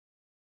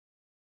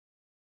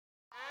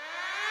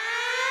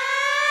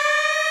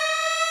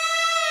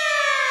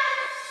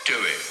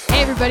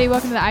everybody.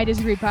 Welcome to the I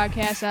Disagree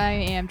podcast. I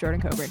am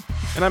Jordan Coburn.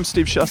 And I'm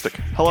Steve Shustak.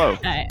 Hello.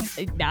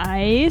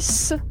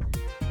 Nice.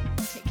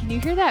 Can you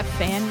hear that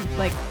fan,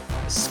 like,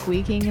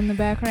 squeaking in the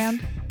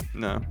background?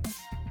 No.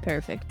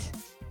 Perfect.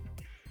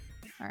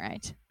 All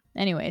right.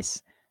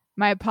 Anyways,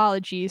 my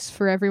apologies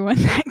for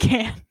everyone that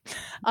can.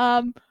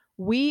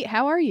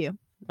 How are you?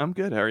 I'm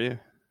good. How are you?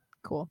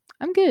 Cool.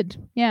 I'm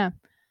good. Yeah.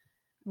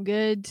 I'm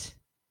good.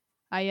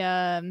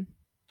 I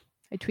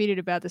tweeted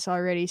about this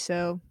already,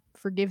 so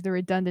forgive the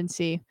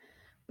redundancy.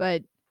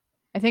 But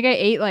I think I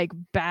ate like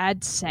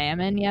bad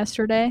salmon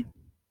yesterday.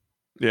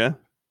 Yeah.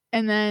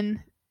 And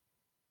then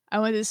I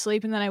went to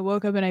sleep and then I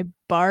woke up and I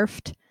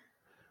barfed.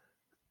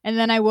 And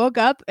then I woke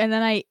up and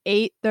then I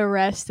ate the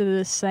rest of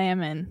the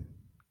salmon.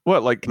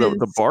 What, like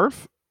the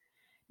barf?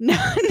 No.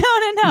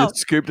 You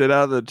scooped it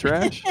out of the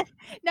trash?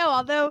 No,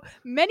 although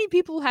many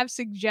people have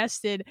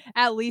suggested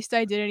at least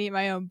I didn't eat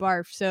my own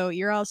barf. So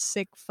you're all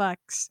sick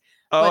fucks.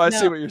 Oh, But I no.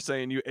 see what you're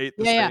saying. You ate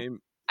the same.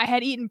 I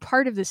had eaten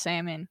part of the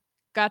salmon,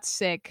 got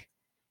sick,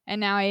 and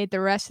now I ate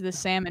the rest of the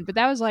salmon. But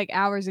that was like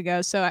hours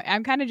ago, so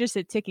I'm kind of just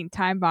a ticking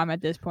time bomb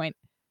at this point.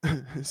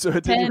 So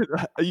it didn't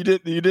you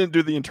didn't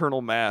do the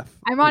internal math.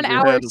 I'm on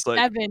hour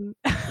 7.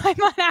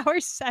 I'm on hour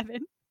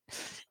 7.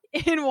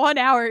 In 1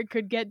 hour, it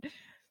could get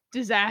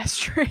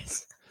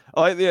disastrous.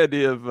 I like the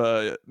idea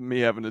of me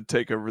having to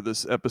take over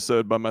this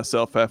episode by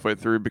myself halfway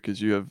through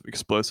because you have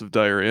explosive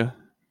diarrhea.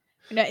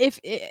 No,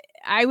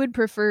 I would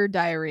prefer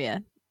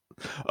diarrhea.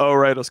 Oh,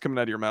 right. It was coming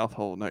out of your mouth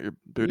hole, not your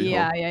booty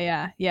hole.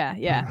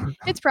 Yeah.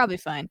 It's probably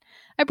fine.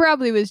 I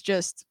probably was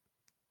just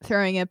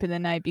throwing up in the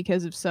night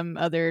because of some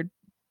other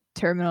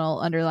terminal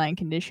underlying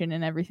condition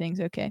and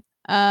everything's okay.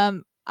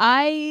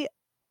 I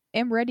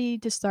am ready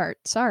to start.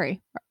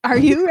 Sorry. Are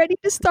you ready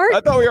to start?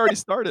 I thought we already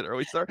started. Are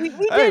we starting?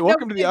 Hey,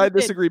 welcome to the I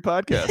Disagree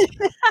podcast.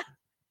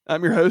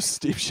 I'm your host,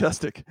 Steve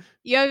Shustak.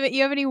 You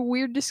have any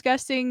weird,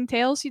 disgusting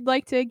tales you'd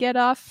like to get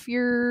off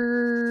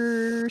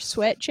your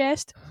sweat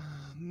chest?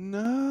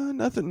 No,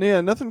 nothing. Yeah,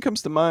 nothing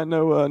comes to mind.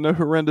 No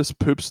horrendous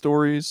poop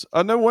stories.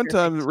 I know one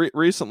time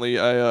recently,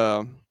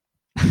 I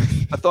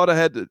thought I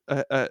had to.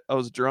 I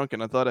was drunk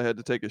and I thought I had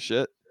to take a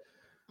shit.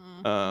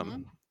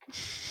 And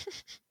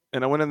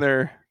I went in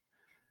there,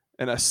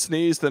 and I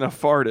sneezed and I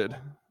farted.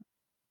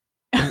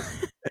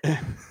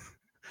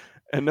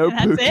 And no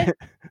poo.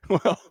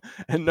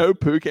 And no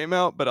poo came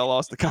out, but I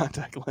lost the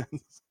contact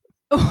lens.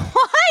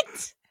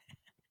 What?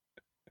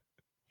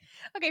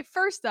 Okay,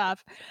 first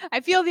off,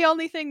 I feel the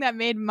only thing that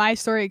made my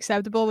story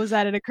acceptable was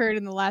that it occurred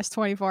in the last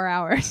 24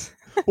 hours.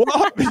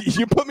 Well,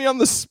 you put me on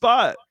the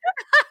spot.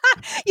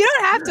 You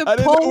don't have to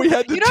pull. You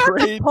don't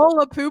have to pull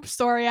a poop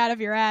story out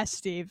of your ass,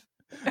 Steve.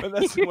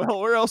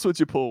 Well, where else would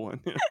you pull one?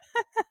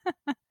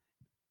 Yeah.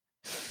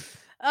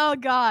 Oh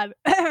God.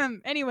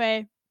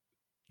 Anyway,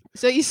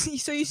 so you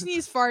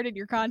sneeze, farted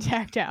your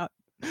contact out.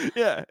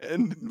 Yeah,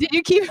 and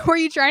were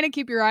you trying to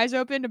keep your eyes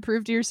open to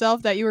prove to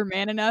yourself that you were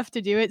man enough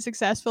to do it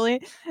successfully?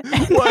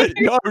 What?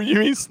 You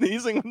mean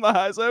sneezing with my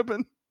eyes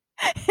open?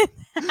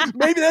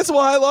 Maybe that's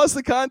why I lost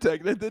the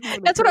contact.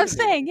 That's what I'm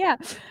saying. Yeah.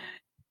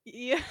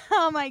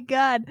 Oh my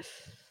God.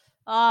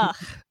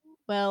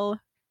 Well,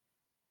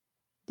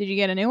 did you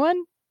get a new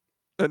one?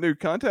 A new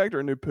contact or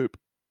a new poop?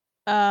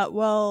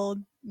 Well,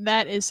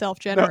 that is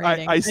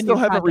self-generating. No, I still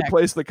haven't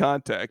replaced the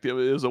contact. It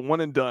was a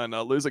one and done.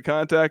 I'll lose a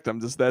contact.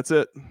 That's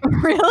it.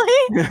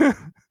 Really?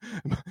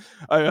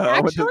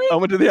 I went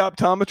to the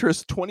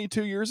optometrist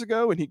 22 years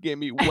ago, and he gave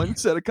me one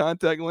set of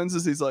contact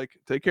lenses. He's like,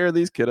 "Take care of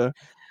these, kiddo."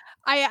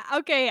 I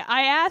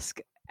ask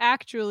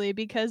actually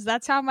because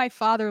that's how my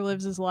father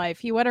lives his life.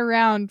 He went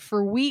around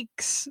for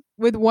weeks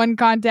with one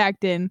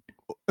contact in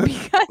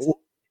because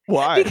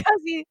why?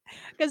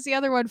 Because the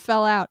other one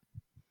fell out.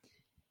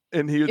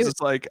 And he was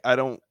just like, I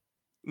don't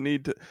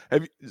need to.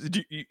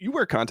 You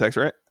wear contacts,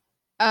 right?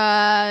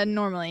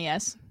 Normally,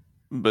 yes.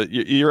 But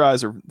your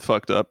eyes are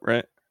fucked up,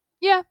 right?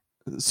 Yeah.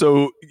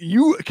 So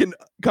you can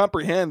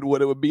comprehend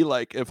what it would be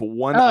like if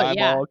one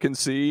eyeball can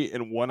see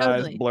and one eye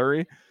is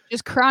blurry.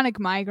 Just chronic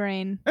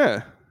migraine.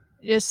 Yeah.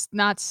 Just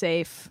not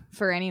safe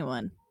for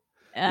anyone.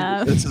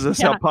 This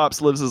is how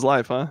Pops lives his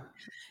life, huh?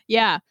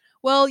 Yeah.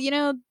 Well,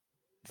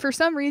 for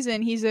some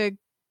reason, he's a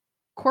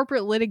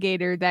corporate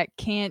litigator that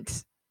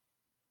can't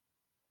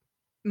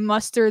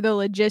muster the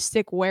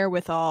logistic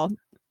wherewithal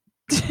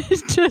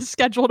to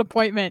schedule an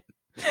appointment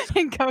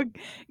and go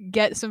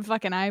get some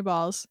fucking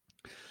eyeballs.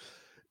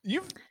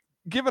 You've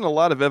given a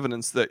lot of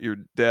evidence that your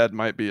dad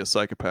might be a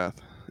psychopath.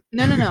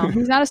 No.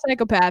 He's not a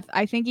psychopath.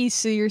 I think he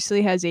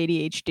seriously has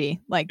ADHD,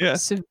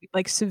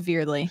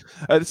 severely.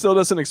 It still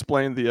doesn't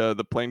explain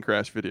the plane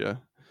crash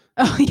video.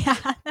 Oh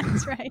yeah,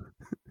 that's right.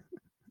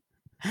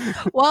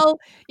 Well,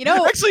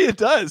 actually it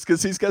does,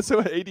 because he's got so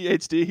much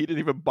ADHD he didn't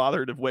even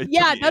bother to wait.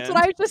 Yeah, that's what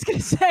I was just gonna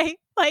say.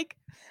 Like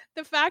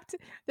the fact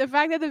that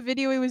the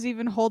video was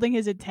even holding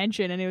his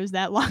attention and it was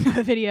that long of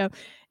a video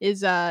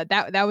is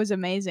that was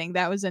amazing.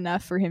 That was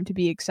enough for him to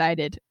be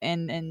excited,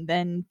 and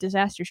then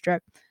disaster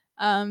struck.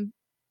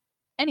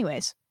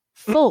 Anyways,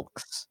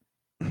 folks,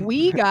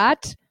 we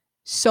got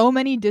so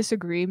many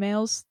disagree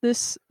mails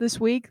this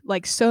week,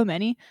 like so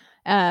many.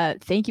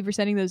 Thank you for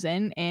sending those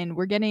in, and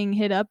we're getting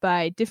hit up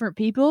by different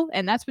people,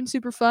 and that's been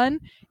super fun.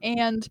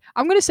 And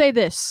I'm gonna say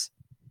this: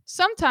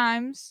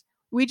 sometimes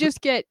we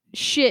just get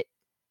shit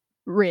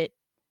writ.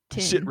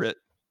 Shit writ.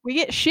 We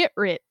get shit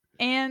writ,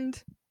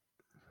 and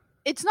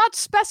it's not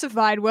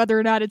specified whether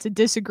or not it's a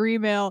disagree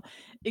mail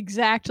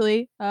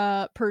exactly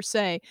per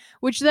se,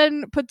 which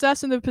then puts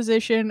us in the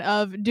position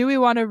of, do we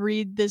want to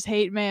read this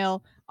hate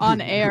mail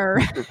on air?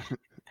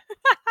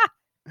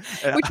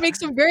 Which makes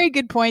some very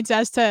good points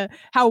as to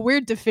how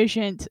we're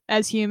deficient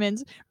as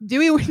humans. Do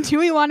we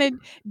want to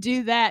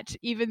do that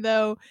even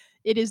though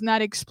it is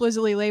not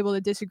explicitly labeled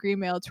a disagree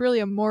mail? It's really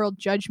a moral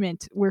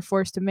judgment we're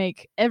forced to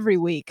make every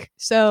week.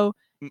 So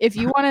if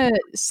you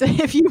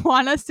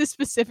want us to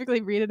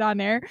specifically read it on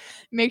air,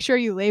 make sure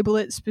you label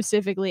it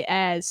specifically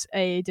as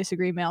a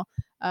disagree mail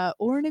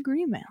or an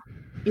agree mail.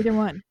 Either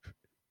one.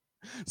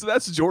 So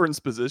that's Jordan's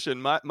position.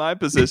 My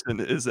position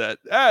is that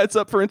it's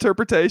up for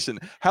interpretation.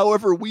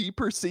 However we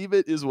perceive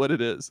it is what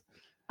it is.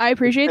 I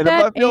appreciate and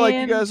that. If I feel like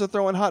you guys are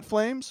throwing hot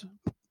flames,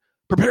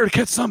 prepare to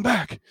catch some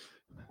back.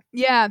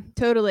 Yeah,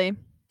 totally.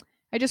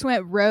 I just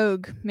went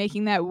rogue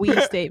making that we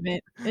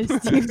statement.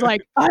 It seems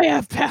like I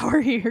have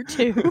power here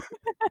too.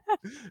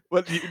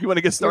 What you want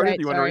to get started? Right,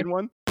 you want to read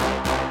one?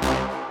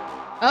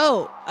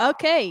 Oh,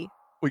 okay.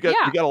 We got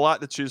a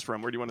lot to choose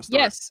from. Where do you want to start?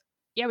 Yes.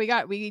 Yeah,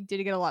 we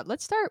did get a lot.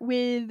 Let's start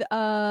with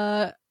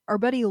our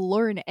buddy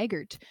Lauren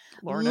Eggert.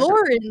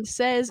 Lauren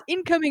says,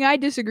 incoming I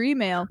disagree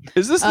mail.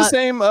 Is this the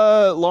same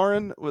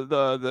Lauren with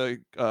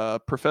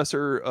the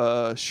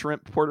Professor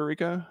Shrimp Puerto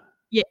Rico?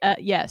 Yeah,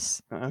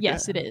 yes. Okay.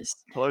 Yes, it is.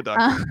 Hello,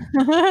 doctor.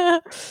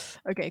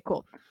 Okay,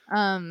 cool.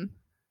 Here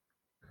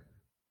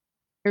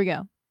we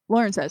go.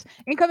 Lauren says,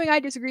 incoming I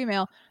disagree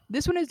mail.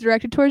 This one is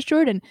directed towards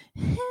Jordan.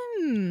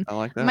 I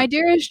like that. My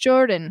dearest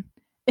Jordan,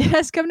 it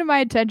has come to my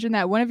attention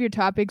that one of your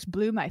topics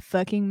blew my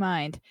fucking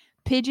mind.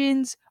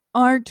 Pigeons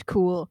aren't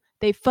cool.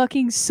 They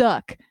fucking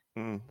suck.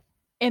 And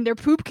their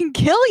poop can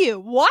kill you.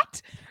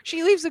 What?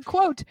 She leaves a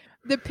quote.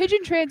 The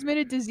pigeon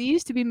transmitted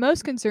disease to be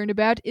most concerned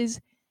about is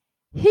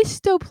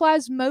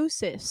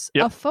histoplasmosis,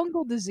 a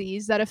fungal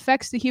disease that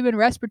affects the human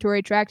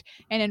respiratory tract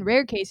and in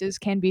rare cases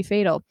can be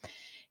fatal.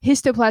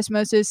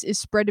 Histoplasmosis is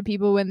spread to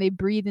people when they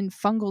breathe in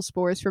fungal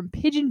spores from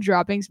pigeon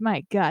droppings,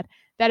 my God,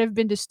 that have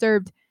been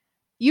disturbed,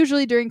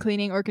 usually during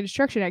cleaning or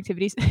construction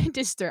activities.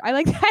 I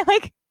like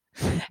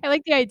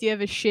the idea of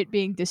a shit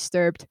being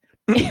disturbed.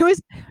 It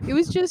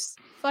was just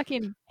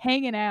fucking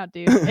hanging out,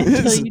 dude.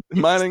 It's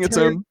minding its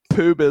own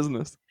poo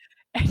business.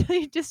 Until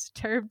you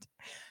disturbed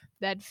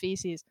that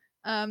feces.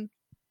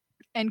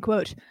 End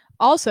quote.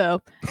 Also,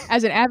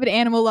 as an avid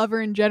animal lover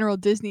and general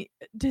Disney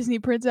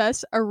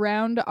princess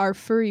around our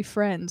furry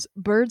friends,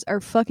 birds are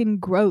fucking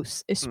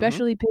gross,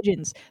 especially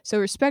pigeons.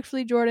 So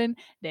respectfully, Jordan,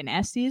 they're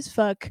nasty as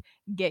fuck.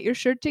 Get your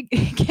shit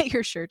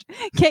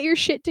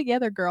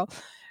together, girl.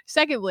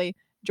 Secondly,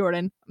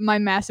 Jordan, my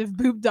massive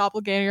boob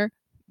doppelganger.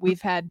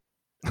 We've had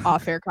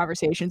off-air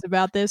conversations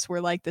about this.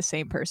 We're like the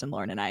same person,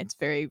 Lauren and I. It's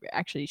very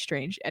actually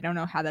strange. I don't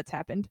know how that's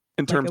happened.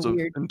 In terms of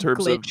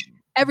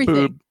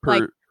everything.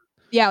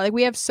 Like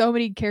we have so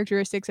many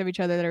characteristics of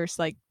each other that are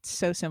like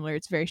so similar.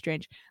 It's very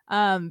strange.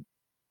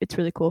 It's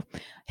really cool.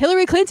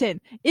 Hillary Clinton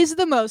is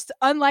the most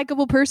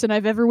unlikable person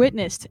I've ever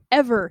witnessed.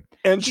 Ever.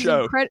 End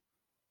show.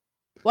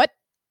 What?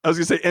 I was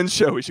going to say end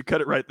show. We should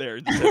cut it right there.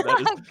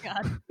 Oh,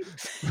 God.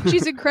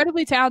 She's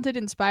incredibly talented,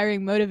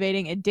 inspiring,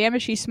 motivating, and damn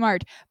is she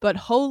smart. But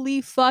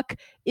holy fuck,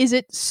 is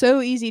it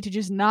so easy to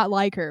just not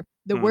like her.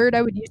 The word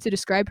I would use to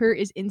describe her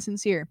is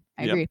insincere.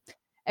 I agree.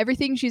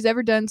 Everything she's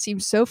ever done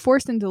seems so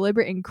forced and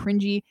deliberate and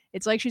cringy.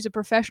 It's like she's a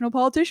professional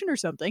politician or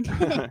something.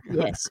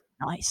 Yes,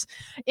 nice.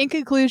 In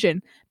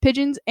conclusion,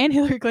 pigeons and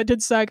Hillary Clinton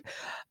suck.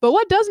 But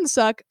what doesn't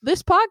suck?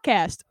 This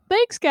podcast.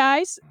 Thanks,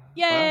 guys.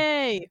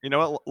 Yay! Well, you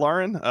know what,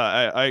 Lauren?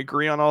 I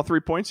agree on all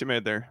 3 points you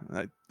made there.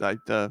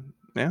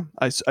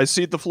 I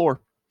cede the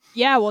floor.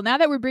 Yeah, well, now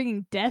that we're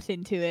bringing death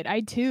into it, I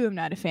too am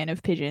not a fan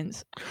of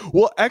pigeons.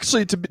 Well,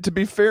 actually, to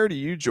be fair to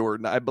you,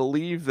 Jordan, I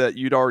believe that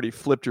you'd already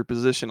flipped your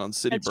position on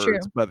city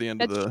birds by the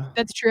end of the...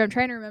 That's true. I'm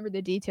trying to remember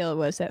the detail it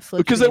was that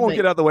flipped. Because they won't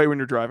get out of the way when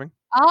you're driving.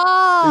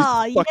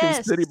 Oh, these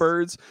fucking city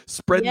birds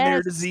spreading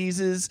their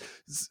diseases,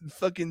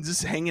 fucking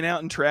just hanging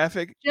out in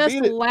traffic. Just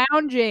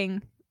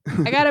lounging.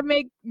 I gotta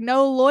make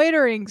no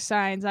loitering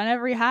signs on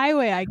every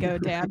highway I go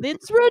down.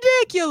 It's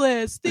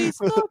ridiculous. These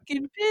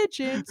fucking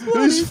pigeons.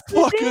 These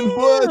fucking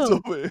birds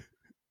over here.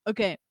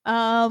 Okay.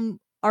 All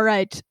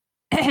right.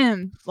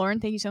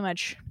 Lauren, thank you so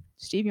much.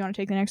 Steve, you want to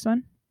take the next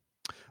one?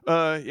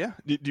 Yeah.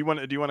 Do you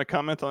want to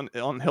comment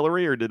on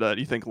Hillary, or do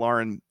you think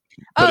Lauren?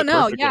 Oh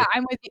no, yeah,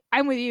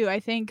 I'm with you. I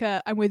think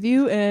I'm with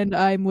you, and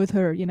I'm with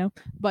her. You know,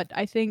 but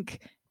I think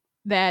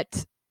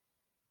that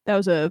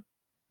was a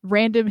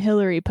random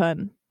Hillary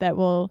pun that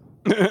will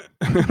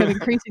become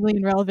increasingly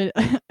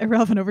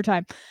irrelevant over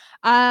time.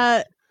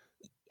 I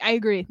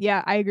agree.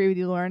 Yeah, I agree with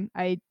you, Lauren.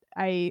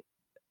 I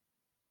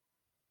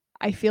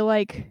feel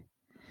like,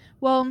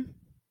 well,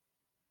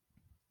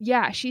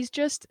 yeah, she's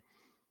just,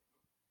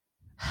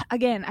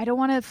 Again, I don't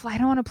want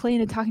to play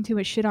into talking too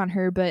much shit on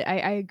her, but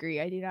I agree.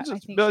 I do not. I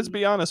think let's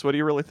be honest. What do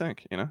you really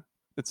think? You know,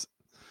 it's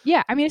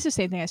yeah. I mean, it's the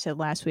same thing I said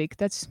last week.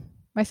 That's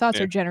my thoughts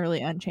Yeah. are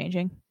generally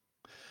unchanging.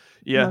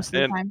 yeah, most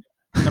of the time.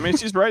 I mean,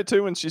 she's right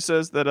too when she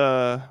says that.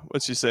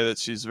 What'd she say that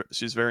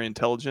she's very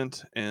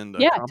intelligent and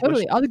Yeah, accomplished?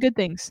 totally. All the good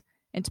things.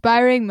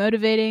 Inspiring,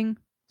 motivating,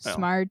 Oh.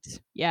 smart.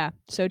 Yeah,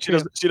 so true.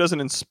 She doesn't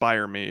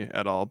inspire me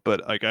at all,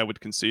 but like I would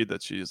concede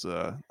that she's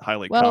a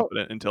highly Well-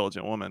 competent,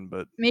 intelligent woman.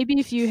 But Maybe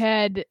if you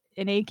had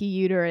an achy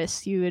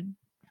uterus, you would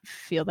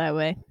feel that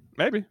way.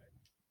 maybe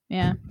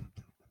Yeah.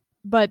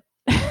 But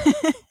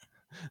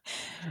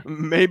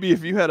maybe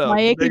if you had a My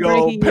achy big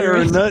old breaky pair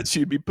of uterus. nuts,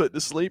 you'd be put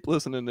to sleep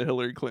listening to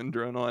Hillary Clinton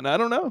drone on. I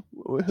don't know.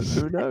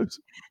 Who knows?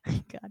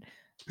 God,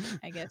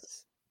 I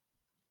guess.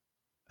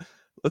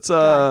 Let's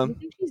God, do you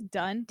think she's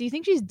done? Do you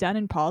think she's done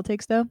in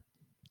politics though?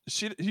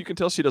 you can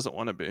tell she doesn't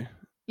want to be.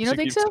 You don't She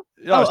think keeps- so?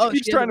 No, Oh, she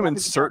keeps she trying doesn't to want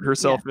to be insert part of it,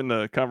 herself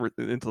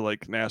into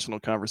like national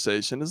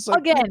conversation. It's like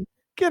Again,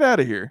 get out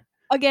of here.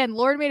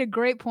 Lauren made a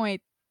great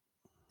point.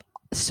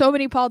 So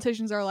many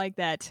politicians are like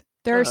that.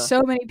 There are Uh-huh.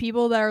 so many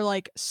people that are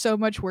like so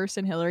much worse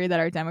than Hillary that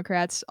are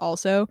Democrats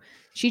also.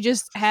 She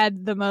just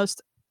had the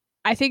most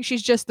I think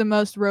she's just the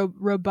most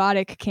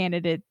robotic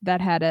candidate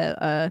that had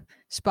a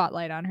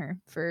spotlight on her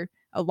for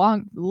a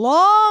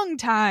long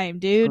time,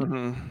 dude.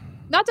 Mhm.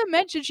 Not to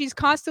mention she's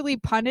constantly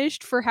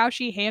punished for how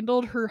she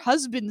handled her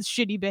husband's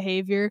shitty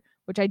behavior,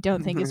 which I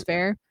don't think is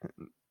fair.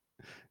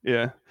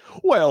 Yeah.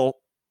 Well,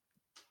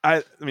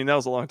 I mean that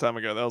was a long time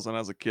ago. That was when I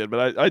was a kid,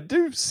 but I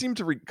do seem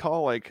to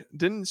recall like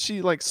didn't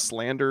she like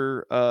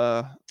slander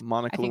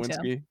Monica I think so.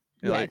 Lewinsky?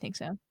 Yeah, I Like, think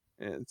so.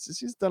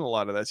 she's done a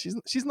lot of that.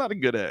 She's not a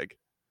good egg.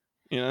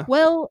 You know?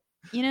 Well,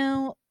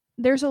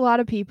 there's a lot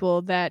of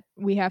people that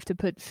we have to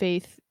put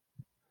faith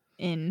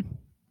in.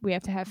 We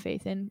have to have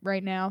faith in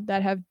right now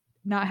that have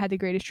not had the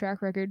greatest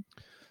track record.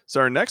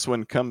 So our next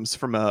one comes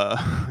from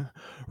a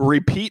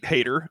repeat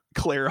hater,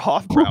 Claire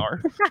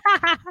Hoffbauer.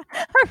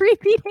 A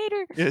repeat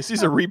hater. Yeah,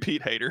 she's a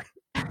repeat hater.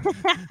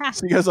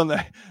 She goes on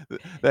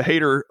the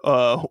hater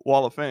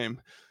wall of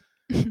fame.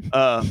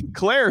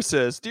 Claire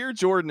says, "Dear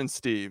Jordan and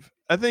Steve,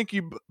 I think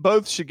you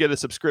both should get a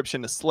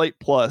subscription to Slate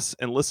Plus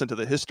and listen to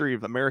the history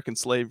of American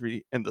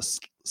slavery and the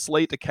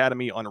Slate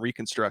Academy on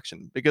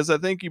Reconstruction, because I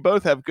think you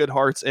both have good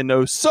hearts and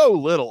know so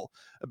little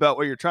about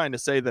what you're trying to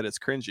say that it's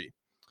cringy.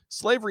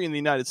 Slavery in the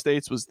United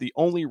States was the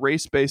only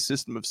race-based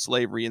system of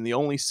slavery and the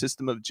only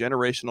system of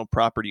generational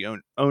property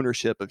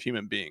ownership of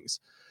human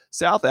beings.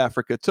 South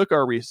Africa took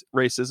our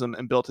racism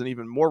and built an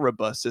even more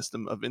robust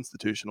system of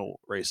institutional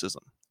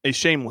racism, a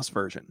shameless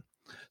version.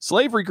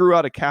 Slavery grew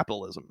out of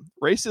capitalism.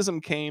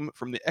 Racism came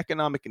from the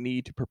economic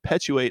need to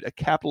perpetuate a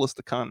capitalist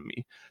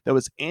economy that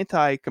was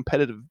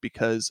anti-competitive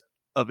because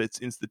of its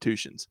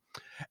institutions."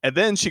 And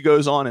then she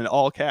goes on in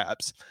all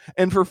caps,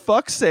 "And for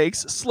fuck's sakes,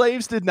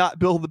 slaves did not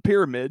build the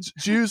pyramids.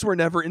 Jews were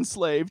never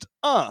enslaved.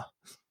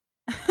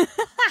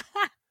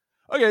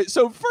 Okay,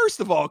 so first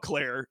of all,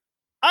 Claire,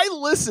 I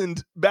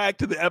listened back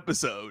to the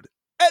episode.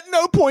 At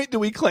no point do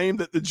we claim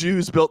that the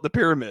Jews built the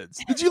pyramids.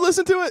 Did you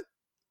listen to it?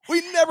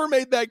 We never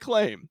made that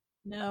claim.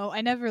 No, I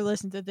never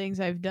listened to things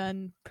I've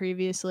done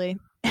previously.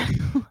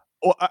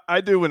 Well, I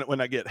do when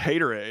I get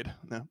haterade.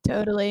 No.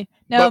 Totally.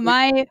 No,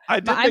 But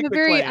I'm I'm a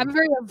very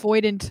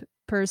avoidant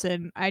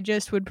person. I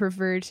just would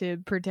prefer to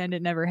pretend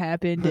it never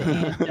happened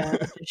and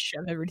just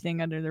shove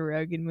everything under the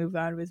rug and move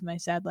on with my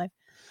sad life.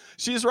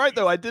 She's right,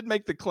 though. I did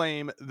make the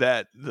claim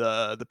that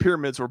the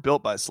pyramids were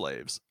built by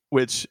slaves,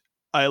 which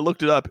I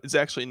looked it up. It's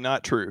actually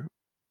not true.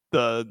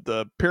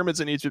 The pyramids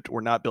in Egypt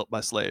were not built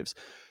by slaves.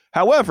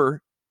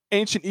 However,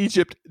 ancient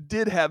Egypt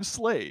did have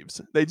slaves.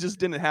 They just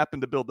didn't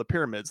happen to build the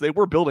pyramids. They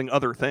were building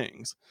other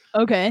things.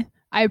 Okay.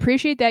 I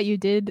appreciate that you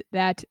did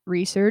that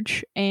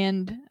research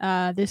and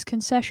this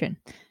concession.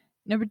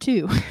 Number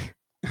 2.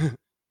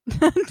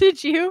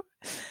 Did you?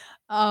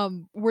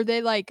 Were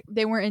they like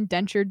they weren't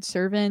indentured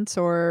servants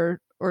or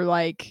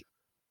like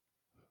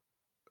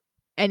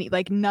any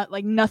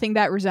nothing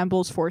that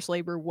resembles forced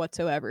labor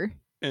whatsoever?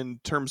 In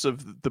terms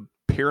of the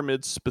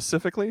pyramids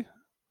specifically?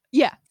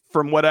 Yeah.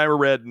 From what I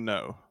read,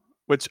 no.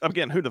 Which,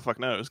 again, who the fuck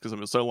knows? Because it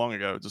was so long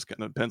ago. It just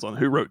kind of depends on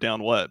who wrote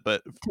down what.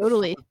 But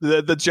Totally.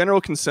 The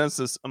general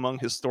consensus among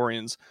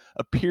historians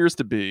appears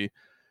to be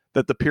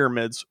that the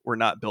pyramids were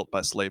not built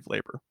by slave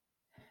labor.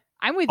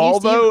 I'm with you,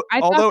 Steve.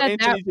 Although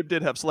ancient Egypt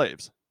did have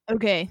slaves.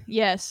 Okay,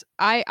 yes.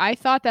 I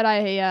thought that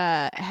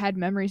I had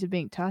memories of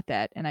being taught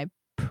that, and I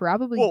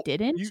probably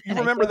didn't. You and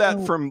remember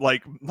that from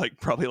like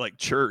probably like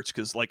church,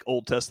 because like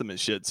Old Testament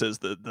shit says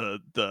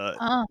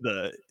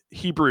the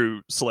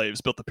Hebrew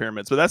slaves built the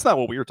pyramids, but that's not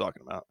what we were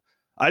talking about.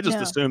 I just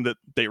assumed that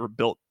they were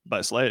built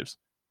by slaves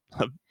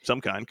of some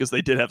kind because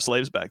they did have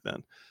slaves back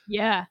then.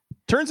 Yeah.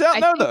 Turns out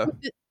no, though.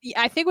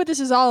 I think what this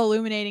is all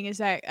illuminating is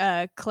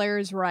that Claire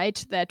is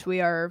right that we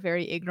are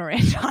very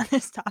ignorant on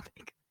this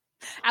topic.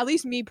 At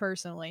least me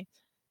personally.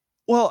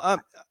 Well,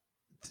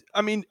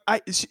 I mean,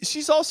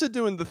 she's also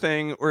doing the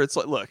thing where it's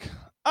like, look,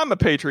 I'm a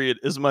patriot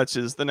as much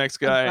as the next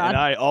guy, and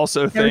I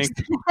also think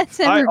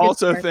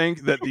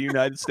that the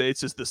United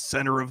States is the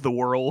center of the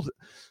world.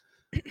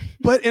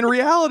 But in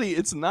reality,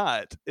 it's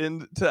not.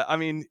 And I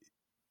mean,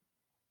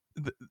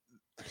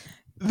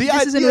 the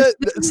idea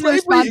that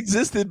slavery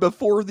existed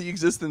before the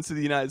existence of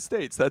the United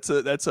States. That's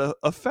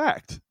a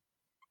fact.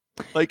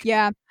 Like,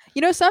 yeah,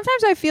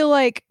 sometimes I feel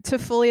like to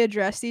fully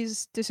address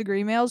these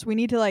disagreements, we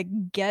need to like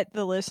get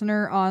the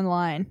listener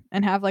online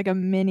and have like a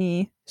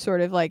mini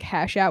sort of like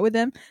hash out with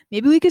them.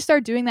 Maybe we could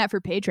start doing that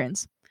for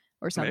patrons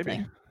or something.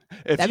 Maybe.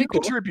 If That'd you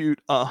cool.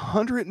 Contribute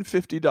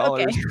 $150,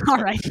 okay, all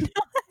right.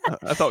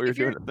 I thought we were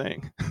doing a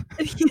thing.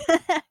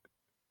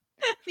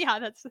 Yeah,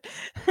 that's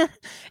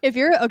if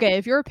you're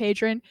a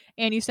patron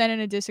and you send in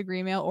a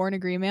disagreement or an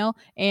agreement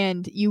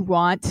and you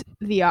want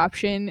the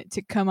option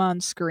to come on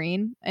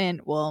screen,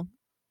 and well,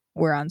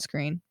 we're on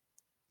screen,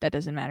 that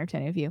doesn't matter to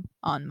any of you,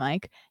 on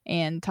mic,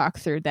 and talk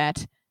through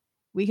that,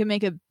 we can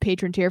make a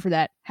patron tier for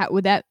that. How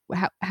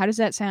does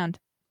that sound?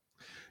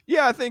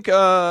 Yeah, I think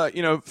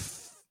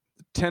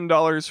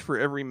 $10 for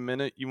every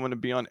minute you want to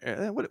be on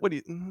air. What do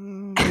you?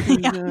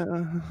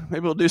 Maybe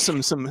we'll do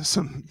some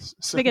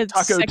like a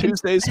Taco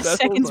Tuesday special.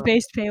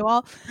 Seconds-based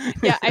paywall.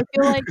 Yeah, I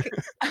feel like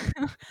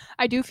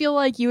I do feel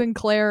like you and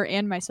Claire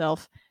and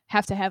myself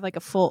have to have like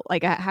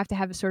I have to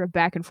have a sort of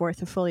back and forth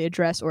to fully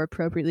address or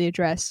appropriately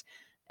address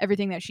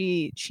everything that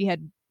she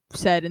had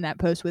said in that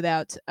post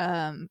without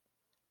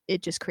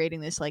it just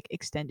creating this like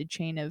extended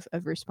chain of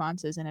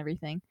responses and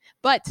everything.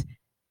 But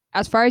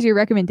as far as your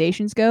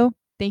recommendations go,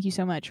 thank you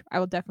so much. I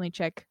will definitely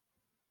check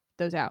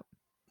those out.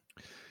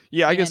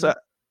 Yeah, I guess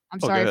I'm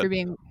sorry for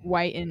being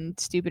white and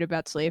stupid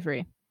about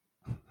slavery.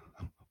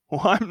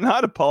 Well, I'm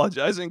not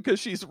apologizing because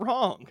she's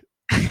wrong.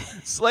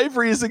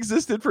 Slavery has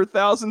existed for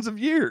thousands of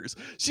years.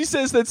 She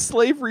says that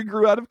slavery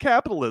grew out of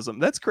capitalism.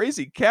 That's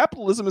crazy.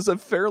 Capitalism is a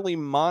fairly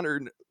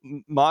modern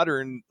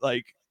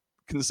like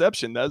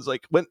conception. That's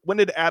like when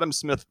did Adam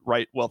Smith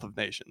write Wealth of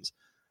Nations?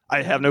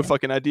 I have no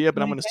fucking idea,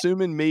 but I'm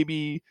assuming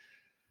maybe,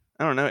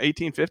 I don't know,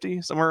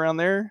 1850, somewhere around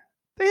there.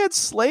 They had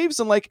slaves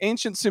in like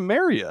ancient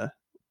Sumeria.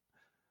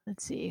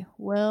 Let's see.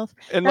 Wealth.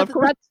 And of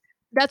course,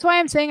 that's why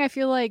I'm saying I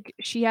feel like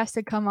she has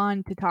to come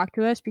on to talk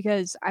to us,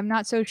 because I'm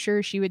not so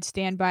sure she would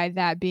stand by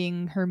that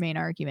being her main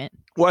argument.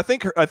 Well, I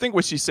think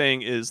what she's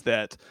saying is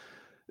that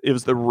it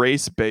was the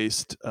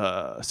race-based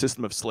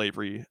system of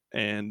slavery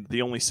and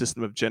the only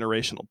system of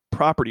generational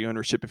property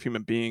ownership of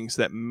human beings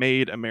that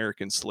made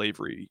American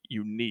slavery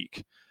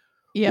unique.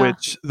 Yeah.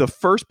 Which the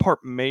first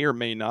part may or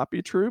may not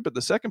be true, but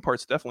the second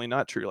part's definitely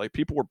not true. Like,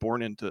 people were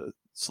born into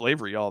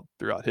slavery all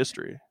throughout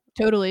history.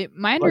 Totally.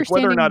 My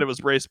understanding, whether or not it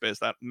was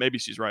race-based, maybe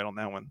she's right on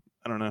that one.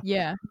 I don't know.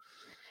 Yeah.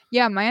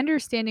 My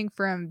understanding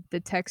from the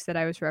text that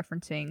I was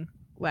referencing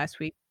last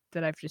week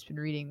that I've just been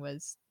reading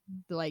was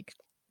like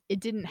it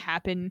didn't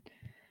happen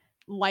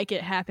like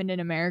it happened in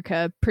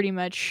America pretty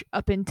much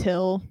up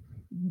until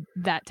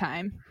that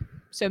time.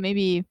 So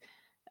maybe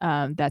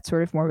that's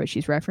sort of more what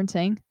she's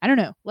referencing. I don't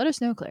know. Let us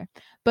know, Claire.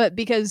 But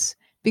because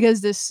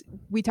this,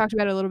 we talked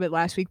about it a little bit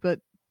last week, but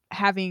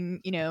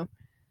having,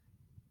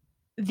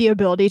 the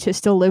ability to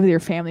still live with your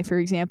family, for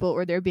example,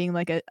 or there being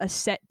like a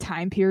set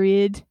time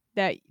period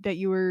that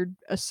you were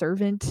a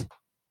servant,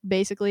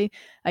 basically,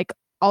 like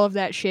all of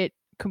that shit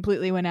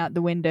completely went out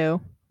the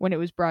window when it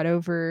was brought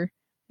over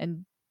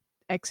and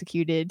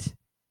executed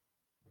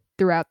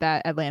throughout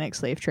that Atlantic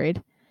slave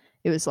trade.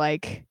 It was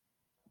like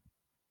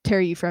tear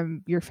you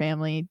from your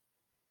family,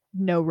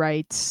 no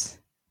rights,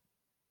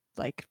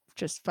 like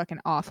just fucking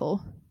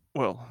awful.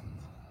 Well,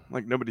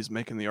 like, nobody's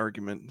making the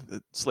argument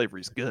that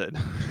slavery's good.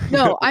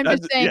 No, I'm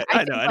just saying.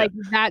 Yeah, I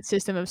think that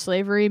system of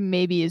slavery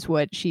maybe is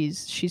what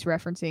she's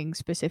referencing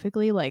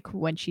specifically, like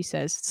when she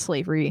says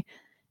slavery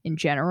in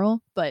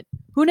general. But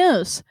who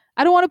knows?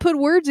 I don't want to put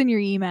words in your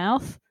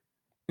mouth.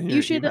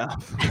 You should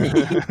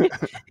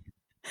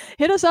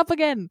hit us up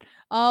again.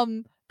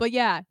 But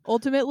yeah,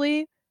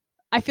 ultimately,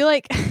 I feel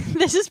like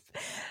this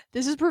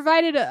has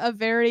provided a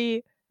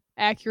very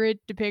accurate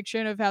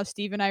depiction of how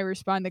Steve and I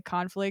respond to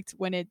conflict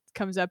when it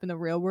comes up in the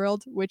real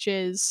world, which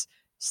is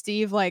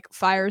Steve like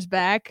fires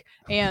back,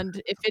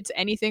 and if it's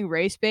anything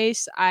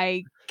race-based,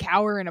 I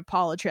cower and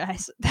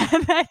apologize.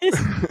 that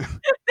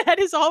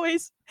is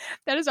always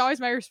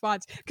my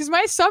response, because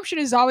my assumption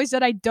is always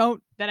that I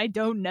don't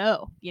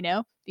know,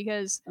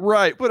 because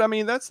right. But I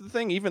mean, that's the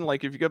thing. Even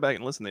like if you go back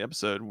and listen to the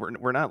episode,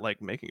 we're not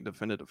like making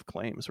definitive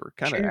claims. We're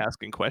kind of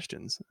asking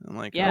questions and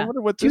like, I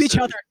wonder what to each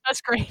other.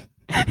 That's great.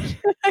 But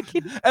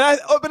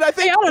I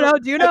think I don't know.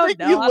 Do you know?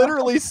 You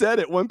literally said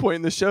at one point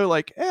in the show,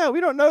 like, yeah,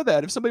 we don't know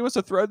that. If somebody wants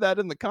to throw that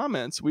in the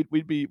comments,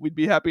 we'd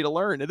be happy to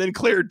learn. And then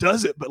Claire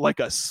does it, but like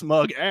a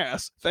smug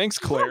ass. Thanks,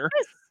 Claire.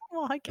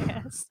 Smug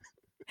ass.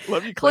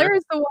 Love you, Claire.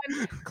 Claire's the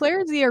one.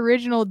 Claire's the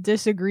original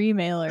disagree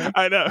mailer.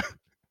 I know.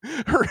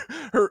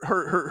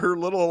 Her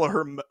little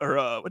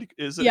what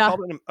is it called?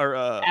 Or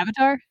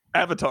avatar.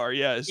 Avatar,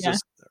 yeah. It's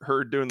just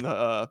her doing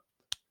the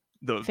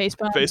face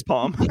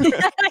palm.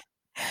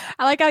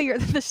 I like how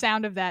the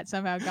sound of that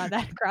somehow got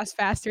that across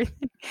faster.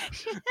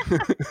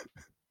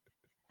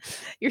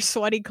 Your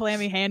sweaty,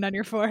 clammy hand on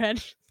your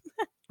forehead.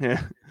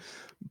 Yeah,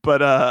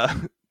 but I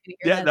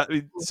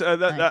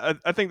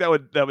think that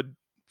would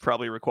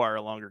probably require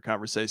a longer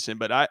conversation.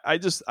 But I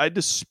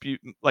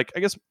dispute, like, I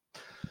guess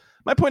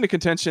my point of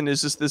contention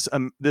is just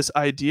this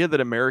idea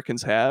that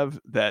Americans have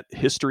that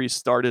history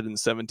started in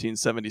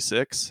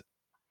 1776,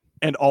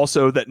 and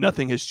also that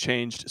nothing has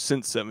changed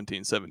since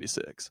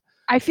 1776.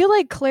 I feel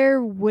like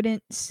Claire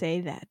wouldn't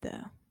say that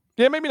though.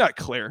 Yeah, maybe not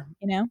Claire.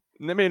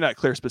 Maybe not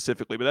Claire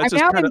specifically, but that's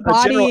just kind of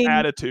a general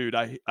attitude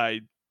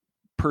I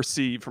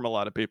perceive from a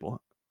lot of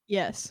people.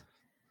 Yes.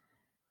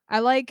 I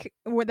like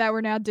that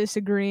we're now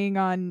disagreeing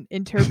on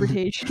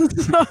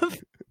interpretations of.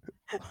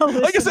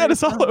 Like I said,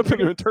 it's all open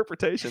to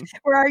interpretation.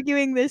 We're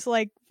arguing this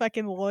like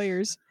fucking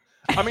lawyers.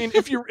 I mean,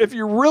 if you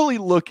really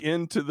look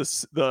into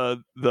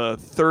the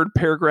third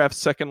paragraph,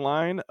 second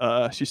line,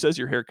 she says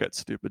your haircut's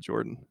stupid,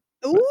 Jordan.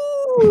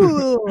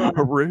 Ooh,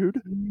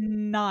 rude.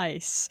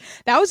 Nice.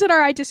 That was at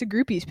our I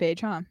Disagree piece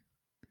page, huh?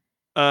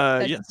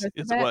 Yes,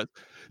 it was.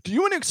 Do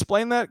you want to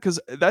explain that? Because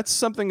that's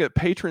something that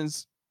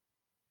patrons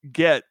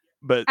get,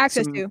 but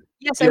access to.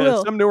 Yes, I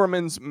will. Some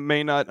Newermans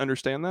may not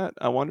understand that.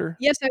 I wonder.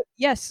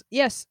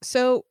 Yes.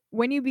 So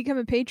when you become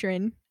a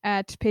patron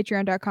at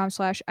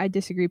patreon.com/I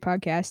Disagree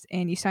podcast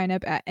and you sign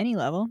up at any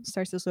level,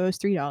 starts as low as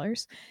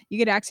 $3, you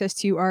get access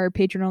to our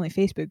patron only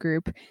Facebook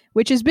group,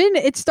 which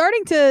it's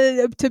starting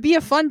to be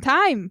a fun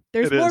time.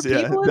 There's more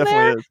people in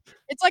there.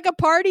 It's like a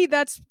party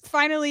that's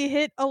finally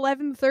hit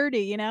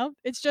 11:30.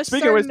 It's just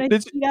starting to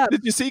heat up.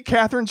 Did you see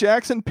Catherine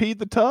Jackson peed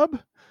the tub?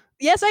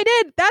 Yes, I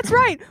did. That's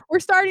right.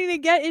 We're starting to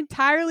get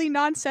entirely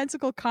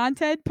nonsensical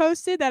content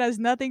posted that has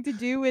nothing to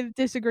do with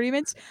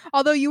disagreements.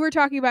 Although you were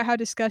talking about how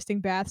disgusting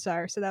baths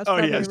are, so that was. Oh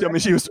yeah, I mean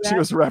she was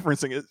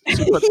referencing it.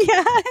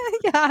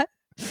 yeah.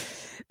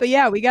 But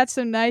yeah, we got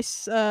some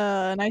nice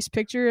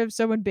picture of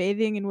someone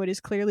bathing in what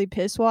is clearly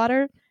piss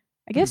water.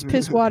 I guess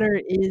piss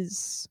water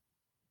is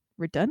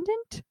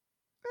redundant.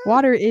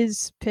 Water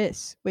is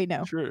piss. Wait,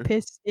 no. True.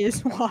 Piss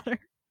is water.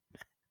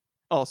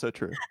 Also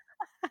true.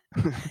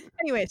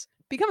 Anyways,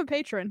 become a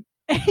patron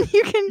and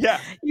you can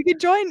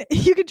join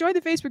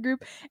the Facebook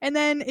group, and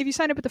then if you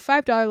sign up at the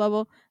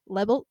 $5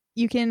 level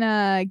you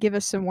can give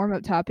us some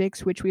warm-up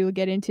topics, which we will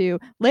get into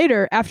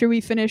later after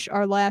we finish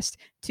our last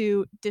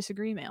 2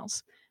 disagree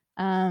mails.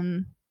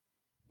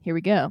 Here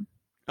we go.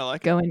 I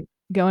like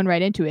going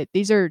right into it.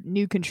 These are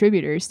new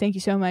contributors. Thank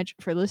you so much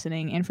for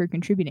listening and for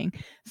contributing.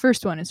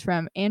 First one is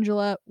from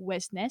Angela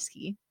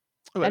Wesneski.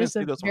 That is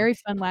a very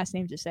fun last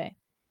name to say.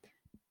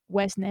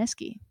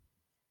 Wesneski.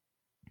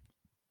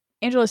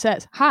 Angela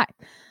says, "Hi,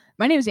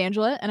 my name is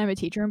Angela and I'm a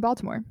teacher in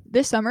Baltimore.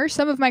 This summer,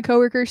 some of my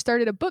coworkers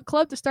started a book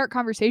club to start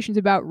conversations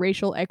about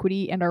racial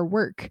equity and our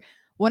work.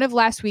 One of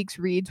last week's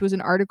reads was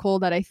an article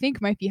that I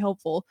think might be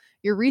helpful.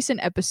 Your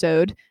recent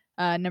episode,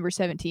 number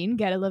 17,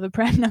 Gotta Love a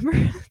Prime Number,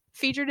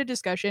 featured a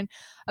discussion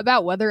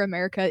about whether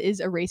America is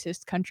a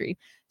racist country.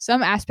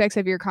 Some aspects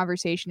of your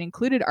conversation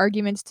included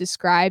arguments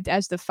described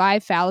as the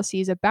 5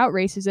 fallacies about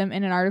racism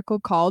in an article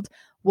called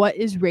What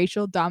is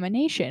Racial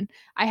Domination?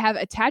 I have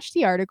attached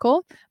the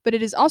article, but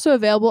it is also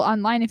available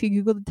online if you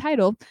Google the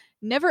title.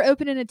 Never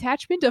open an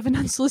attachment of an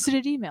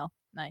unsolicited email."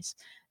 Nice.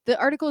 The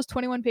article is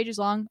 21 pages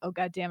long. Oh,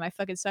 goddamn, I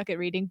fucking suck at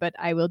reading, but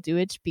I will do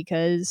it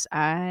because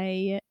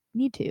I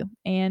need to.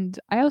 And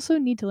I also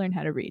need to learn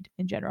how to read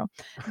in general.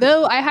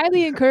 Though I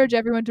highly encourage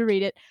everyone to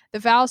read it.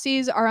 The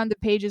fallacies are on the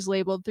pages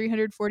labeled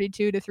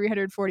 342 to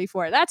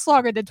 344. That's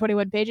longer than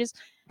 21 pages.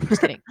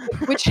 Just kidding.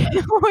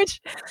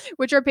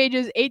 which are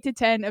pages 8 to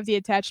 10 of the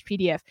attached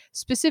PDF.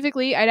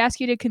 Specifically, I'd ask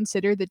you to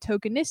consider the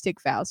tokenistic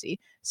fallacy.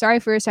 Sorry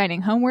for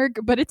assigning homework,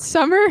 but it's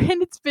summer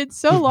and it's been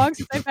so long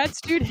since I've had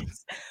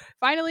students.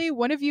 Finally,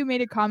 one of you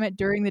made a comment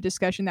during the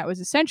discussion that was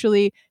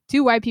essentially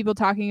 2 white people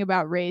talking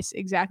about race,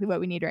 exactly what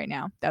we need right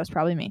now. That was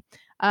probably me.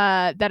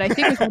 That I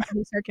think was meant to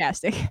be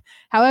sarcastic.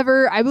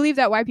 However, I believe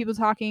that white people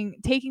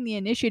taking the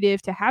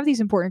initiative to have these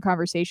important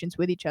conversations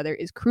with each other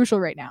is crucial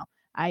right now.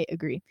 I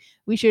agree.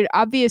 We should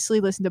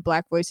obviously listen to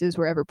Black voices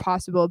wherever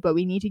possible, but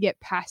we need to get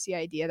past the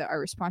idea that our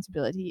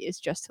responsibility is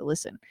just to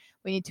listen.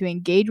 We need to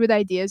engage with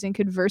ideas and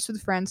converse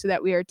with friends so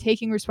that we are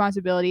taking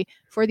responsibility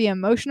for the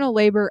emotional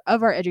labor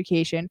of our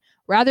education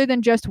rather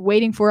than just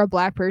waiting for a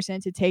Black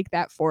person to take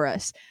that for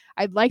us.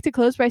 I'd like to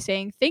close by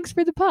saying thanks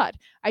for the pod.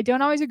 I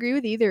don't always agree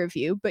with either of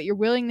you, but your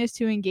willingness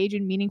to engage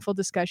in meaningful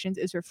discussions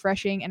is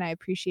refreshing, and I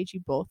appreciate you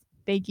both.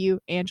 Thank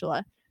you,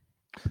 Angela.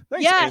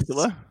 Thanks,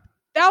 Angela.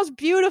 That was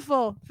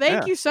beautiful.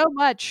 Thank you so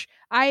much.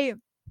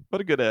 What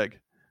a good egg.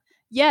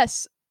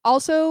 Yes.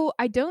 Also,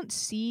 I don't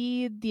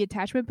see the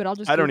attachment, but I'll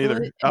just. I don't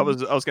either. I was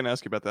going to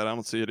ask you about that. I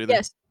don't see it either.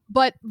 Yes,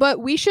 but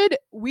we should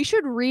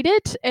read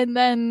it and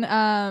then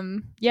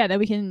then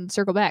we can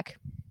circle back.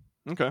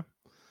 Okay.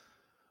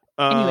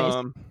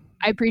 Anyways,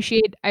 I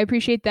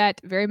appreciate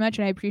that very much,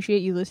 and I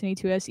appreciate you listening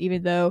to us,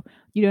 even though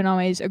you don't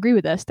always agree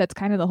with us. That's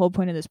kind of the whole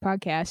point of this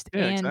podcast.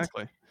 Yeah,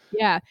 exactly.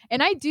 Yeah,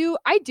 and I do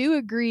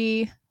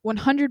agree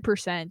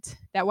 100%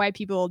 that white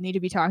people need to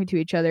be talking to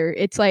each other.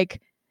 It's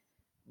like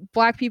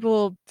Black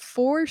people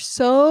for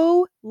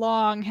so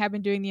long have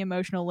been doing the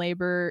emotional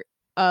labor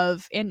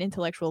and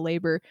intellectual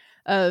labor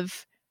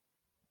of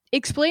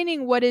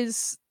explaining what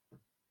is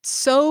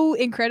so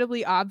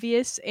incredibly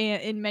obvious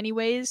and in many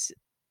ways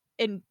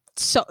in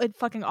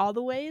fucking all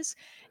the ways,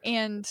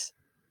 and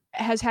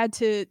has had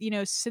to,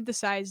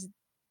 synthesize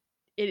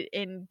it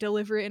and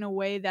deliver it in a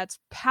way that's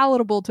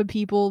palatable to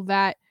people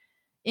that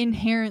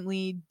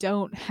inherently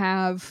don't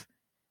have,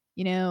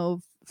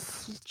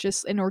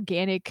 just an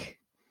organic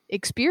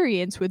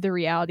experience with the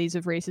realities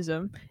of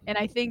racism. And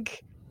I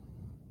think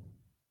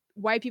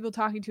white people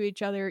talking to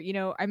each other,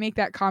 I make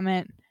that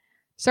comment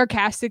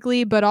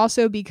sarcastically, but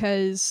also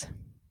because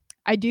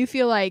I do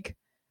feel like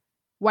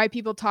white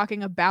people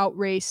talking about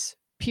race,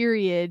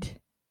 period,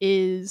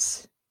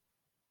 is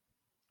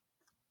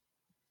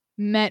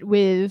met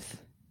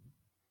with,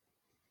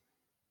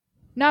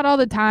 not all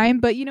the time,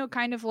 but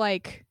kind of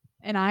like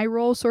an eye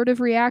roll sort of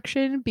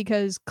reaction,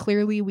 because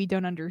clearly we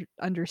don't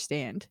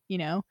understand,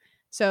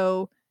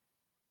 So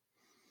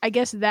I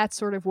guess that's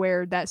sort of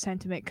where that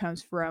sentiment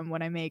comes from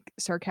when I make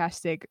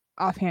sarcastic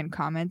offhand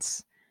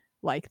comments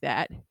like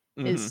that.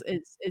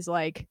 Is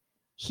like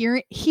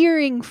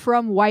hearing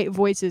from white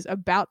voices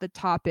about the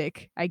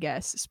topic, I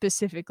guess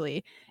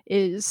specifically,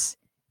 is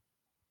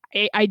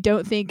I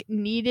don't think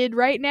needed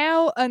right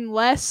now,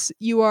 unless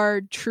you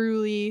are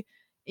truly,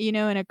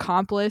 an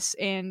accomplice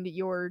and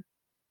you're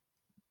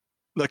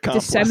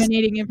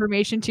disseminating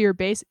information to your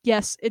base.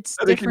 Yes, it's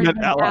different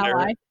than ally.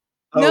 Right?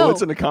 Oh, no.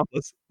 What's an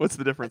accomplice? What's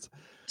the difference?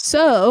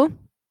 So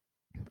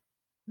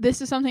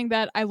this is something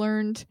that I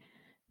learned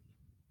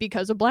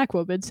because a black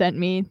woman sent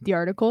me the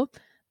article,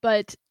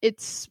 but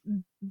it's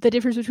the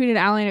difference between an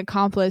ally and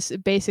accomplice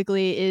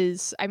basically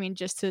is,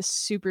 just to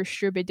super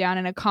strip it down,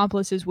 an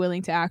accomplice is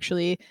willing to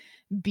actually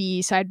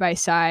be side by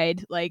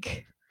side,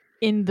 like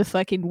in the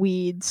fucking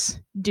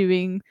weeds,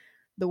 doing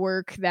the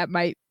work that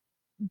might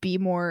be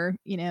more,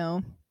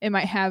 it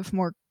might have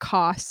more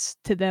costs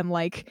to them,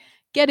 like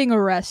getting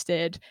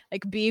arrested,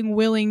 like being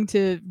willing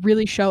to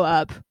really show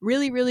up,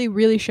 really, really,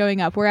 really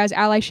showing up. Whereas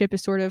allyship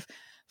is sort of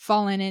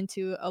fallen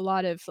into a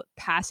lot of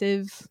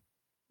passive,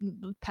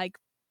 like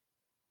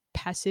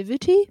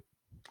passivity.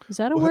 Is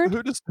that a word?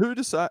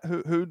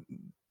 Who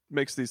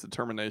makes these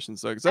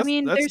determinations though? Because that's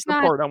there's the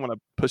part I want to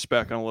push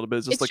back on a little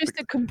bit. It's just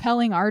a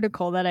compelling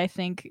article that I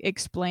think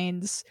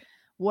explains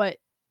what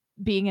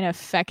being an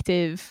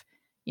effective,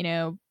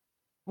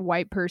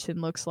 white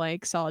person looks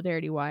like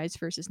solidarity wise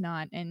versus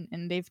not, and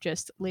they've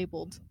just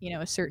labeled,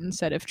 a certain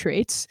set of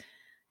traits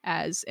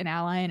as an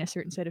ally and a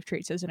certain set of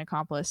traits as an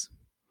accomplice.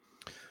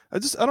 I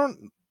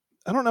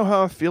don't know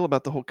how I feel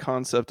about the whole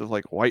concept of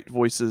like white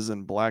voices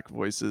and black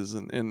voices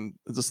and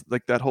just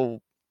like that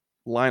whole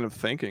line of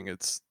thinking.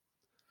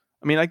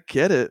 I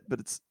get it,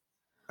 but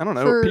I don't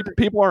know.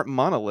 People aren't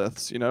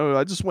monoliths,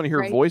 I just want to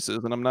hear voices,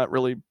 and I'm not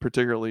really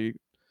particularly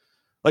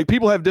like,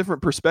 people have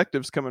different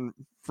perspectives coming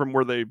from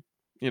where they,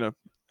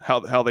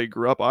 how they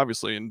grew up,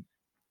 obviously, and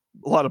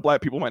a lot of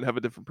black people might have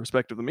a different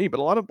perspective than me, but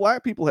a lot of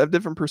black people have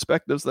different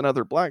perspectives than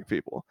other black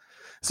people.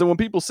 So when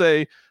people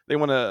say they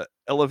want to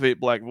elevate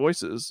black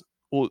voices,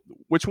 well,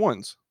 which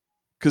ones?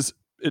 Because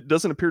it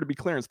doesn't appear to be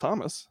Clarence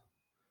Thomas.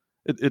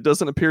 It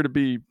doesn't appear to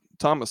be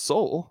Thomas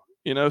Sowell.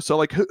 So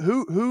like,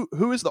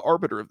 who is the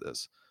arbiter of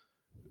this?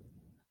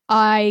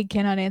 I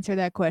cannot answer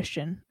that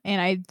question, and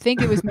I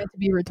think it was meant to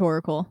be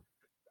rhetorical.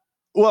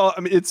 Well,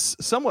 it's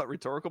somewhat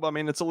rhetorical, but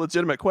it's a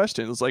legitimate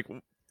question. It's like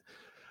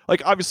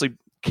obviously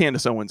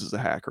Candace Owens is a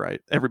hack,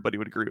 right? Everybody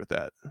would agree with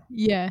that.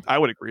 Yeah, I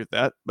would agree with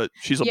that, but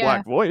she's a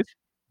black voice.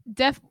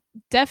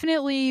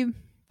 Definitely,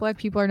 black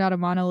people are not a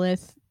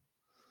monolith.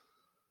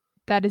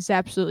 That is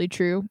absolutely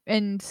true,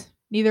 and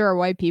neither are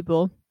white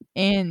people.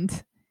 And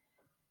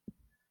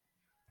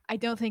I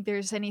don't think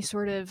there's any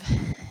sort of,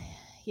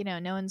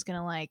 no one's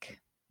gonna like.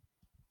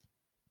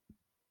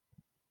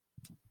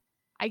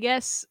 I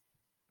guess,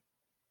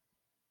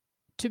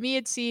 to me,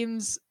 it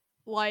seems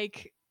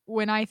like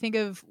when I think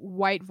of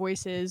white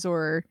voices,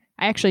 or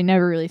I actually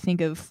never really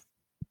think of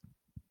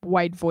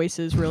white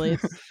voices, really,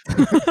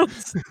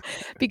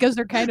 because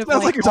they're kind of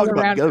like all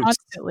around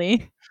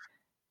constantly.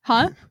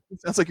 Huh?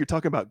 It sounds like you're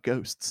talking about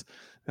ghosts,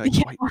 like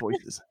white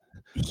voices.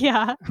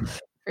 Yeah,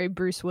 very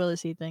Bruce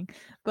Willis-y thing.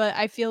 But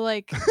I feel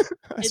like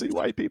I see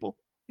white people.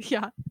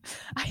 Yeah,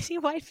 I see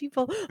white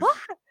people.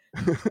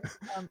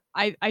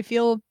 I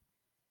feel.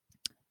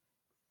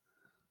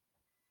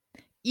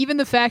 Even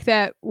the fact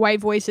that white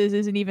voices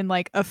isn't even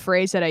like a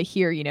phrase that I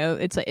hear,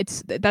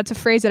 that's a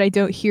phrase that I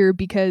don't hear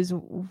because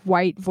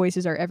white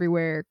voices are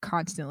everywhere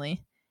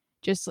constantly,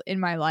 just in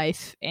my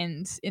life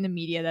and in the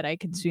media that I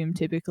consume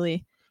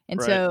typically.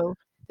 And so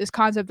this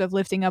concept of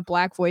lifting up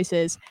black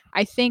voices,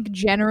 I think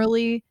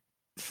generally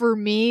for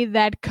me,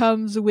 that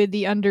comes with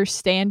the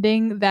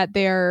understanding that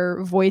there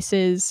are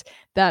voices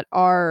that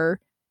are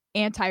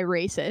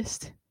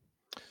anti-racist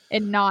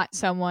and not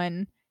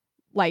someone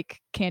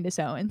like Candace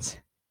Owens.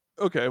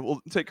 Okay, well,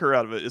 take her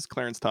out of it. Is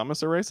Clarence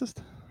Thomas a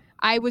racist?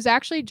 I was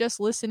actually just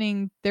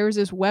listening. There was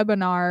this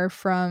webinar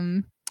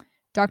from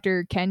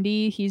Dr.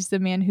 Kendi. He's the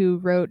man who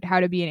wrote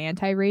How to Be an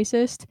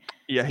Anti-Racist.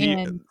 Yeah,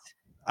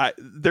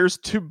 there's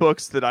 2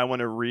 books that I want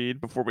to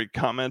read before we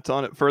comment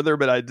on it further,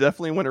 but I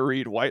definitely want to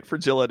read White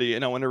Fragility,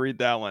 and I want to read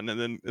that one,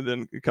 and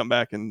then come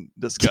back and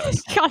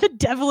discuss. Got a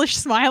devilish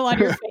smile on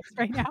your face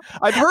right now.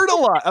 I've heard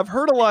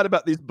a lot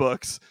about these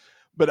books,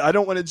 but I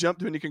don't want to jump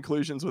to any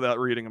conclusions without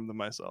reading them to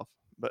myself.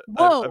 But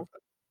whoa.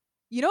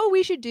 You know what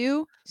we should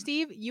do,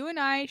 Steve? You and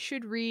I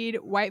should read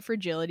White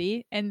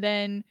Fragility, and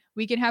then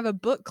we can have a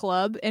book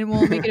club, and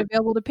we'll make it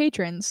available to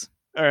patrons.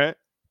 All right.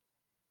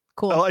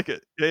 Cool. I like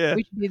it. Yeah.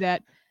 We should do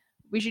that.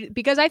 We should,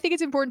 because I think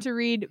it's important to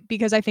read,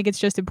 because I think it's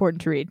just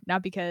important to read,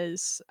 not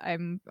because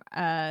I'm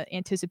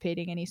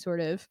anticipating any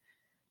sort of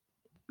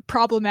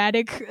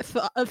problematic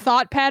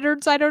thought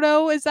patterns. I don't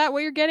know. Is that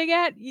what you're getting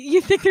at?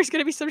 You think there's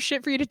going to be some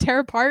shit for you to tear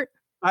apart?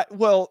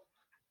 Well,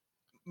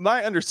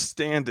 my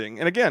understanding,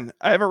 and again,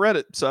 I haven't read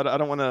it, so I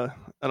don't want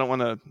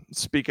to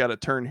speak out of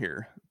turn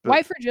here. But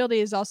White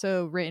Fragility is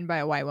also written by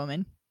a white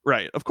woman.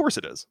 Right. Of course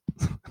it is.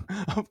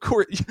 Of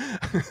course.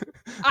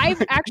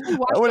 I've actually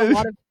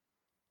watched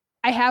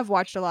I have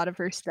watched a lot of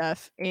her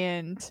stuff,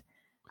 and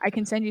I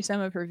can send you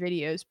some of her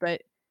videos,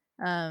 but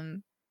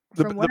from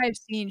what I've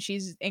seen,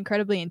 she's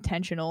incredibly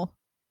intentional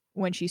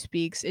when she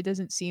speaks. It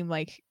doesn't seem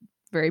like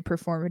very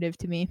performative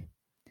to me.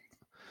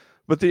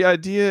 But the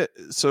idea,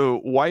 so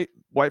white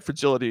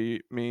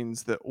fragility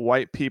means that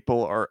white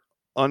people are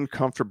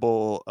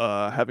uncomfortable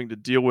having to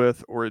deal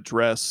with or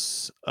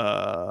address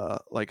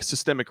like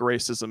systemic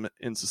racism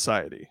in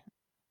society.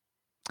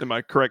 Am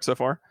I correct so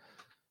far?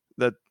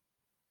 That,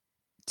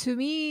 to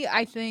me,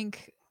 I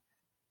think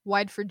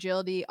White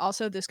Fragility.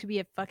 Also, this could be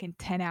a fucking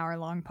 10-hour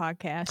long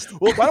podcast.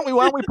 Well, why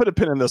don't we put a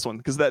pin in this one,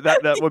 because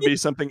that would be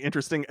something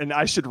interesting, and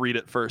I should read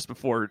it first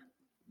before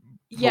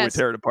we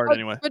tear it apart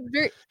anyway.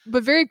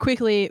 But very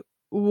quickly,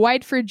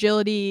 White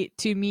Fragility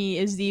to me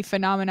is the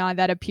phenomenon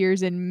that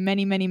appears in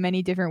many, many,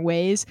 many different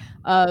ways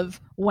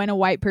of when a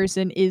white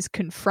person is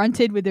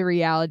confronted with the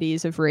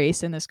realities of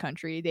race in this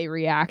country, they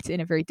react in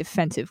a very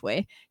defensive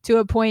way, to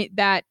a point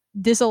that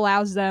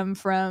disallows them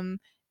from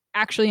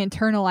actually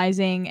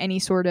internalizing any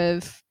sort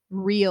of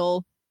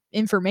real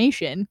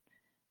information,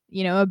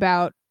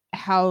 about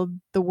how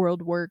the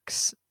world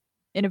works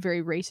in a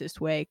very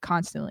racist way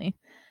constantly,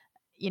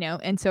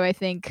 and so I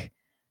think,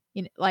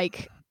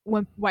 like,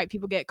 when white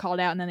people get called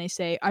out and then they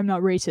say, I'm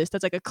not racist,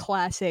 that's like a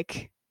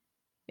classic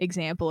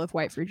example of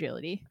white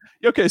fragility.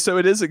 Okay, so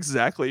it is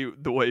exactly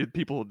the way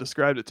people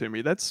described it to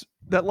me. That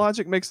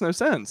logic makes no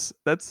sense.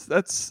 That's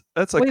a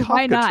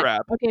Kafka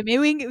trap. Okay,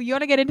 maybe you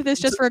want to get into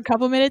this just for a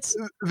couple minutes?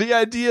 The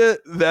idea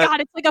that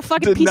God, it's like a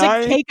fucking piece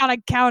of cake on a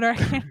counter.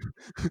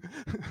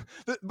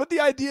 But the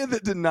idea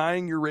that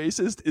denying you're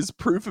racist is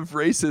proof of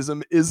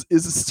racism is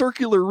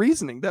circular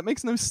reasoning. That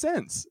makes no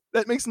sense.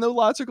 That makes no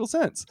logical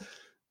sense.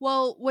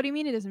 Well, what do you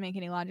mean it doesn't make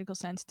any logical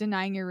sense?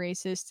 Denying you're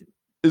racist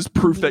is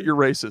proof that you're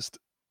racist.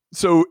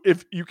 So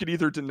if you could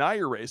either deny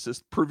you're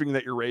racist, proving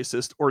that you're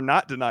racist, or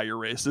not deny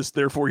you're racist,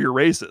 therefore you're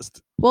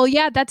racist. Well,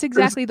 yeah, that's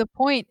exactly the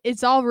point.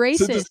 It's all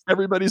racist. So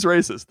everybody's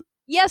racist.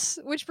 Yes,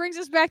 which brings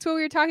us back to what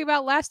we were talking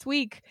about last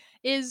week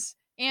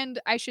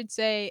and I should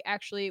say,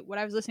 actually, what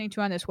I was listening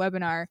to on this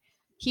webinar,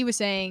 he was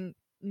saying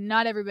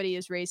not everybody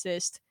is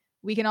racist.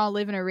 We can all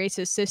live in a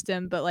racist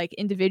system, but like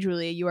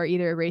individually, you are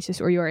either a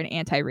racist or you are an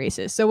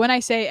anti-racist. So when I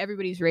say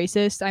everybody's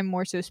racist, I'm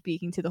more so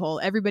speaking to the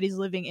whole, everybody's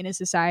living in a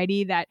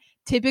society that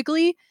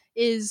typically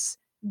is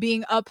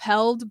being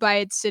upheld by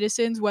its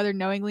citizens, whether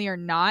knowingly or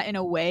not, in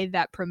a way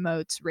that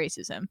promotes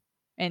racism.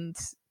 And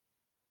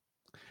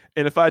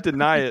if I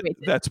deny it,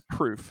 that's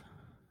proof.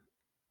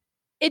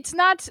 It's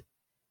not,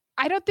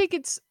 I don't think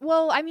it's,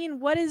 well, I mean,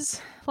 what is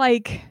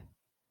like...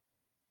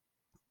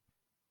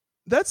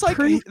 That's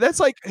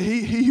like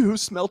he who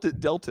smelt it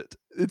dealt it.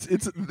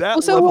 It's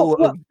that level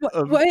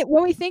of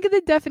when we think of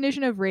the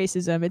definition of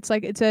racism, it's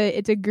like it's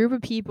a group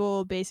of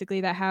people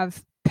basically that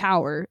have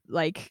power,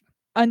 like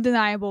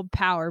undeniable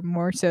power,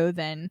 more so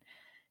than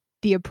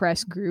the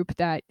oppressed group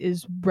that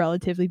is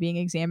relatively being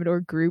examined,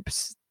 or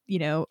groups,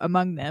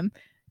 among them,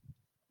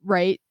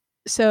 right?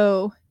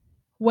 So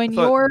when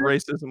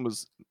racism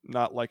was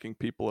not liking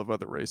people of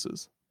other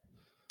races,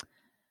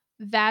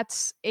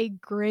 that's a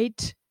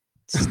great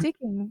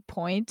sticking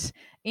point,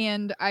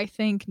 and I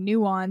think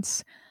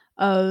nuance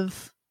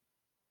of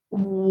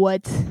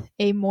what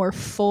a more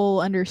full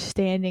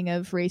understanding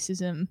of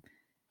racism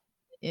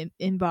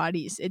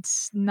embodies.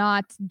 It's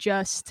not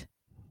just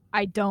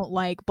I don't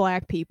like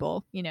black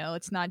people,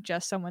 it's not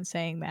just someone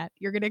saying that.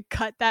 You're gonna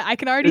cut that. I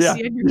can already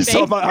see in your face.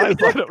 Saw my eyes.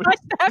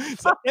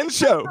 End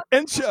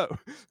show.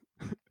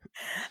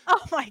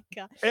 Oh my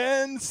god.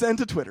 And send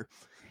to Twitter.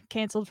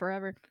 Canceled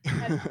forever.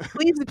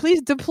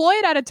 please deploy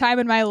it at a time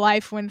in my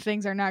life when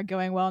things are not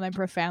going well and I'm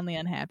profoundly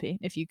unhappy,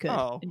 if you could,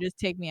 and just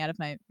take me out of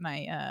my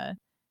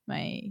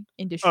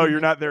industry. Oh, you're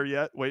not there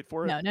yet? Wait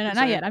for it. No,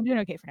 not yet. I'm doing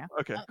okay for now.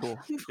 Okay, cool.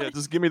 Yeah,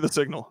 just give me the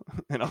signal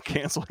and I'll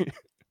cancel you.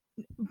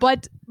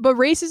 But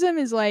racism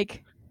is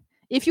like,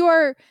 if you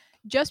are,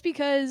 just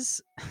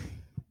because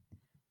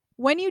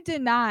when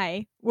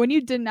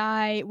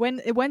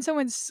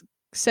someone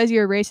says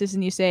you're a racist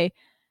and you say,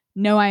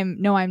 No,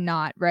 I'm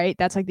not, right?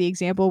 That's like the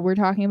example we're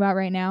talking about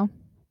right now.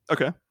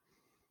 Okay.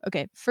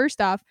 okay,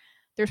 first off,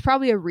 there's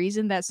probably a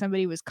reason that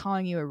somebody was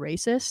calling you a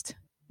racist,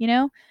 you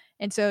know?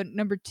 And so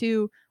number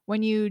two,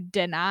 when you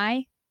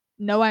deny,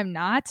 no, I'm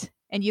not,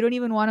 and you don't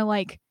even want to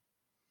like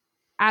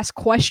ask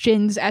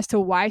questions as to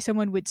why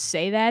someone would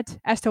say that,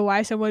 as to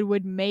why someone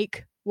would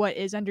make what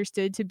is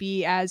understood to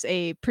be as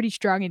a pretty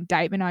strong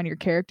indictment on your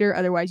character,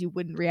 otherwise you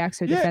wouldn't react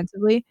so Yeah,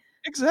 defensively.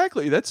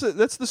 exactly. That's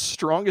the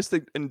strongest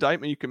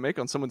indictment you can make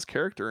on someone's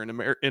character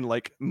in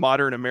like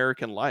modern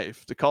American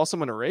life. To call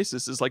someone a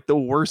racist is like the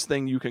worst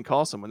thing you can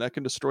call someone. That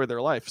can destroy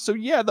their life. So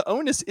yeah, the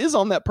onus is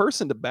on that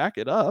person to back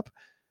it up.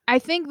 I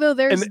think though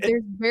And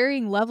there's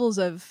varying levels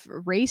of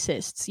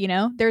racists, you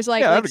know? There's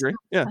yeah, I'd agree.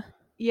 Yeah.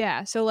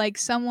 yeah, so like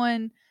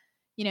someone,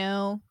 you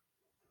know,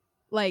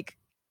 like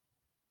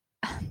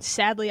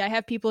sadly I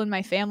have people in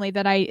my family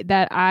that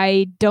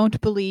I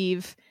don't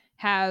believe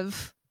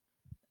have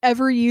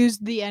ever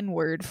used the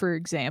N-word, for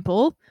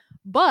example,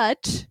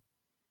 but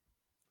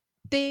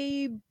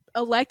they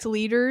elect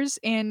leaders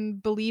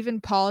and believe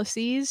in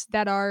policies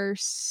that are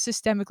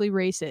systemically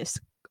racist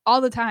all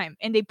the time,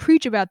 and they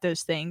preach about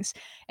those things,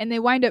 and they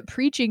wind up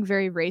preaching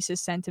very racist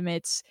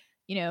sentiments,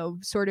 you know,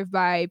 sort of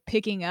by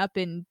picking up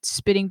and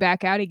spitting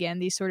back out again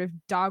these sort of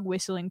dog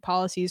whistling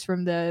policies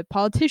from the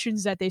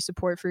politicians that they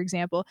support, for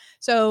example.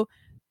 So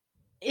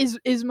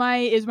is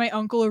my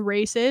uncle a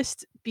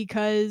racist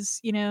because,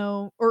 you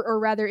know, or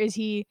rather is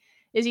he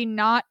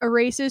not a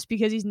racist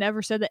because he's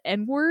never said the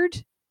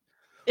N-word?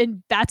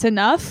 And that's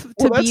enough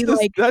to be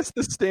like, that's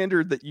the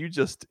standard that you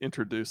just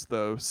introduced,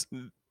 though.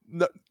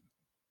 No,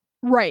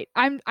 right.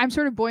 I'm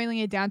sort of boiling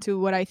it down to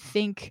what I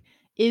think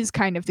is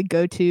kind of the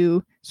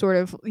go-to sort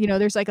of, you know,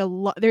 there's like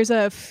there's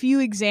a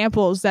few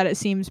examples that it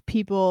seems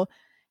people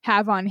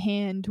have on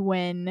hand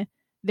when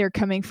they're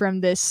coming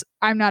from this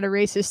I'm not a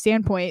racist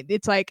standpoint.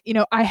 It's like, you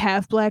know, I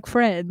have black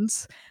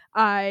friends.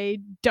 I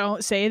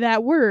don't say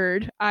that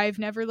word. I've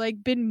never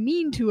like been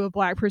mean to a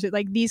black person.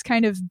 Like these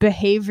kind of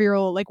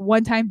behavioral, like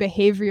one-time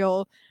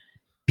behavioral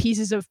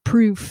pieces of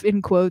proof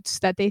in quotes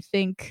that they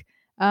think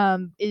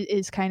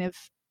is kind of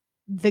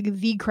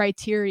the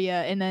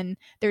criteria, and then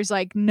there's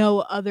like no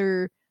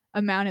other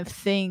amount of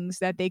things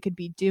that they could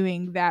be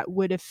doing that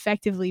would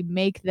effectively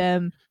make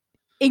them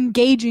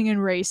engaging in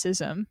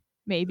racism,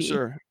 maybe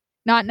sure.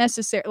 not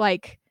necessarily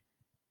like,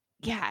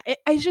 yeah,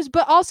 it's just,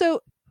 but also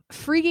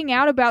freaking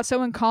out about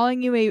someone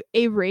calling you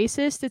a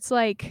racist. It's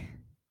like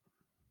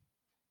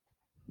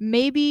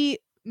maybe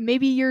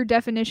your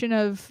definition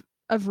of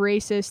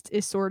racist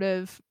is sort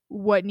of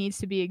what needs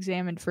to be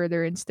examined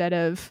further, instead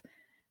of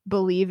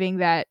believing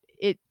that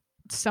it's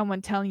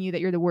someone telling you that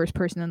you're the worst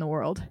person in the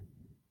world.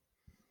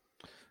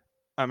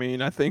 I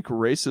mean, I think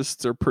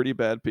racists are pretty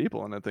bad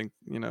people, and I think,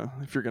 you know,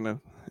 if you're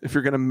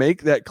gonna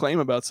make that claim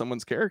about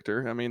someone's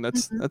character, I mean,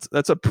 Mm-hmm.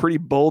 that's a pretty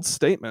bold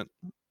statement.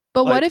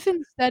 But what Like, if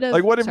instead of,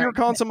 like what if you sorry, were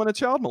calling someone a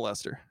child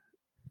molester?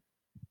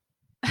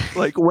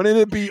 Like, wouldn't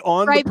it be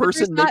on the right, but there's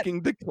person not,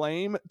 making the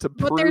claim to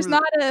but there's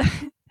prove? not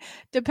a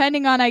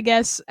depending on, I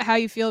guess, how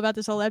you feel about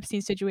this whole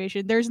Epstein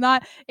situation, there's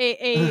not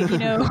a you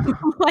know,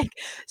 like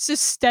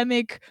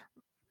systemic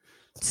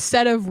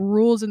set of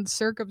rules and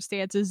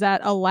circumstances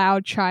that allow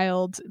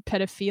child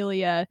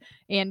pedophilia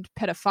and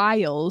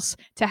pedophiles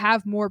to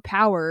have more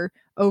power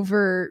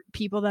over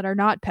people that are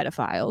not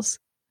pedophiles.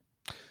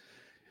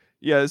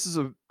 Yeah, this is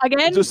a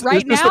Again, just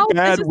right it's just a now, this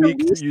bad is the week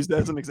to least. use that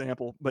as an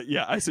example. But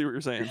yeah, I see what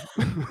you're saying.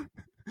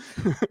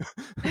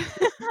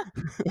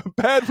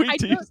 Bad week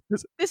to use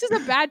this. This is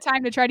a bad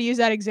time to try to use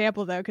that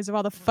example though, because of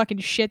all the fucking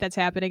shit that's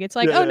happening. It's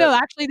like, Yeah, oh yeah. no,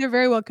 actually, there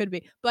very well could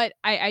be. But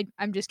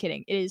I'm just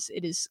kidding. It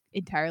is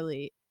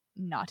entirely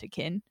not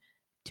akin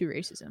to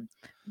racism.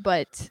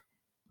 But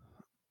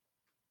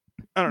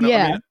I don't know. I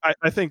yeah, mean,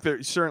 I think there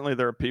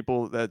are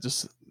people that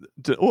just,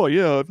 oh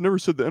yeah, I've never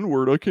said the N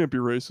word. I can't be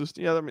racist.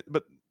 Yeah, I mean,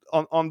 but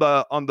on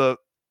the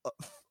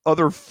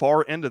other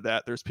far end of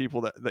that, there's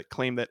people that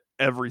claim that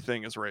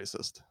everything is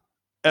racist. so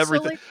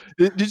Everything.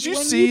 like Did you when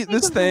you see think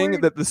this of the thing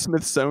word, that the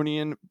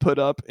Smithsonian put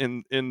up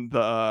in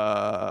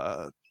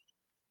the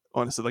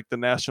honestly, like the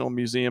National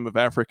Museum of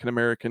African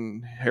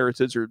American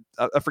Heritage, or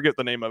I forget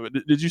the name of it.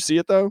 Did you see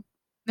it though?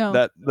 no,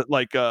 That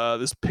like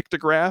this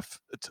pictograph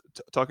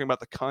talking about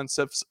the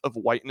concepts of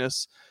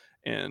whiteness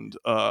and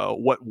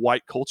what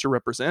white culture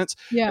represents.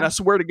 And yeah, I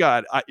swear to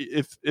God,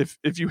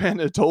 if you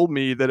hadn't told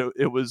me that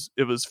it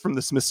was from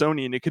the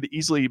Smithsonian, it could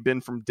easily have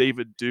been from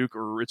David Duke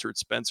or Richard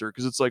Spencer,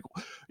 because it's like,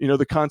 you know,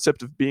 the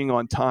concept of being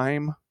on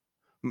time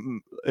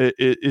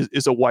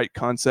is a white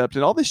concept,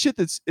 and all this shit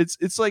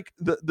it's like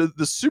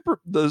the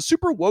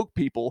super woke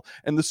people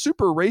and the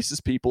super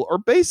racist people are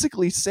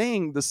basically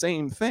saying the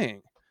same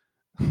thing.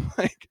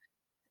 Like,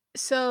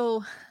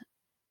 so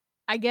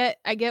I get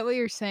what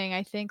you're saying.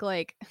 I think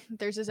like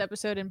there's this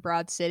episode in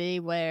Broad City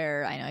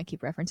where I know I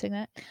keep referencing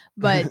that,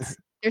 but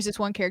there's this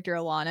one character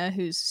Alana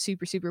who's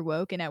super super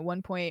woke, and at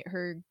one point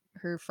her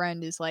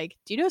friend is like,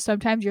 "Do you know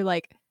sometimes you're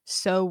like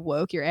so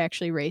woke you're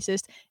actually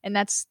racist?" And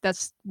that's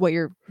what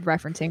you're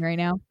referencing right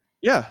now.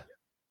 yeah.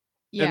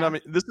 And I Yeah.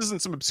 mean, this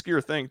isn't some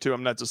obscure thing too.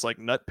 I'm not just like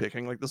nut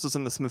picking. Like, this is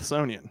in the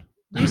Smithsonian.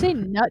 Did you say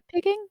nut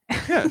picking?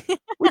 Yeah.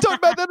 We talked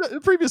about that in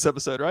the previous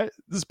episode, right?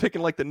 This is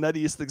picking like the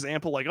nuttiest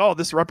example, like, oh,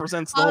 this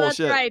represents the whole that's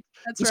shit. right.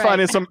 That's Just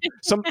right.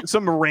 finding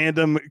some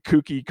random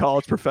kooky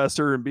college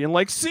professor and being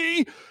like,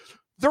 see,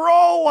 they're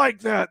all like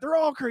that. They're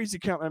all crazy.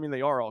 I mean,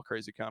 they are all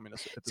crazy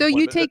communists. So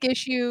you take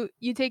issue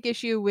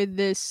with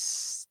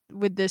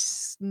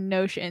this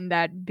notion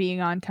that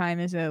being on time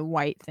is a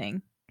white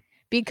thing,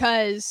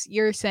 because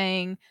you're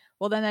saying,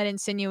 well, then that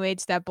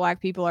insinuates that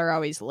black people are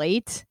always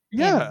late.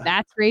 Yeah, and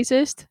that's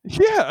racist.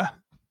 Yeah.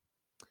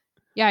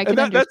 Yeah, I can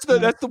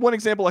understand. That's the one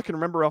example I can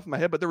remember off my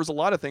head, but there was a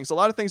lot of things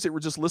that were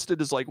just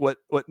listed as like what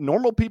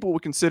normal people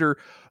would consider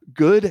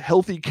good,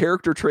 healthy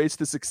character traits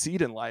to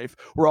succeed in life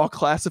were all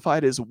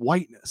classified as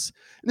whiteness.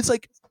 And it's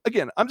like,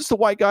 again, I'm just a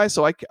white guy,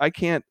 so I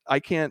can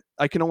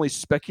only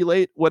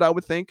speculate what I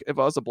would think if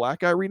I was a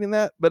black guy reading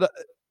that, but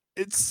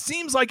it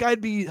seems like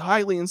I'd be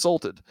highly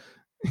insulted.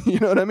 You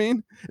know what I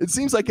mean? It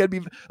seems like I'd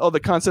be the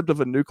concept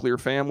of a nuclear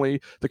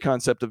family, the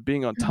concept of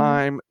being on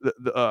time,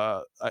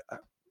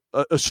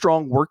 a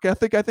strong work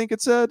ethic, I think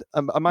it said.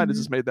 I might have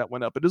just made that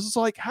one up. But it's just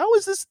like, how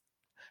is this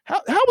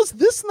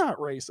not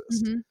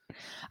racist?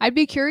 I'd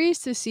be curious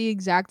to see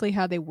exactly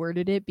how they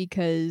worded it,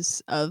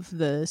 because of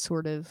the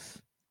sort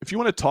of... If you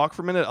want to talk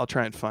for a minute, I'll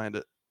try and find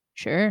it.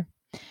 Sure.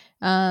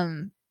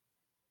 Yeah,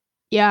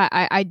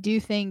 I do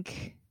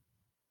think...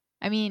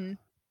 I mean,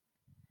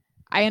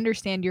 I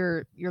understand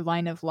your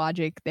line of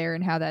logic there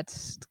and how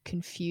that's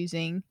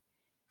confusing.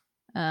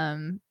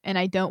 And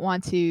I don't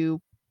want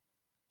to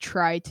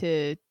try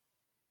to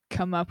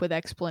come up with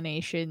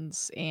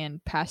explanations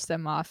and pass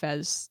them off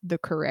as the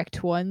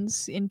correct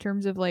ones in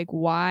terms of like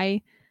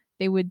why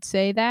they would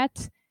say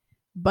that.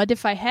 But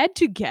if I had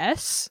to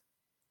guess,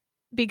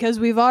 because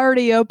we've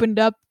already opened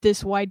up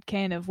this wide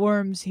can of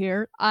worms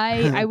here,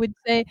 I would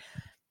say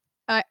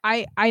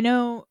I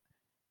know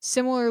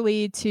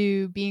similarly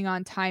to being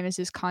on time is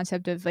this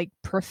concept of like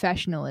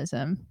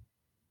professionalism,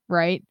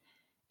 right?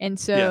 And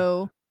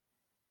so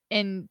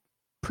and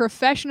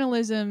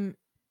professionalism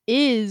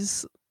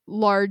is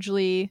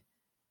largely,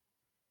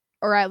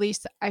 or at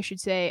least I should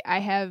say, I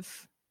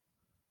have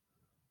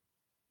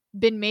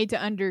been made to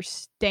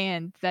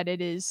understand that it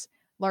is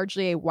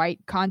largely a white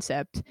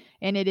concept,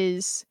 and it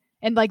is,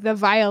 and like the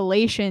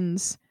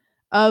violations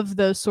of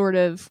those sort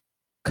of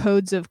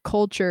codes of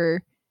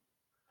culture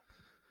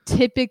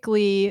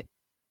typically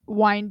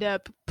wind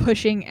up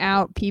pushing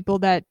out people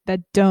that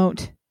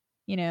don't,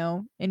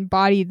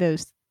 embody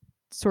those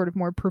sort of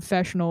more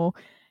professional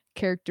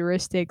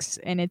characteristics.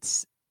 And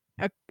it's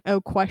a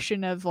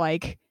question of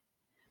like,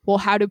 well,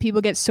 how do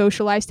people get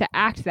socialized to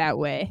act that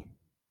way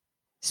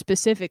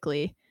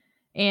specifically?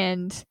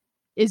 And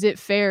is it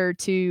fair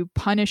to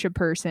punish a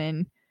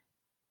person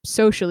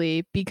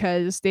socially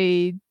because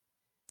they,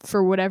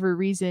 for whatever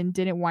reason,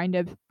 didn't wind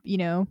up,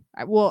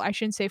 well, I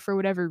shouldn't say for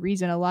whatever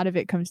reason. A lot of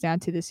it comes down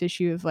to this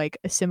issue of like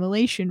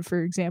assimilation,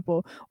 for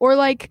example, or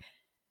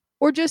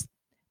just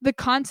the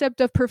concept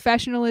of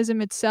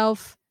professionalism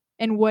itself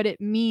and what it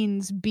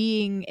means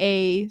being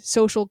a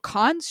social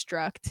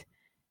construct,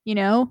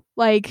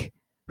 like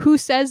who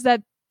says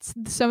that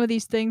some of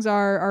these things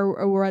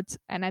are what's,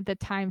 and at the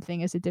time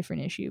thing is a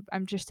different issue.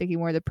 I'm just thinking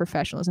more of the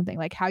professionalism thing,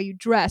 like how you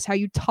dress, how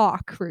you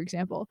talk, for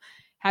example,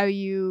 how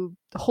you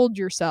hold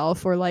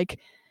yourself or like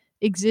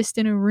exist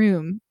in a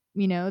room.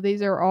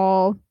 These are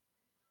all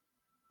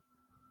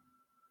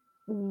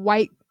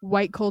white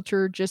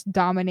culture just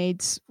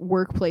dominates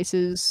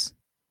workplaces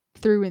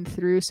through and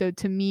through. So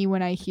to me,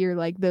 when I hear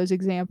like those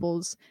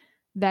examples,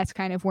 that's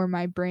kind of where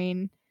my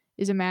brain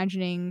is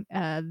imagining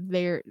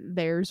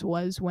theirs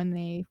was when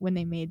they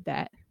made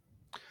that.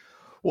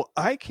 Well,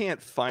 I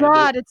can't find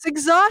God, it's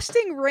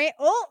exhausting.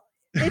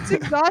 It's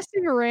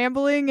exhausting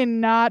rambling and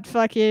not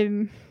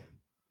fucking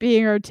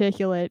being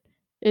articulate.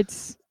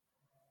 It's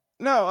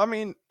no, I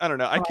mean, I don't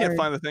know. I can't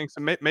find the thing.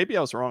 So maybe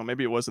I was wrong.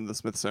 Maybe it wasn't the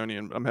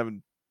Smithsonian. I'm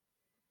having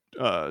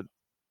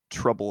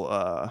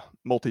trouble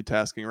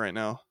multitasking right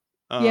now.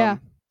 Yeah.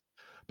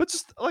 But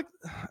just like,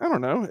 I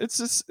don't know, it's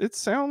just, it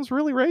sounds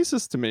really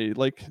racist to me.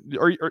 Like,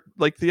 or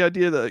like the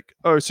idea that like,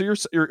 oh, so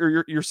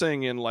you're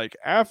saying in like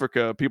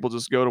Africa, people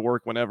just go to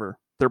work whenever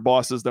their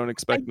bosses don't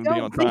expect them to be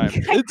on time.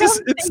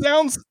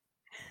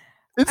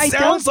 It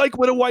sounds like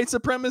what a white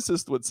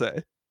supremacist would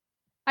say.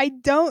 I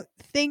don't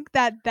think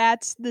that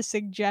that's the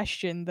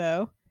suggestion,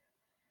 though.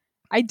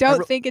 I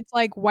don't think it's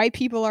like white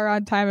people are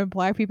on time and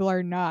black people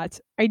are not.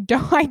 I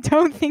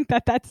don't think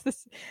that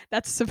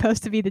that's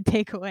supposed to be the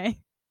takeaway.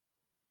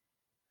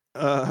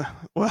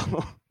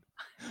 Well,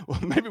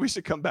 maybe we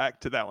should come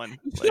back to that one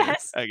later,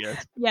 yes, I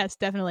guess. Yes,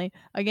 definitely.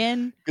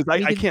 Again, because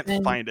I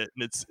can't find it,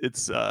 and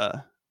it's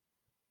kind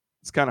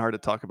of hard to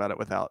talk about it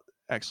without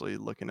actually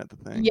looking at the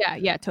thing.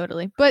 Yeah,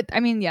 totally. But I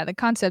mean, yeah, the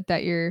concept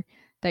that you're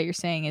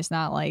saying is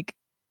not like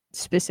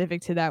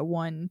specific to that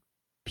one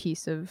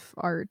piece of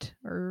art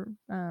or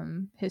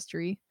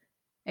history.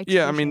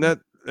 Yeah, I mean that.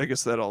 I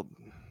guess that all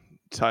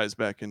ties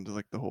back into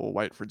like the whole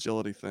white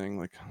fragility thing.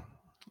 Like,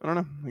 I don't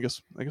know. I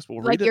guess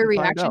we'll read it. Like your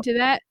reaction to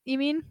that, you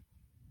mean?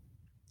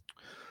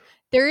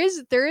 There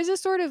is a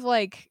sort of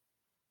like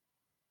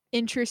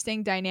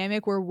interesting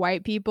dynamic where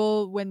white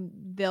people, when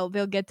they'll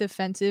get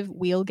defensive,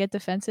 we'll get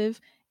defensive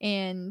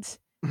and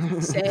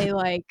say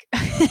like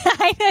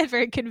I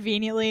very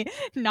conveniently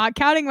not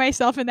counting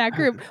myself in that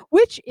group,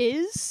 which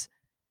is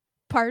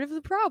part of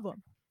the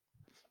problem.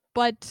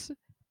 But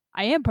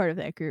I am part of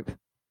that group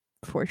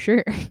for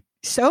sure.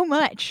 So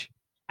much.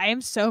 I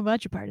am so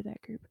much a part of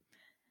that group.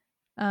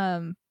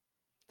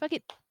 Fuck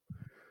it.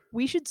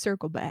 We should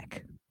circle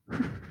back.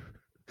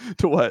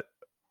 To what?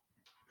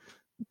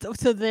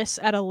 To this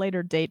at a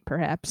later date,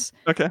 perhaps.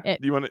 Okay.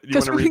 Do you want to read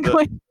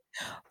that?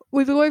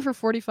 We've been going for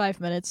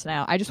 45 minutes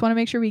now. I just want to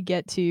make sure we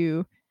get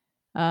to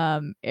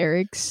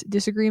Eric's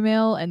disagree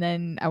mail, and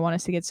then I want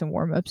us to get some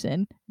warm-ups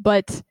in.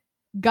 But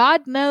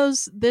God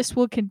knows this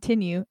will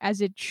continue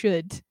as it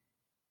should.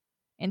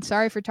 And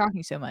sorry for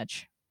talking so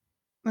much.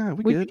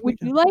 Would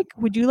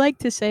you like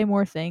to say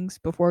more things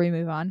before we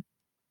move on?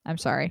 I'm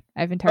sorry.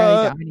 I've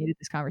entirely dominated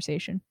this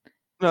conversation.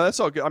 No, that's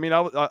all good. I mean,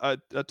 I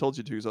told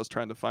you to because I was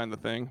trying to find the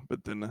thing,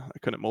 but then I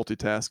couldn't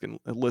multitask and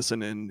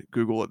listen and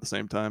Google at the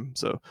same time.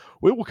 So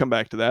we will come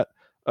back to that.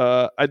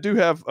 I do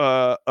have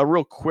a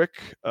real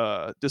quick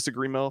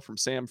disagree mail from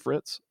Sam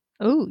Fritz.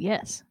 Oh,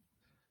 yes.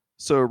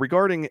 So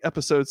regarding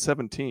episode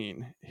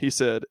 17, he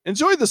said,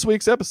 enjoyed this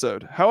week's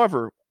episode.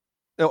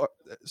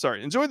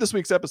 Enjoyed this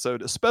week's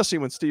episode, especially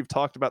when Steve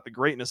talked about the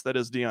greatness that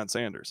is Deion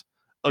Sanders.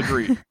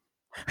 Agreed.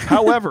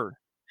 However,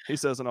 he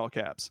says in all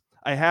caps,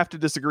 I have to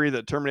disagree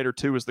that Terminator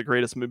 2 is the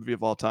greatest movie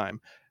of all time.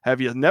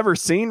 Have you never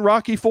seen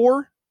Rocky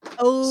 4?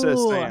 Oh,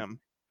 says Sam.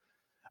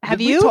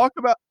 Have you?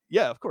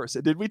 Yeah, of course.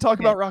 Did we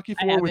talk about Rocky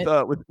 4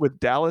 with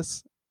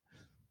Dallas?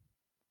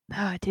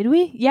 Did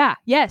we? Yeah.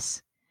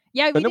 Yes.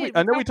 Yeah, we did.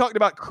 I know we talked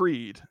about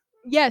Creed.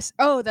 Yes.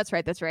 Oh, that's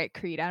right. That's right.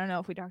 Creed. I don't know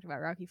if we talked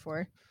about Rocky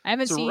 4. I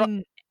haven't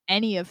seen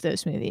any of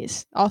those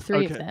movies. All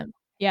three of them.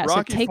 Yeah.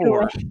 Rocky so take 4.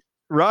 away.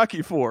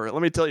 Rocky 4.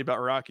 Let me tell you about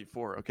Rocky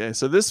 4. Okay,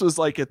 so this was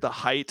like at the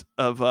height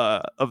of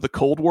the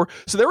Cold War.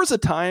 So there was a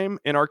time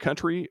in our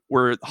country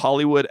where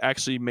Hollywood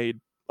actually made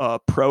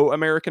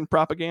pro-American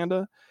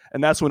propaganda,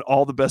 and that's when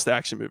all the best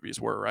action movies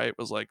were. Right, it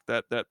was like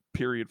that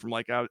period from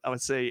like I would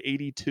say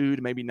 82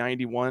 to maybe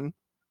 91.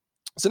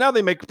 So now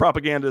they make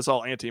propaganda as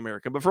all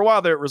anti-American, but for a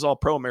while there it was all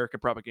pro-American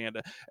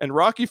propaganda. And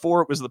Rocky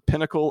 4 was the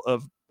pinnacle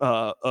of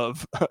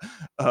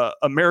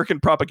American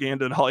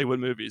propaganda in Hollywood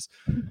movies.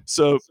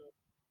 So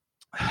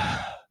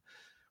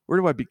where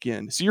do I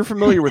begin? So you're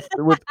familiar with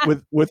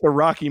the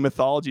Rocky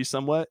mythology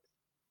somewhat?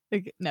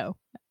 No.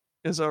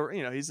 And so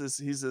he's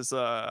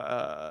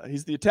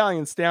the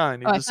Italian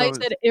stallion. I thought you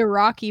said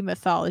Iraqi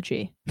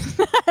mythology.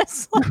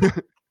 That's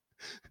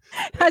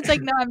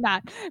like no, I'm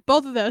not.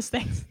 Both of those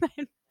things.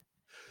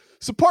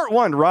 So part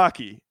one,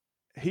 Rocky.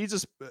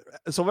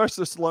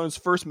 Sylvester Stallone's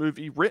first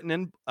movie, written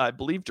and I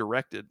believe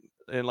directed.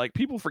 And like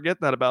people forget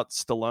that about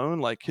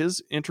Stallone. Like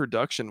his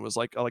introduction was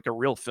like a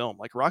real film.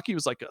 Like Rocky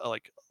was like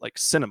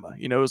cinema.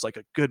 It was like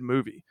a good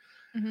movie.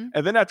 Mm-hmm.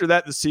 And then after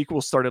that, the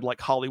sequel started like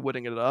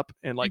Hollywooding it up,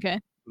 and like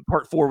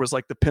part 4 was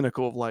like the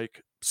pinnacle of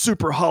like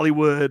super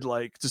Hollywood,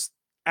 like just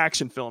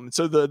action film. And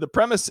so the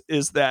premise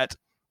is that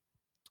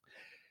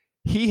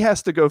he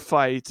has to go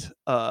fight.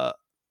 What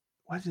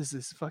is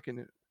this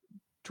fucking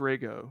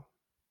Drago?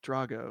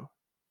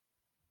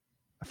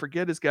 I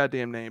forget his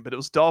goddamn name, but it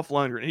was Dolph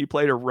Lundgren. He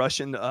played a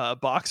Russian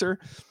boxer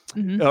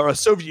or a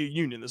Soviet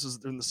Union. This was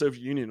when the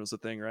Soviet Union was a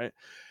thing, right?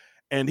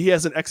 And he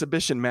has an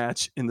exhibition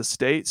match in the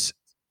States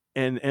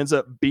and ends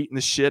up beating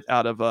the shit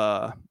out of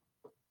God,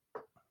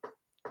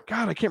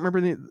 I can't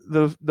remember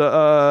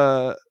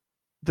the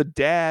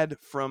dad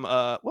from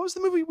what was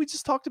the movie we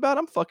just talked about?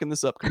 I'm fucking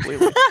this up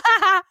completely.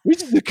 We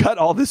just need to cut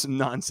all this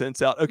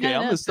nonsense out. Okay,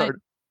 I'm gonna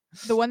start.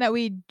 The one that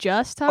we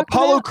just talked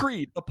about?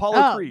 Creed.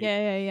 Apollo Creed.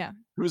 Yeah.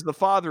 Who was the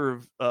father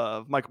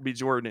of Michael B.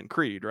 Jordan in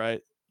Creed,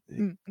 right?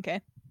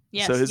 Okay.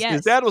 Yes. So his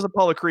dad was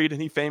Apollo Creed,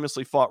 and he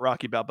famously fought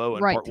Rocky Balboa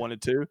in part 1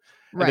 and 2.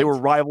 And they were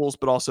rivals,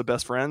 but also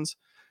best friends.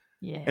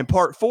 Yeah. In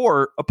part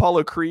 4,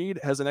 Apollo Creed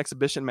has an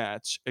exhibition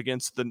match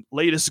against the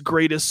latest,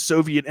 greatest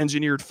Soviet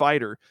engineered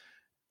fighter,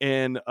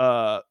 and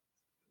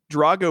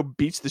Drago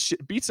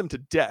beats him to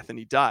death, and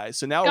he dies.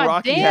 So now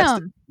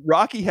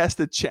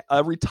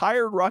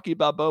retired Rocky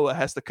Balboa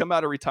has to come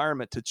out of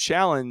retirement to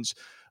challenge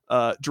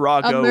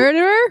Drago. A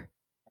murderer?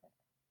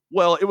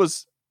 Well,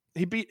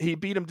 he beat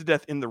him to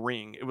death in the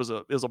ring. It was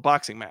a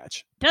boxing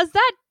match. Does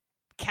that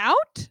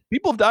count?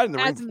 People have died in the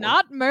ring before.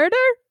 Not murder?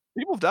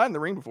 People have died in the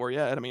ring before.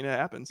 Yeah, I mean it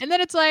happens. And then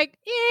it's like,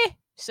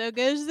 so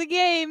goes the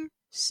game.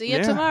 See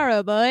you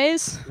tomorrow,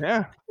 boys.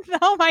 Yeah.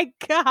 Oh my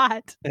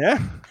God. Yeah,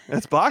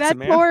 that's boxing,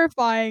 man. That's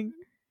horrifying.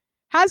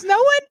 Has no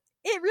one?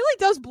 It really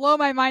does blow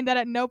my mind that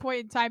at no point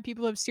in time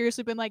people have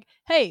seriously been like,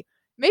 hey,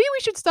 maybe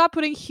we should stop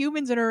putting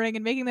humans in a ring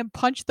and making them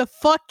punch the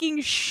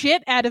fucking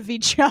shit out of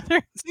each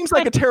other. Seems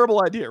like a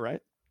terrible idea,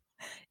 right?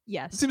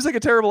 Yes. Seems like a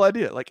terrible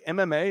idea. Like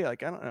MMA,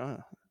 like I don't know.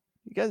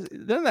 You guys,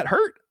 doesn't that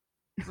hurt?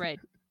 Right.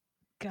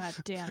 God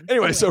damn.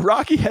 Anyway, so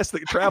Rocky has to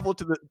travel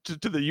to the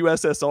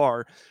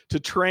USSR to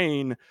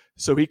train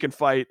so he can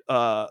fight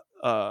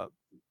Drago,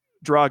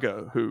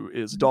 who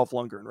is Dolph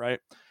Lundgren, right?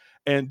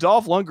 And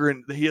Dolph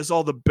Lundgren, he has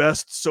all the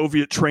best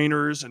Soviet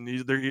trainers, and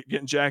they're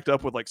getting jacked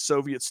up with like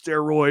Soviet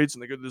steroids,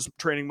 and they go to this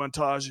training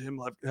montage of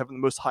him having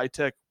the most high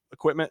tech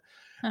equipment.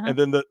 And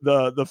then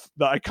the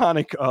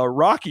iconic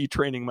Rocky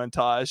training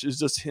montage is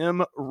just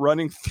him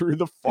running through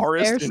the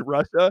forest in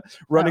Russia,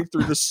 running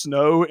through the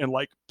snow and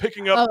like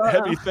picking up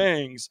heavy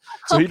things.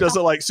 So he does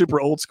it like super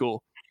old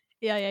school.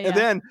 Yeah. And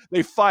then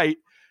they fight,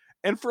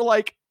 and for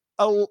like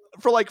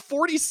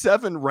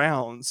 47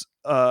 rounds,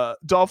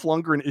 Dolph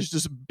Lundgren is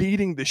just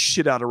beating the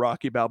shit out of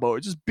Rocky Balboa,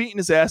 just beating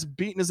his ass.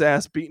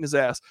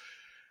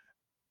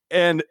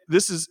 And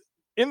this is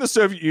in the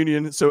Soviet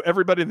Union, so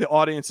everybody in the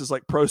audience is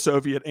like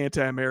pro-Soviet,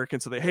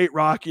 anti-American, so they hate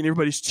Rocky, and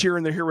everybody's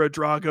cheering their hero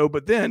Drago.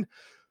 But then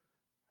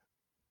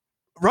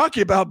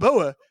Rocky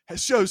Balboa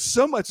shows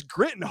so much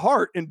grit and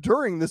heart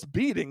enduring this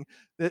beating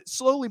that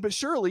slowly but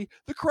surely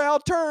the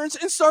crowd turns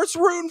and starts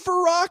rooting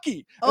for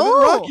Rocky. And then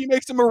Rocky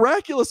makes a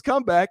miraculous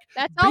comeback.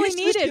 That's all he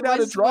needed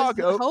was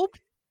hope.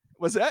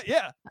 Was that?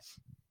 Yeah.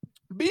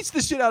 Beats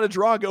the shit out of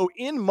Drago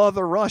in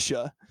Mother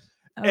Russia,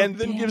 and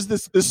then gives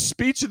this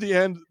speech at the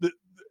end that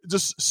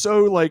just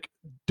so like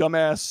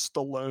dumbass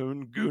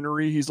Stallone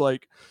goonery. He's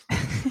like,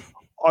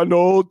 I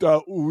know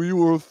that we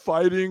were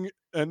fighting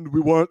and we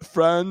weren't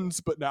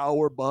friends, but now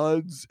we're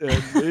buds,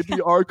 and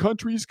maybe our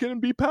countries can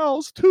be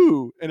pals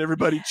too. And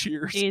everybody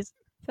cheers. Jeez.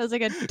 Feels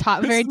like a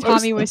very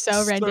Tommy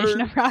Wiseau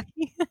rendition of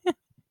Rocky.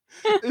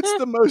 It's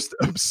the most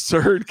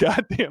absurd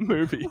goddamn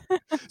movie.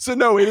 So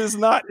no, it is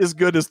not as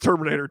good as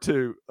Terminator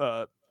 2,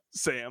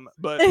 Sam,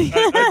 but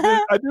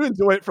I do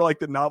enjoy it for like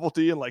the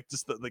novelty and like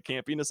just the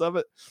campiness of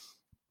it.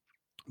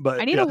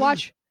 But I need to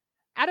watch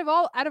out of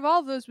all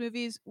of those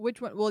movies,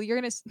 which one? Well,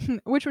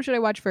 which one should I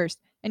watch first?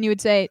 And you would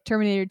say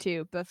Terminator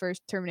 2, but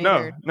first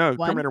Terminator. No,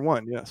 1? Terminator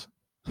 1. Yes.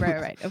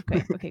 Right.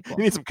 Okay, cool.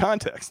 You need some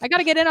context. I got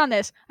to get in on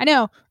this. I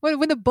know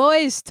when the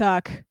boys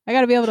talk, I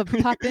got to be able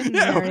to pop in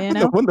there. You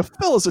know, when the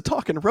fellas are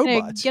talking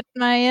robots. Get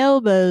my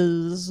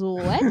elbows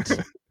wet,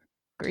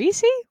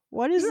 greasy.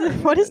 What is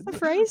the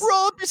phrase?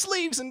 Roll up your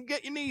sleeves and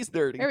get your knees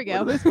dirty. There we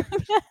go.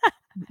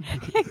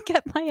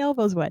 Get my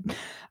elbows wet.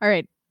 All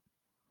right.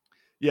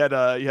 You had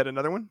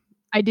another one?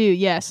 I do,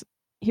 yes.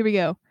 Here we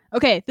go.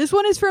 Okay, this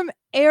one is from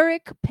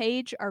Eric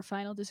Page, our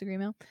final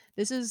disagreement.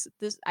 This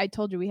I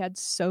told you we had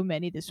so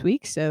many this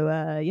week,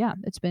 so yeah,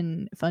 it's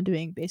been fun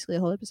doing basically a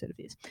whole episode of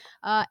these.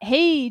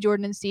 Hey,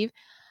 Jordan and Steve.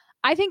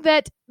 I think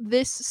that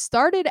this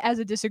started as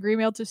a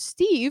disagreement to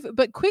Steve,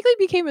 but quickly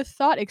became a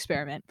thought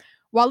experiment.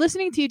 While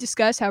listening to you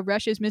discuss how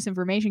Russia's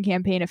misinformation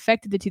campaign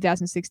affected the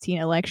 2016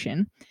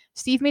 election,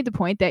 Steve made the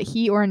point that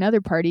he or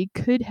another party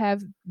could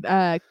have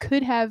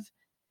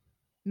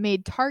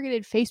made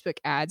targeted Facebook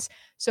ads.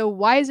 So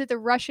why is it the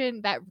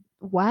Russian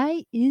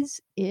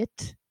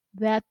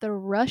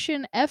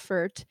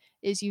effort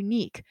is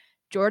unique?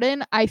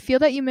 Jordan, I feel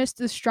that you missed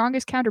the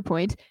strongest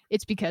counterpoint.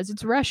 It's because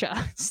it's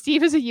Russia.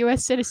 Steve is a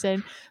U.S.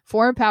 citizen.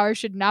 Foreign powers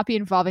should not be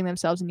involving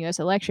themselves in U.S.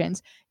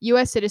 elections.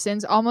 U.S.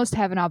 citizens almost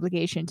have an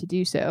obligation to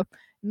do so.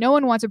 No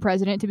one wants a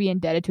president to be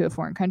indebted to a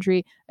foreign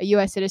country. A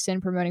U.S. citizen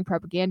promoting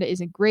propaganda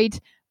isn't great,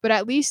 but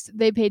at least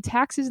they pay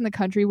taxes in the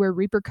country where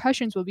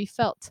repercussions will be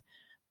felt.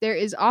 There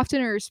is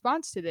often a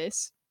response to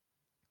this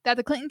that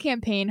the Clinton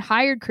campaign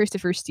hired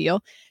Christopher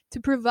Steele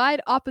to provide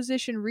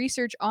opposition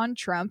research on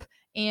Trump,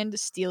 and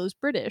Steele is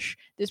British.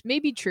 This may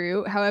be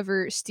true.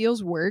 However,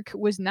 Steele's work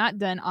was not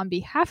done on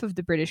behalf of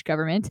the British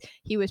government.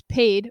 He was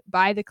paid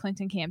by the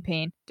Clinton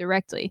campaign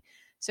directly.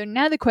 So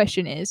now the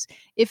question is,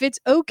 if it's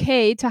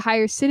okay to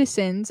hire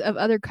citizens of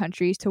other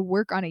countries to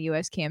work on a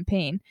U.S.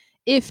 campaign,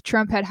 if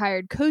Trump had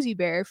hired Cozy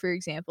Bear, for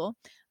example,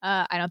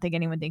 I don't think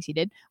anyone thinks he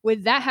did,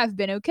 would that have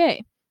been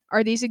okay?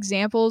 Are these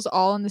examples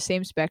all on the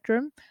same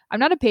spectrum? I'm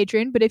not a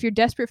patron, but if you're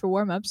desperate for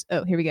warm-ups,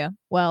 here we go.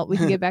 Well, we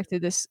can get back to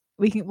this.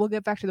 We'll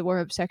get back to the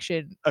warm-up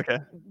section. Okay.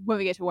 When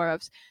we get to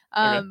warm-ups.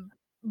 Okay.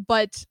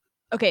 But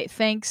okay,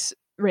 thanks,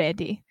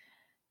 Randy.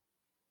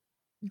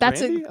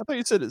 Randy? I thought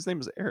you said his name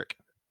was Eric.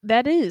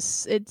 That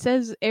is. It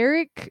says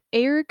Eric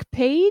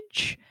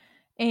Page,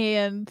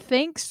 and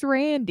thanks,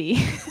 Randy.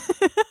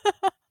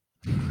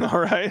 All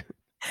right.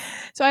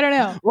 So I don't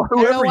know. Well,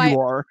 whoever you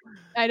are.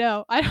 I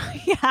know.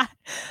 Yeah.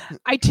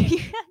 I do.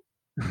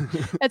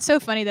 That's so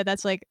funny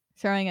that's like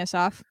throwing us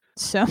off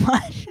so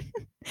much.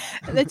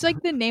 It's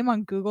like the name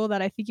on Google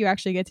that I think you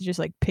actually get to just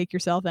like pick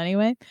yourself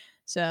anyway.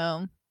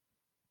 So,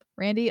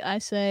 Randy, I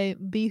say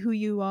be who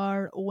you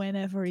are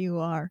whenever you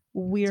are.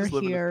 We're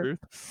here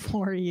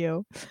for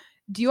you.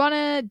 Do you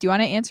wanna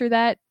answer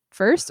that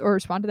first or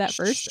respond to that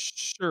first?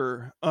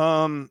 Sure.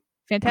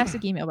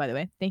 Fantastic email, by the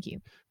way. Thank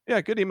you.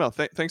 Yeah, good email.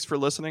 Thanks for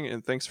listening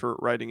and thanks for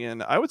writing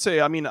in. I would say,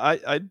 I mean,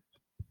 I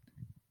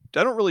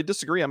don't really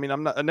disagree. I mean,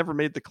 I never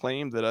made the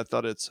claim that I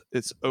thought it's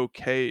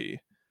okay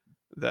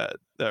that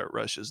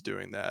Russia's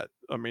doing that.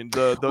 I mean,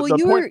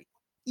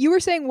 you were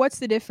saying what's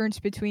the difference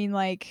between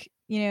like,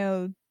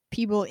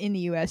 people in the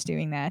US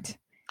doing that?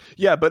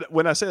 Yeah, but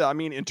when I say that, I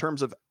mean in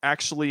terms of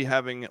actually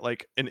having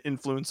like an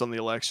influence on the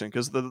election,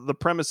 because the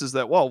premise is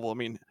that, well, I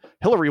mean,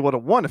 Hillary would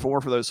have won if it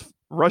weren't for those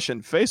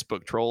Russian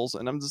Facebook trolls,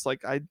 and I'm just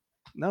like,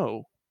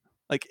 no.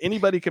 Like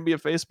anybody can be a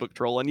Facebook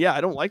troll, and yeah,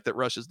 I don't like that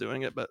Russia's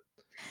doing it, but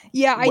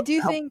yeah, I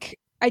do think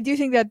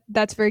that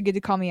that's very good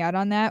to call me out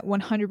on that.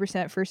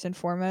 100% first and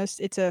foremost,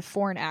 it's a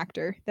foreign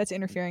actor that's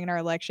interfering in our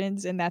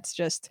elections, and that's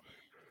just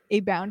a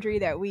boundary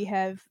that we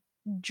have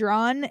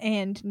drawn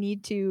and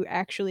need to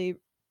actually,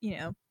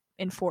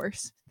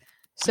 enforce.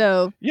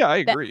 So yeah, I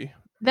agree.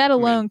 That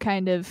alone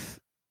kind of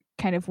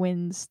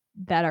wins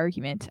that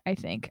argument, I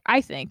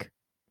think.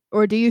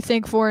 Or do you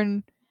think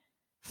foreign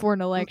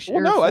election?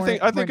 Well, no, I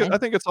think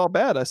it's all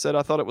bad. I said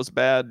I thought it was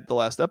bad the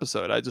last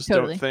episode. I just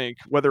don't think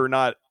whether or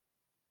not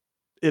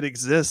it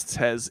exists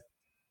has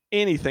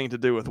anything to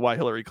do with why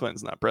Hillary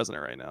Clinton's not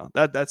president right now.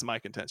 That's my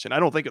contention. I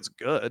don't think it's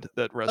good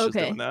that Russia's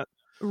doing that.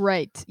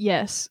 Right.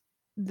 Yes.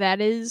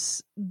 That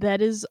is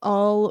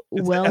all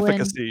it's the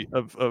efficacy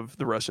of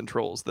the Russian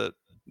trolls that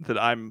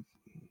I'm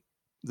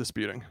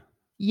disputing.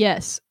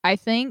 Yes, I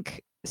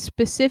think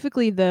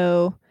specifically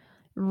though,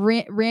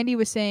 Randy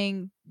was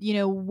saying,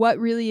 what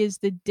really is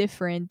the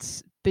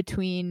difference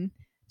between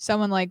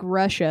someone like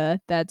Russia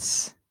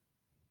that's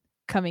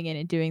coming in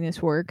and doing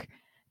this work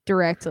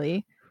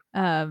directly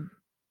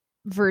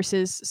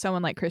versus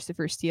someone like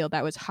Christopher Steele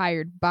that was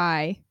hired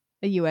by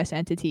a U.S.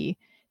 entity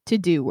to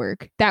do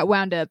work that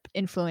wound up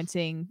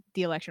influencing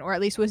the election, or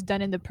at least was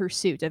done in the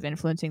pursuit of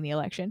influencing the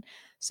election.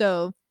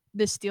 So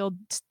the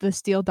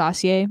Steele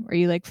dossier, are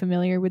you like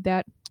familiar with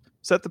that?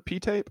 Is that the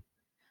P tape?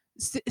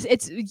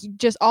 It's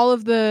just all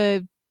of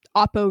the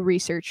Oppo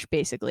research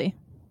basically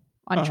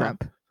on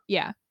Trump.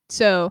 Yeah.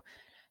 So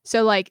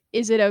like,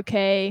 is it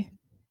okay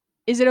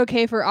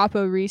for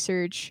Oppo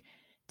research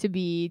to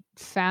be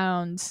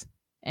found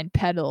and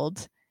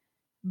peddled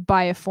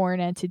by a foreign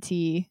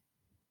entity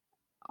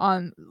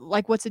on,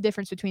 like, what's the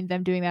difference between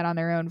them doing that on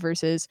their own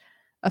versus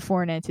a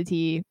foreign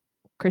entity,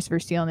 Christopher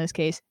Steele in this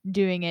case,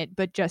 doing it,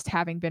 but just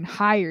having been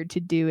hired to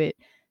do it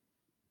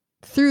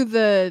through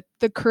the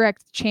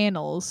correct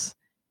channels,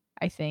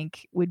 I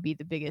think would be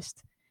the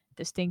biggest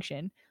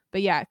distinction.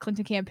 But yeah,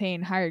 Clinton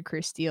campaign hired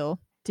Chris Steele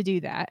to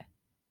do that.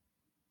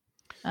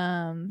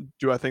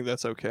 Do I think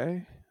that's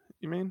okay?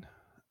 You mean?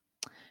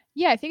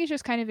 Yeah, I think it's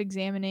just kind of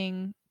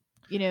examining,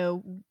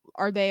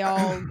 are they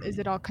all, is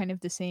it all kind of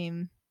the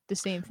same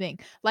thing?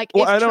 Like,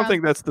 well, I don't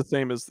think that's the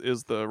same as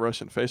the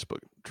Russian Facebook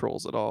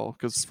trolls at all.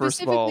 Because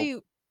first of all,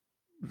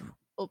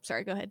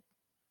 sorry, go ahead.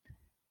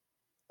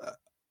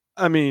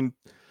 I mean,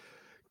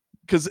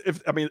 because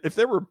if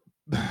there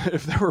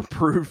were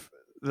proof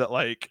that,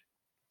 like,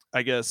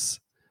 I guess,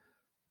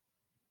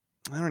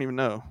 I don't even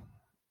know.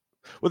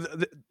 Well,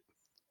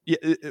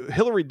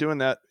 Hillary doing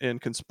that and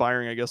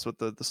conspiring, I guess, with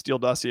the Steele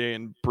dossier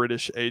and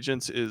British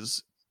agents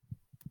is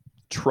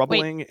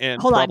troubling. Wait,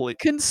 and hold probably on.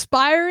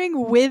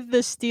 Conspiring with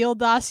the Steele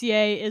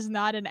dossier is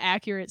not an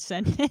accurate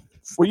sentence.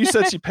 Well, you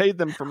said she paid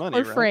them for money,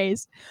 or right?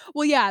 Phrase.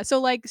 Well, yeah. So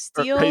like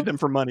Steele paid them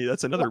for money.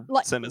 That's another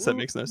sentence that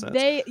makes no sense.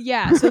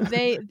 So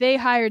they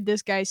hired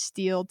this guy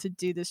Steele to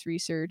do this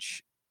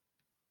research.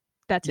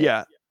 That's it.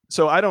 Yeah.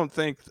 So I don't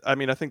think. I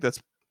mean, I think that's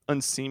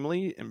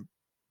unseemly and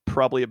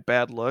probably a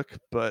bad look.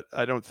 But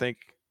I don't think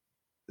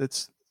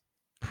it's.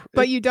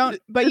 But you don't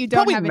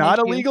have not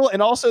illegal,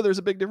 and also there's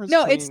a big difference.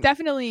 No, it's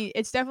definitely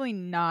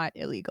not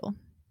illegal.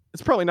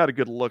 It's probably not a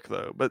good look,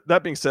 though. But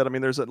that being said, I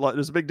mean, there's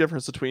a big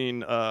difference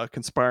between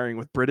conspiring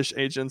with British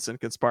agents and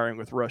conspiring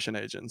with Russian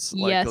agents.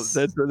 Like, yes,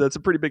 that's a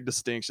pretty big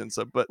distinction.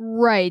 So, but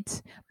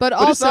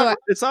also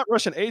it's not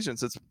Russian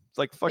agents. It's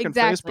like fucking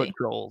Facebook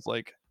trolls.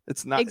 Like,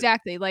 it's not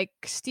exactly. Like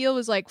Steele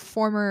was like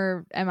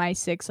former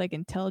MI6 like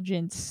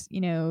intelligence,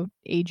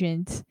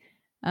 agent.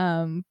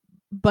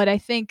 But I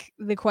think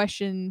the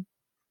question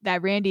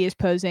that Randy is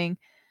posing,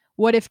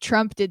 what if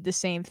Trump did the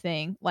same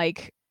thing,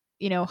 like,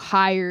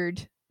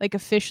 hired, like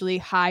officially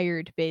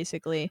hired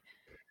basically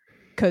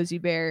Cozy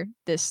Bear,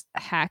 this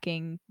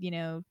hacking,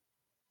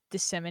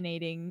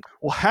 disseminating.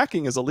 Well,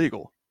 hacking is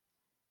illegal.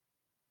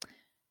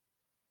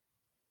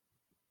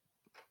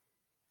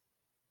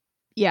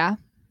 Yeah.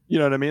 You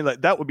know what I mean?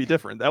 Like, that would be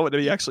different. That would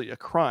be actually a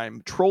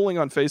crime. Trolling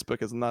on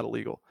Facebook is not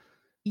illegal.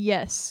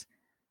 Yes.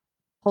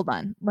 Hold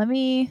on.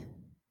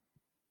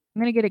 I'm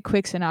going to get a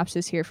quick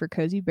synopsis here for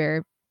Cozy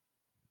Bear.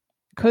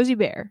 Cozy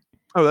Bear.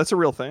 Oh, that's a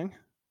real thing?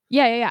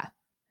 Yeah.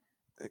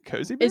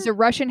 Cozy Bear? Is a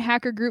Russian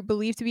hacker group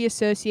believed to be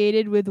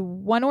associated with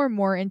one or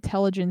more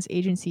intelligence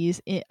agencies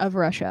of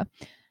Russia.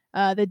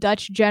 The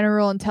Dutch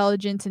General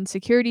Intelligence and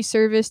Security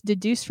Service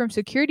deduced from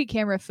security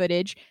camera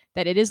footage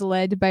that it is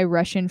led by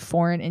Russian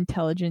Foreign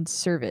Intelligence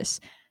Service.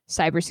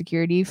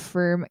 Cybersecurity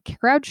firm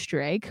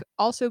CrowdStrike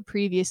also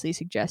previously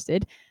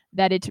suggested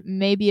that it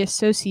may be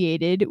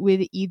associated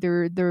with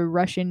either the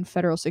Russian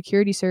Federal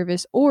Security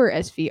Service or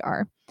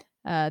SVR.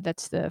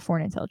 That's the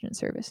Foreign Intelligence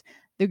Service.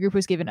 The group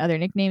was given other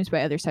nicknames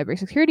by other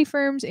cybersecurity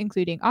firms,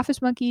 including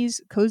Office Monkeys,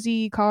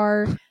 Cozy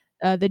Car,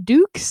 the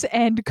Dukes,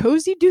 and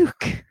Cozy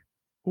Duke.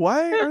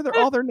 Why are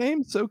all their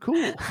names so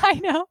cool? I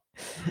know.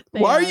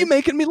 Why are you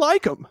making me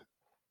like them?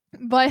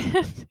 But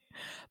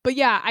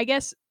yeah, I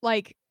guess,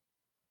 like,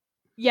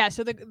 yeah,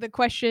 so the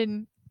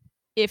question,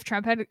 if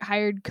Trump had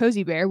hired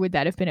Cozy Bear, would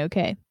that have been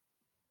okay?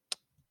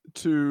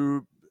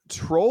 To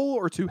troll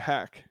or to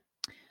hack?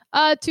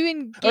 To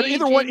engage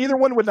either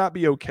one would not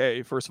be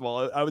okay. First of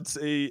all, I would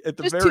say at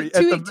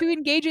the to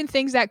engage in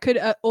things that could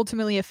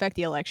ultimately affect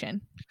the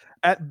election.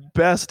 At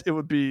best, it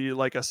would be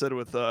like I said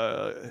with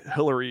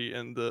Hillary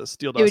and the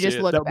Steele dossier. It would just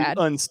look that would bad.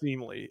 be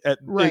unseemly.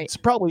 Right. It's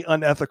probably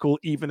unethical,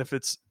 even if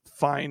it's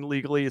fine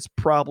legally. It's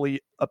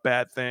probably a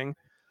bad thing.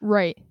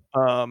 Right.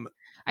 I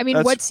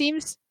mean, what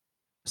seems.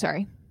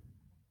 Sorry.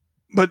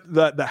 But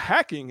the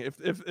hacking,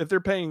 if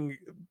they're paying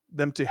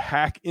them to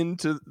hack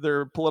into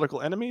their political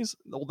enemies,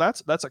 well,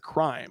 that's a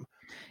crime.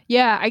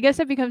 Yeah, I guess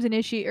that becomes an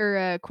issue or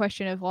a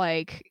question of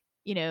like,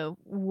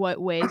 what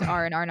ways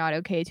are and are not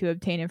okay to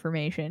obtain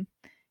information.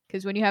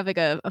 Because when you have like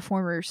a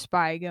former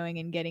spy going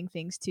and getting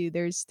things too,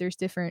 there's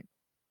different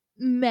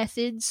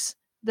methods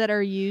that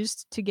are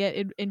used to get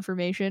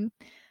information.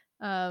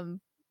 But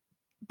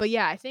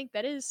yeah, I think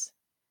that is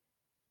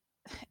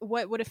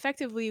what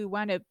effectively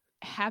wound up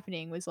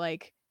happening was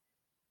like,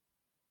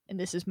 and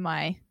this is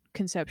my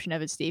conception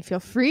of it, Steve. Feel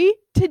free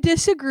to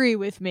disagree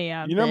with me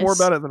on this. You know more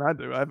about it than I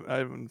do.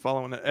 I've been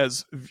following it,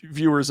 as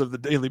viewers of the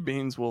Daily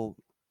Beans will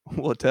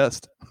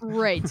attest.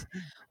 Right.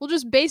 Well,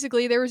 just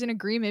basically, there was an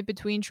agreement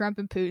between Trump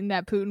and Putin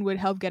that Putin would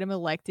help get him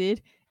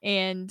elected,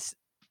 and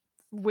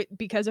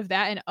because of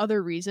that and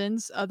other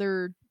reasons,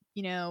 what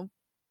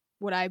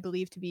I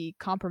believe to be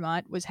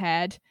compromise was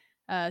had.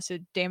 So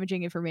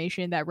damaging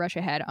information that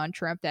Russia had on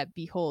Trump that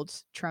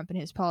beholds Trump and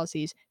his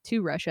policies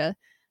to Russia.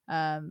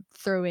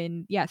 Throw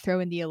in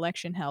the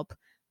election help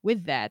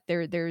with that.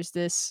 There's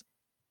this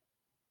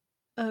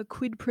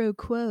quid pro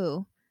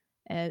quo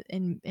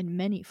in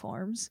many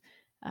forms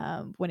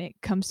when it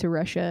comes to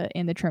Russia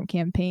and the Trump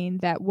campaign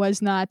that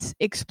was not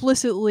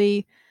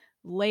explicitly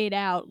laid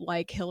out,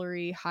 like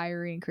Hillary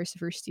hiring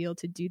Christopher Steele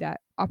to do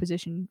that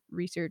opposition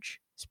research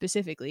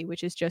specifically,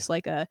 which is just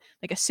like a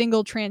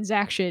single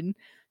transaction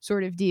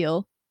sort of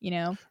deal,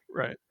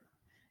 Right.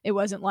 It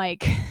wasn't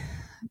like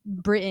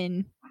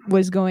Britain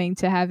was going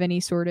to have any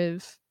sort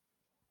of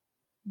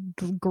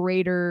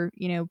greater,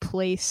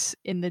 place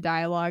in the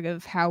dialogue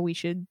of how we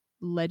should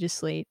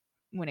legislate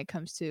when it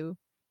comes to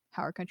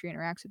how our country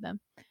interacts with them.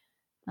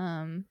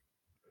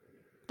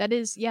 That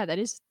is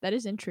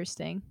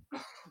interesting.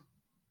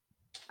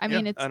 I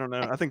mean, I don't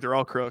know. I think they're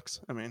all crooks.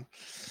 I mean,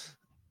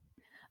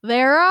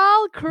 they're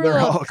all crooks. They're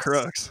all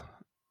crooks.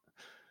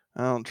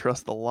 I don't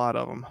trust a lot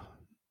of them.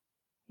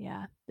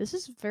 Yeah, this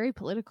is very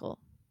political.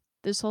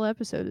 This whole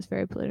episode is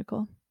very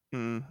political.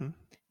 Mm-hmm.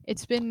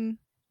 It's been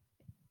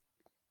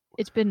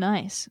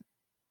nice.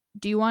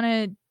 Do you want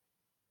to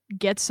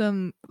get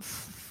some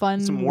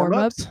fun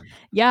warm-ups?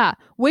 Yeah,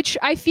 which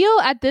I feel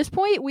at this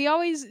point we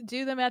always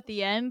do them at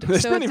the end.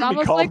 This so it's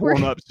almost like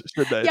warm-ups,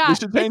 should they? Yeah,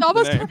 it's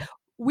almost.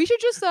 We should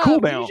just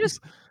cool downs.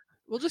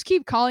 We'll just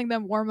keep calling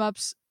them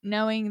warm-ups,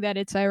 knowing that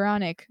it's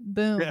ironic.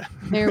 Boom. Yeah.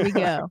 There we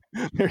go.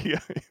 There you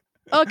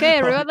go. Okay,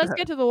 everyone, let's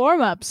get to the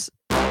warm-ups.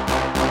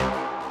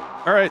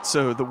 All right,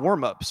 so the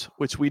warm-ups,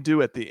 which we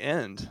do at the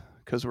end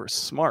because we're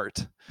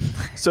smart.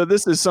 So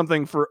this is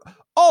something for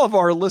all of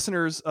our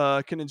listeners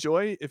can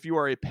enjoy. If you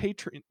are a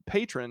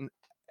patron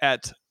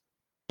at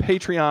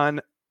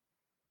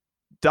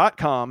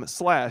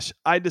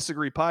patreon.com/I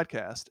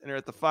disagree-podcast and are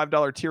at the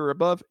 $5 tier or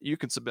above, you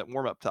can submit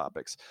warm-up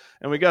topics.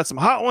 And we got some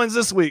hot ones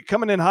this week.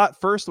 Coming in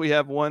hot first, we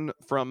have one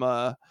from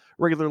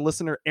regular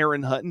listener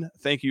Aaron Hutton.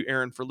 Thank you,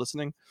 Aaron, for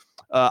listening.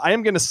 I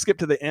am going to skip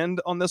to the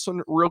end on this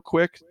one real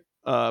quick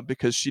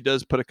because she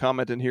does put a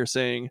comment in here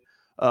saying,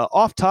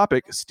 off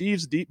topic,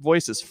 Steve's deep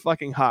voice is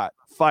fucking hot.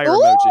 Fire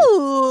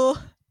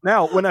emoji.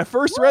 Now, when I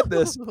first read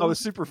this, I was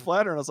super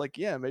flattered. And I was like,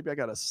 yeah, maybe I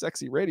got a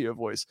sexy radio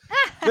voice.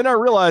 Then I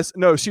realized,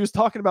 no, she was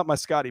talking about my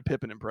Scottie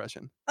Pippen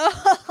impression.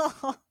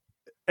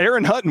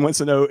 Aaron Hutton wants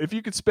to know, if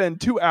you could spend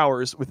 2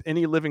 hours with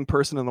any living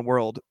person in the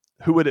world,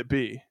 who would it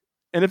be?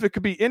 And if it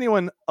could be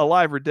anyone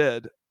alive or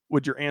dead,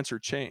 would your answer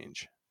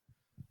change?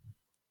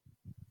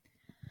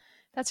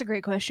 That's a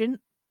great question.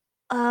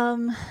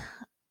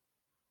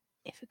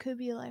 If it could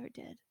be alive or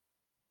dead,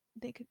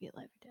 they could be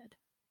alive or dead.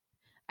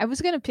 I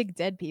was going to pick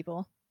dead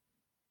people.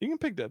 You can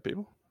pick dead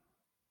people.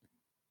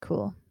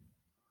 Cool.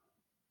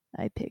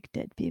 I pick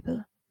dead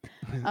people.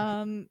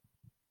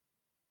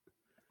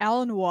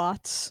 Alan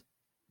Watts.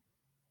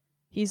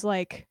 He's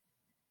like...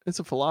 It's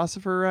a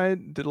philosopher,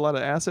 right? Did a lot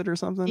of acid or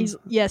something?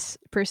 Yes,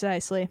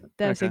 precisely.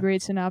 That's a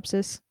great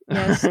synopsis.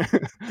 Yes.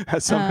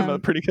 That sounded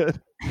about pretty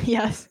good.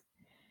 Yes.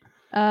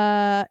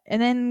 And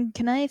then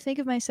can I think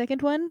of my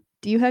second one?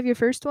 Do you have your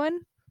first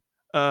one?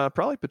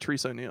 Probably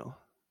Patrice O'Neal.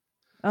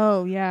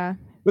 Oh, yeah.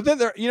 But then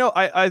there,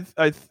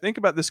 I think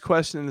about this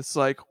question and it's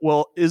like,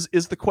 well, is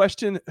the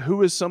question,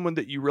 who is someone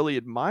that you really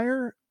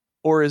admire?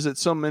 Or is it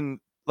someone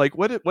like,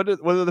 what are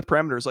the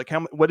parameters? Like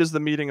what is the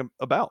meeting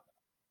about?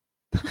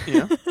 You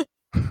know?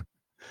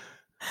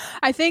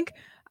 I think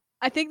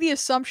the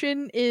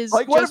assumption is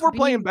like, what if we're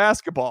playing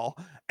basketball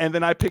and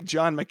then I pick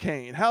John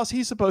McCain? How's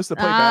he supposed to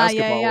play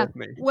basketball with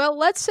me? Well,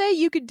 let's say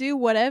you could do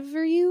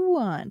whatever you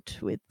want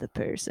with the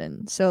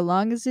person, so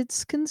long as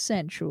it's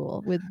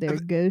consensual with their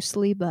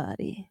ghostly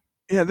body.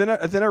 Yeah, then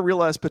I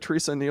realized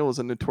Patrice O'Neal was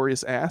a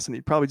notorious ass, and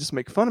he'd probably just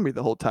make fun of me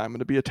the whole time, and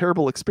it'd be a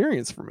terrible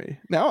experience for me.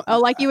 Now, Oh,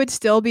 like you'd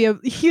still be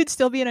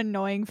an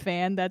annoying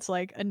fan that's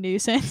like a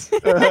nuisance.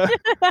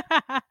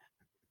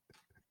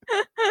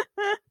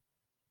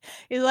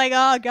 He's like,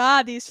 oh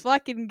god, these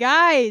fucking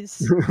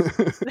guys,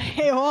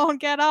 they won't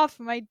get off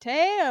my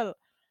tail.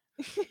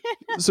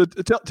 So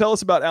tell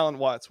us about Alan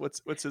Watts.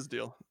 What's his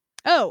deal?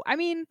 Oh, I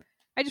mean,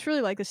 I just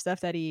really like the stuff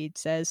that he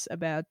says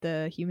about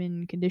the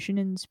human condition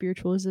and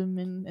spiritualism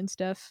and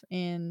stuff,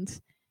 and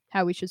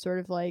how we should sort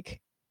of like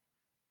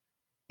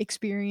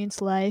experience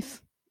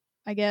life,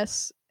 I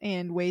guess,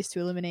 and ways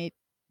to eliminate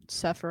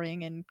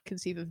suffering and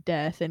conceive of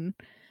death and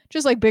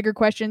just like bigger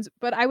questions.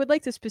 But I would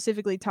like to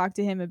specifically talk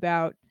to him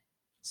about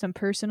some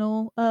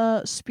personal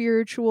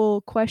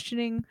spiritual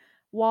questioning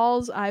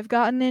walls I've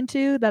gotten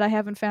into that I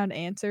haven't found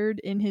answered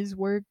in his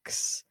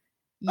works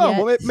yet.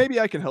 Oh, well, maybe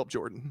I can help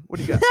Jordan. What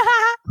do you got?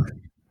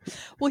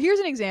 Well, here's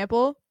an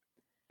example.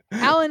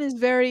 Alan is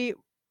very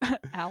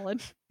Alan.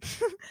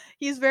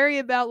 He's very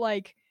about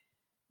like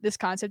this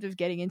concept of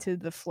getting into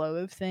the flow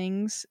of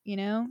things, you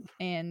know?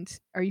 And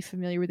are you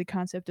familiar with the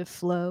concept of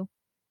flow?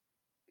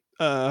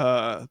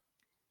 No.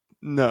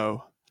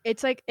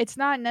 It's like it's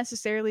not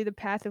necessarily the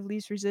path of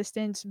least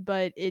resistance,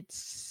 but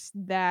it's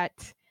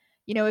that,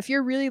 you know, if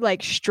you're really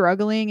like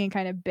struggling and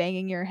kind of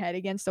banging your head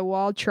against the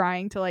wall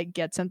trying to like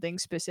get something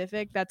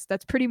specific, that's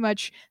pretty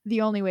much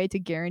the only way to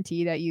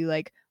guarantee that you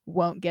like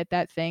won't get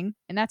that thing.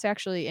 And that's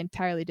actually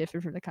entirely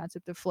different from the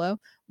concept of flow.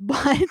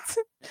 But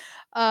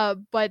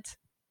but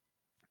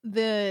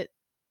the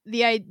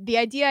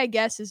idea, I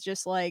guess, is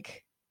just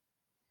like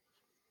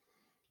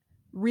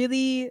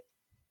really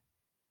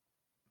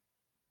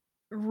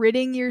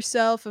ridding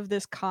yourself of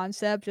this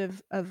concept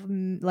of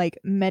like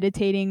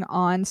meditating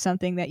on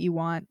something that you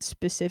want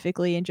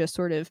specifically and just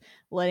sort of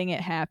letting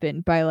it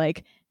happen by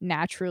like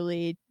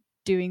naturally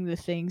doing the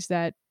things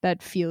that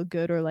feel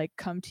good or like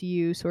come to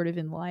you sort of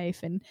in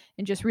life, and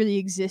just really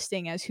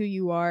existing as who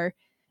you are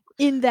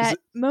in that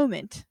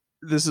moment.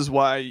 This is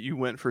why you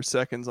went for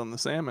seconds on the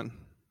salmon.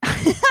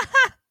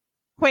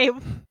 Wait,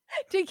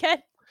 to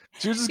get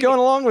You're just going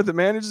along with it,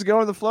 man. You're just going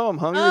with the flow. I'm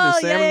hungry. There's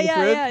salmon in the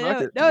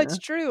fridge. No, it's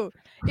true.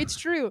 It's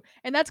true.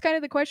 And that's kind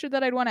of the question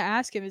that I'd want to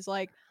ask him is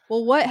like,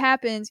 well, what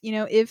happens, you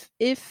know, if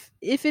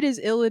it is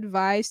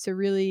ill-advised to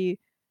really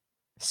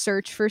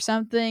search for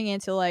something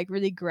and to like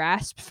really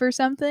grasp for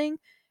something,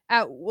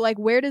 at like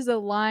where does the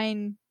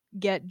line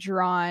get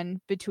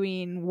drawn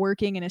between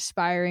working and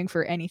aspiring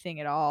for anything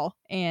at all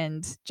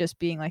and just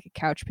being like a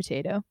couch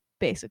potato,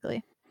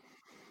 basically?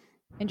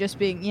 And just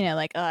being, you know,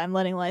 like, oh, I'm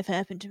letting life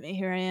happen to me.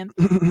 Here I am.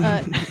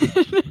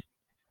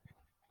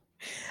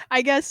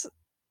 I guess.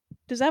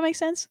 Does that make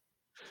sense?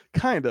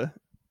 Kinda.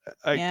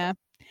 Yeah.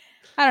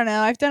 I don't know.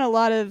 I've done a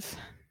lot of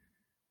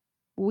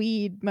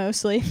weed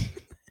mostly.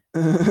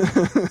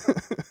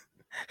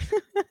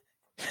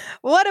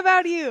 What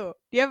about you?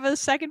 Do you have a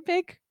second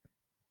pick?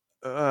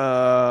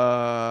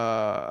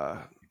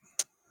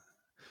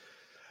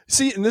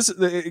 See, and this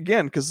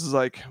again, because it's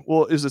like,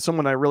 well, is it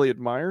someone I really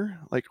admire?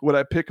 Like, would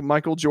I pick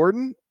Michael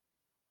Jordan?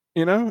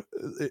 You know,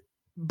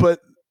 but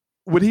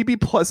would he be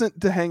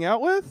pleasant to hang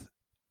out with?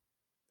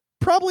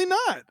 Probably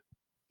not.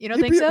 You don't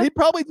think so? He'd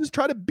probably just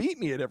try to beat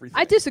me at everything.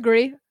 I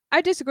disagree.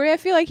 I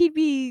feel like he'd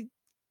be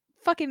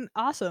fucking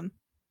awesome.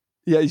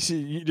 Yeah,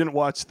 you didn't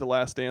watch the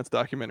Last Dance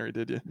documentary,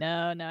 did you?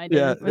 No, I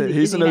didn't. Yeah,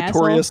 he's a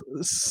notorious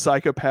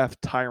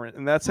psychopath tyrant,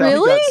 and that's how he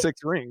got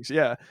 6 rings.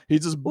 Yeah, he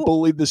just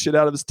bullied the shit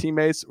out of his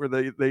teammates, or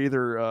they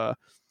either.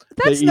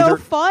 That's no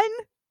fun.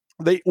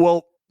 The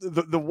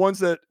ones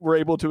that were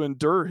able to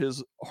endure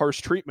his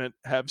harsh treatment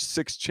have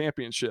 6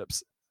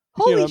 championships.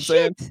 Holy you know what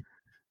shit! I'm saying?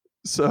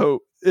 So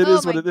it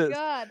is what it is.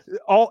 God.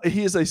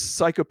 He is a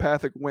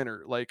psychopathic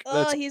winner. Like,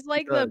 he's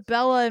like the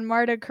Bella and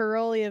Marta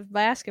Caroli of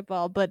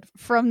basketball, but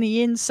from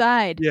the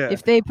inside. Yeah.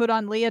 If they put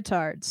on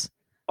leotards.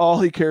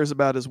 All he cares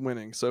about is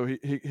winning. So he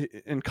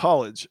in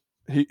college,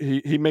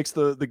 he makes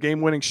the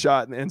game-winning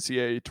shot in the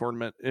NCAA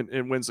tournament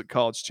and wins the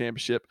college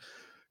championship.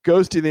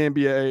 Goes to the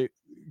NBA,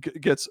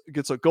 gets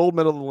a gold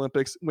medal in the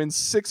Olympics, wins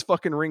 6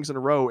 fucking rings in a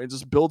row, and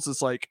just builds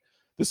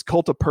this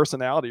cult of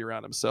personality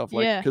around himself.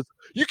 Like, because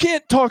you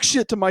can't talk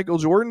shit to Michael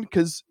Jordan,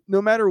 because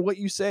no matter what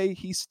you say,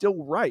 he's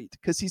still right,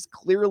 because he's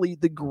clearly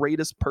the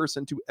greatest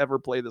person to ever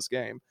play this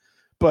game.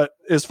 But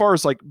as far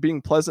as like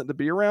being pleasant to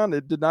be around,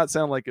 it did not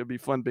sound like it'd be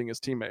fun being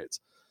his teammates.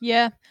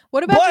 Yeah.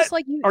 What about just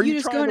like are you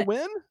just trying to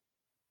win?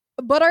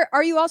 But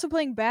are you also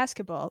playing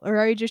basketball, or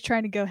are you just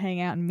trying to go hang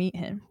out and meet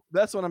him?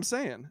 That's what I'm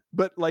saying.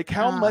 But like,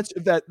 how much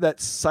of that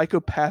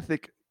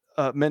psychopathic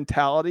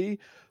mentality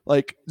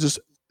like just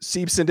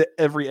seeps into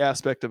every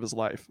aspect of his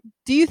life?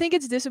 Do you think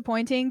it's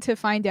disappointing to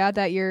find out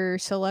that your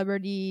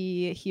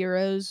celebrity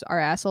heroes are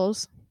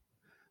assholes?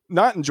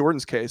 Not in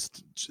Jordan's case.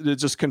 It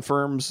just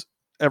confirms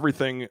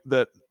everything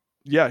that,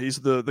 yeah,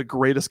 he's the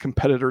greatest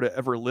competitor to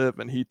ever live,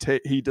 and he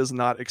does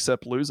not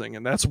accept losing,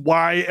 and that's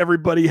why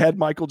everybody had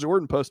Michael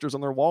Jordan posters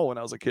on their wall when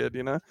I was a kid,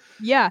 you know?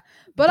 Yeah,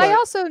 but I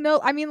also know,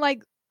 I mean,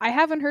 like, I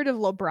haven't heard of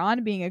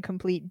LeBron being a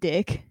complete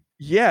dick.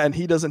 Yeah, and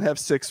he doesn't have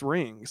 6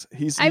 rings.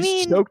 He's I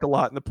mean, choked a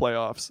lot in the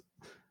playoffs.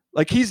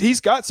 Like he's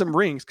got some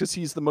rings because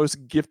he's the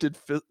most gifted,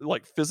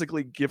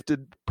 physically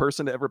gifted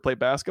person to ever play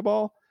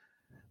basketball.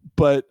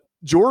 But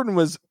Jordan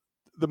was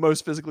the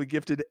most physically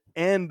gifted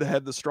and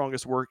had the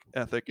strongest work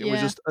ethic. It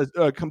was just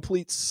a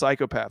complete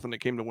psychopath when it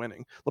came to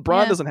winning.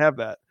 LeBron doesn't have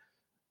that.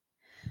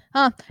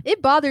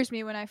 It bothers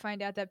me when I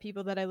find out that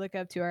people that I look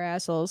up to are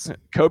assholes.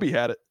 Kobe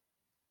had it.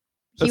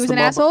 He was an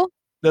asshole?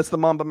 That's the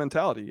Mamba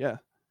mentality, yeah.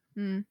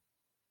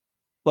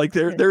 Like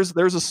there's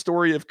a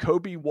story of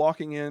Kobe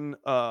walking in.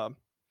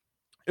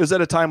 It was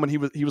at a time when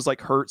he was like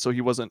hurt, so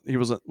he wasn't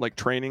like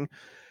training,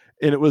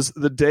 and it was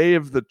the day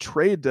of the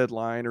trade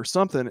deadline or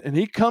something. And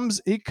he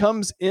comes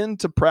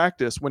into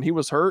practice when he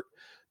was hurt,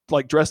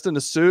 like dressed in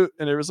a suit,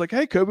 and it was like,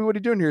 "Hey, Kobe, what are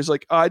you doing here?" He's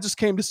like, "I just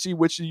came to see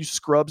which of you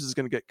scrubs is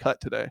going to get cut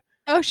today."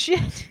 Oh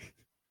shit!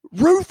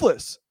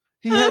 Ruthless.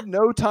 He had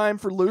no time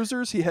for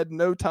losers. He had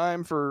no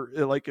time for,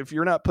 like, if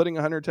you're not putting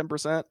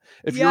 110%,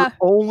 if your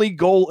only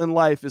goal in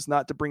life is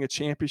not to bring a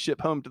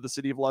championship home to the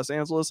city of Los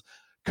Angeles,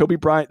 Kobe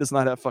Bryant does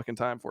not have fucking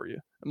time for you.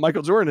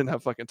 Michael Jordan didn't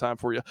have fucking time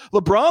for you.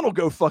 LeBron will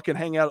go fucking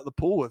hang out at the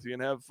pool with you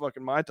and have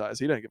fucking Mai Tais.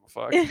 He doesn't give a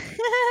fuck.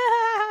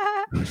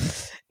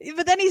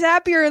 But then he's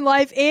happier in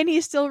life and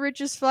he's still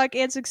rich as fuck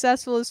and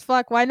successful as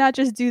fuck. Why not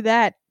just do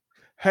that?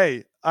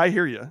 Hey, I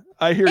hear you.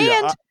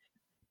 And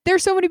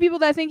there's so many people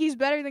that think he's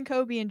better than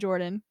Kobe and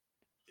Jordan.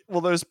 Well,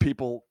 those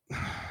people,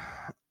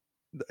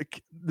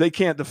 they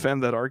can't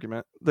defend that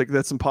argument. Like,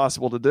 that's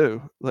impossible to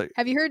do. Like,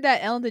 have you heard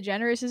that Ellen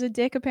DeGeneres is a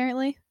dick,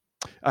 apparently?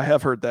 I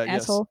have heard that,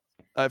 asshole.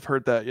 Yes. I've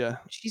heard that, yeah.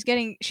 She's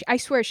getting, I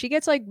swear, she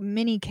gets like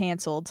mini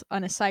canceled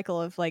on a cycle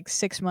of like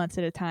 6 months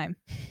at a time.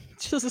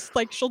 Just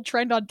like she'll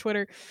trend on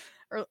Twitter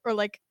or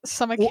like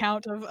some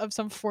account of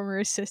some former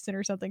assistant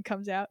or something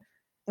comes out.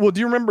 Well,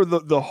 do you remember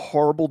the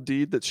horrible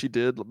deed that she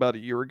did about a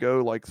year ago?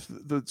 Like,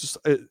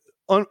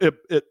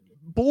 it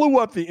blew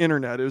up the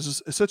internet. It was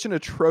just such an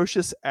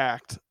atrocious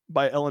act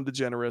by Ellen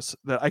DeGeneres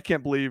that I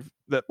can't believe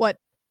that. What?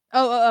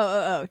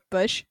 Oh,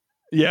 Bush.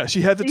 Yeah,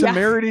 she had the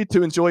temerity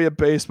to enjoy a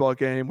baseball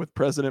game with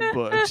President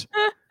Bush.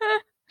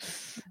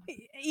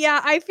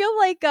 Yeah, I feel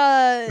like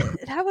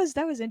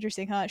that was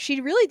interesting, huh? She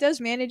really does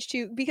manage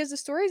to, because the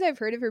stories I've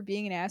heard of her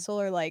being an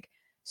asshole are like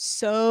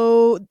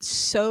so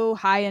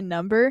high in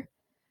number.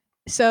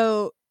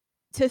 So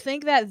to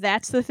think that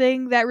that's the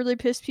thing that really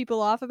pissed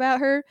people off about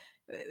her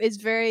is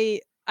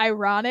very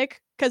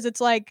ironic, because it's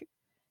like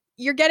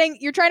you're trying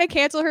to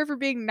cancel her for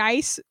being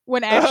nice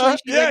when actually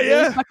she's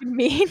really fucking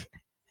mean.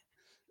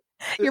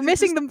 You're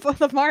missing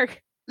the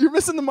mark. You're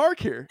missing the mark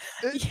here.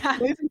 It's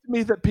amazing to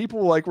me that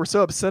people like were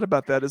so upset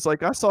about that. It's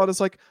like, I saw it as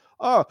like,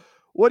 oh,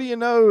 what do you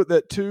know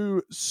that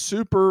 2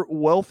 super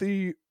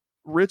wealthy,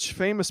 rich,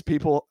 famous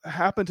people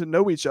happen to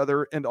know each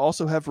other and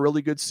also have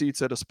really good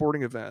seats at a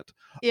sporting event?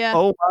 Yeah.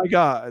 Oh my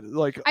God.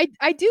 Like,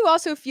 I do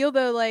also feel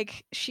though,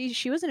 like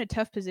she was in a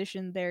tough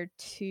position there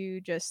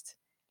to just,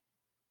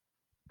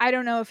 I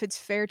don't know if it's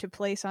fair to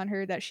place on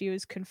her that she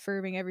was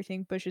confirming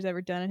everything Bush has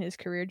ever done in his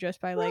career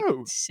just by like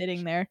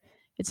sitting there.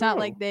 It's not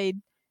like they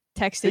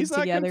texted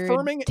together, not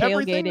confirming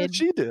everything that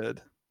she did.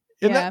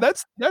 And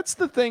that's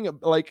the thing.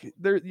 Like,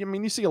 there, I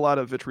mean, you see a lot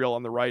of vitriol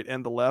on the right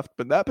and the left,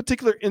 but that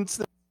particular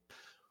instance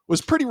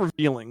was pretty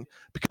revealing,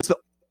 because the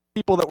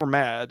people that were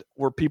mad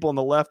were people on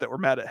the left that were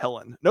mad at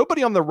Helen.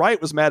 Nobody on the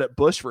right was mad at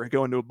Bush for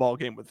going to a ball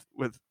game with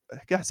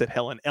I said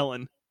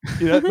Ellen.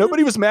 You know,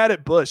 nobody was mad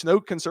at Bush. No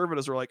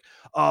conservatives were like,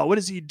 "Oh, what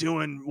is he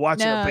doing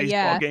watching a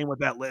baseball game with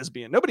that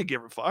lesbian?" Nobody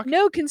gave a fuck.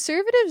 No,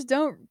 conservatives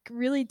don't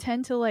really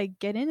tend to like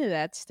get into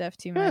that stuff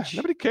too much.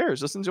 Nobody cares.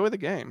 Just enjoy the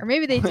game. Or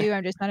maybe they do.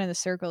 I'm just not in the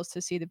circles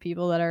to see the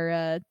people that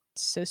are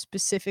so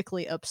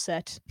specifically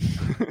upset.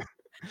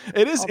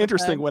 It is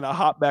interesting when I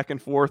hop back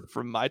and forth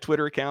from my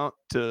Twitter account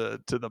to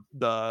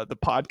the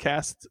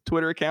podcast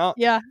Twitter account.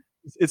 Yeah,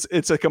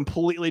 it's a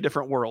completely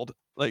different world.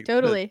 Like,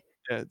 totally.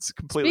 Yeah, it's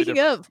completely Speaking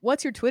different. of,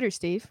 what's your Twitter,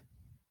 Steve?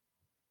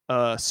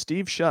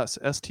 Steve Schuss,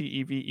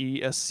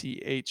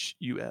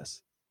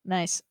 SteveSchus.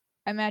 Nice.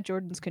 I'm at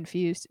Jordan's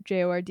Confused,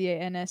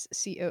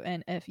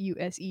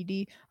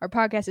 JORDANSCONFUSED. Our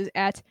podcast is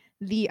at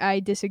The I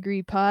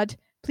Disagree Pod.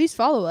 Please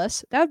follow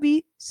us. That would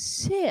be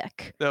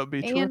sick. That would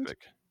be terrific.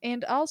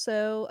 And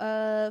also,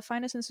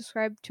 find us and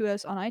subscribe to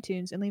us on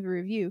iTunes and leave a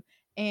review.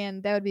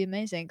 And that would be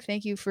amazing.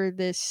 Thank you for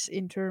this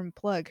interim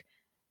plug.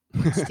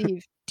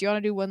 Steve, do you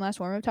want to do one last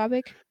warm-up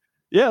topic?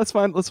 Yeah, that's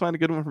fine. Let's find a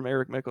good one from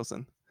Eric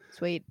Mickelson.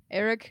 Sweet.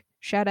 Eric,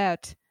 shout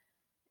out.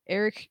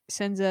 Eric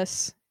sends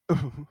us...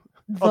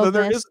 Although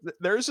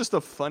there is just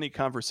a funny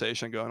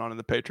conversation going on in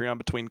the Patreon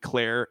between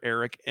Claire,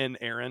 Eric, and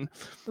Aaron.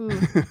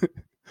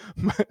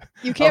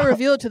 You can't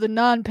reveal it to the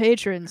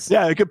non-patrons.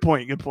 Yeah, good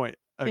point.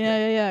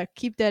 Okay. Yeah.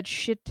 Keep that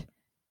shit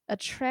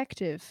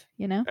attractive,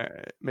 you know? All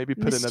right, maybe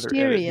put another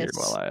edit here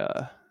while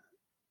I...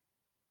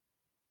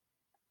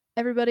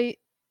 Everybody,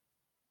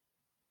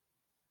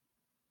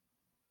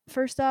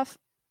 first off,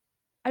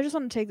 I just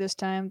want to take this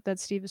time that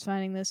Steve is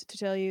finding this to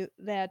tell you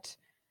that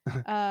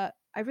I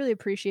really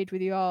appreciate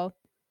with you all.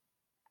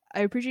 I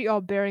appreciate you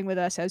all bearing with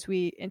us as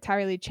we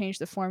entirely changed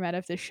the format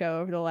of this show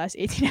over the last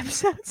 18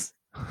 episodes.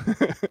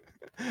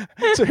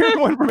 So here's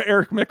one from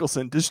Eric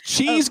Mickelson. Does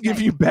cheese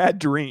give you bad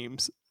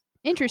dreams?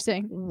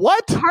 Interesting.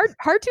 What?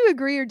 Hard to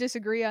agree or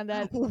disagree on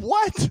that.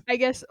 What? I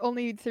guess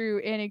only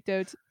through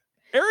anecdotes.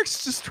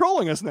 Eric's just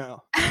trolling us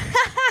now.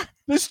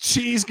 Does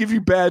cheese give you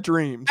bad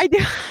dreams?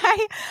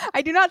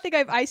 I do not think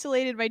I've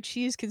isolated my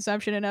cheese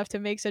consumption enough to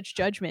make such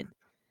judgment.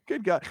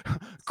 Good God.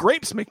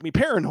 Grapes make me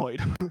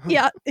paranoid.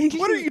 Yeah.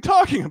 What are you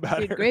talking about?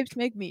 Dude, grapes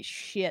make me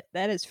shit.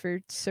 That is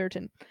for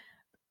certain.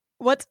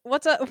 What's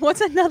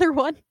another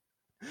one?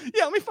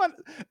 Yeah, let me find.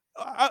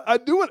 I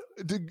do it.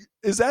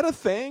 Is that a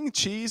thing?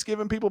 Cheese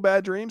giving people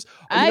bad dreams?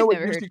 I've what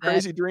never gives heard you that.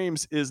 crazy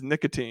dreams is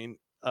nicotine.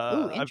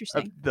 Ooh,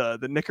 interesting. The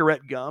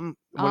Nicorette gum.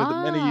 One of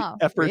the many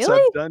efforts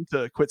really? I've done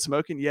to quit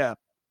smoking. Yeah.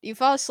 You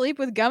fall asleep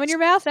with gum in your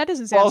mouth? That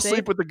doesn't sound Fall safe.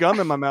 asleep with the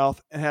gum in my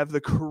mouth and have the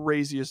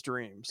craziest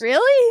dreams.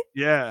 Really?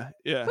 Yeah.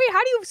 Wait,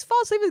 how do you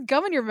fall asleep with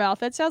gum in your mouth?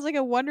 That sounds like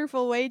a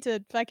wonderful way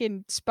to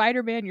fucking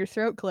Spider-Man your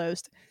throat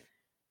closed.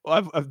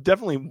 Well, I've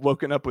definitely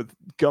woken up with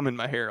gum in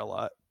my hair a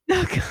lot.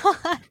 Oh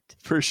God.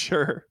 For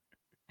sure.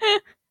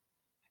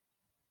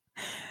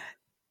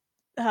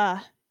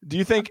 Do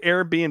you think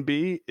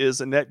Airbnb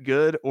is a net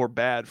good or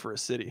bad for a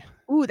city?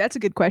 Ooh, that's a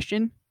good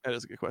question. That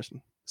is a good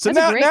question. So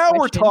That's now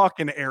we're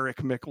talking Eric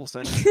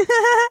Mickelson.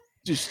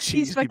 Just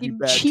cheese. He's fucking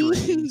bad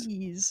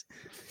cheese.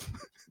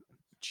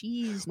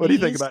 Cheese. What do you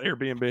think about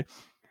Airbnb?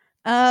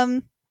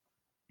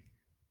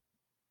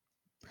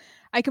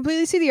 I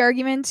completely see the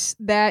arguments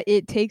that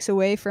it takes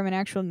away from an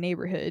actual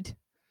neighborhood,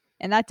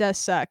 and that does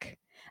suck.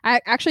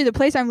 Actually, the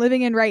place I'm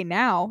living in right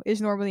now is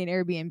normally an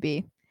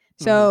Airbnb,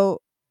 so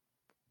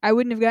I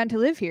wouldn't have gotten to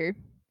live here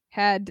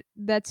had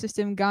that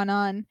system gone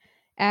on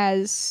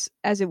as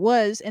it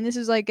was. And this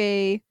is like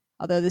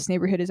although this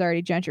neighborhood is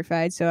already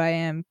gentrified, so I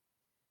am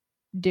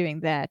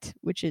doing that,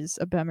 which is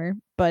a bummer,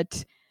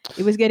 but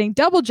it was getting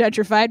double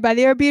gentrified by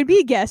the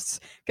Airbnb guests,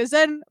 because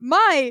then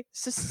my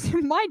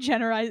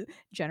gentrifying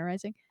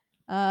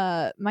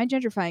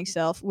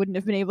self wouldn't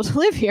have been able to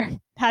live here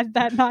had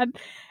that not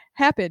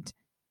happened.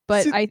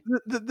 But see,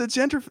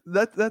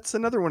 that's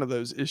another one of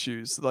those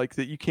issues, like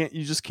that you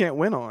just can't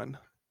win on,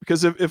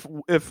 because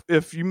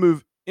if you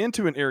move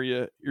into an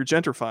area, you're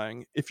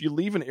gentrifying. If you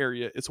leave an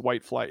area, it's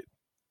white flight.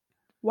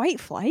 White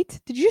flight?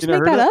 Did you just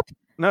make that up?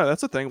 No,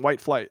 that's a thing.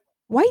 White flight.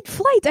 White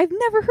flight? I've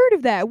never heard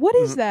of that. What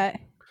is that?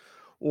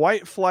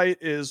 White flight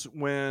is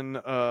when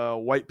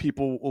white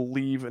people will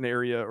leave an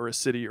area or a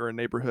city or a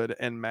neighborhood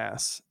en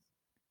masse.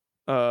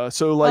 So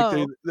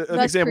like an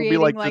example would be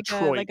like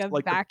Detroit, like a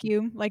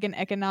vacuum, like an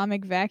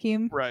economic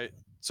vacuum. Right.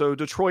 So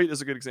Detroit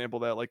is a good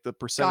example of that, like the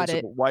percentage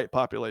of the white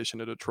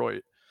population of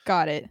Detroit.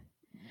 Got it.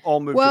 All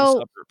moved to the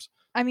suburbs.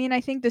 I mean,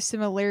 I think the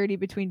similarity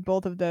between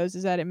both of those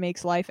is that it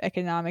makes life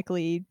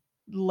economically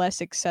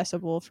less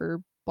accessible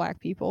for Black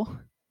people.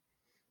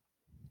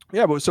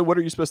 Yeah, but so what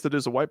are you supposed to do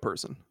as a white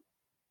person?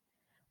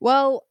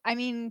 Well, I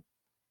mean,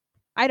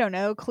 I don't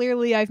know.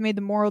 Clearly, I've made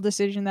the moral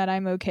decision that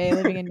I'm okay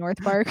living in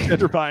North Park.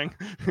 Gentrifying.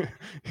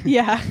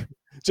 Yeah.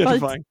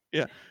 Gentrifying.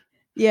 Yeah.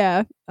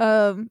 Yeah.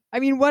 I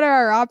mean, what are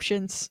our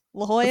options?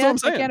 La Jolla?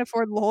 I can't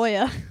afford La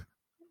Jolla.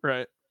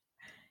 Right.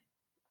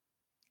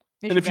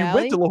 Mission and if Valley? you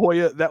went to La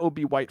Jolla, that would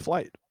be white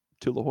flight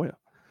to La Jolla.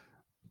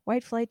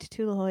 White flight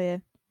to La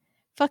Jolla.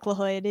 Fuck La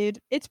Jolla, dude.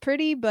 It's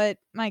pretty, but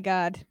my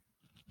God.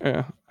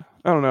 Yeah.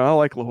 I don't know. I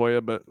like La Jolla,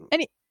 but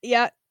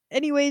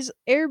anyways,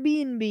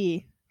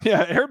 Airbnb.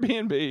 Yeah,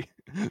 Airbnb.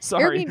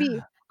 Sorry.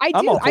 Airbnb.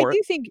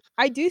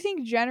 I do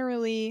think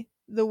generally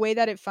the way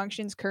that it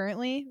functions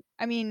currently,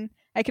 I mean,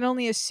 I can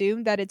only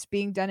assume that it's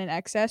being done in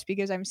excess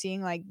because I'm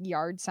seeing like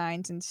yard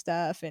signs and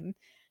stuff, and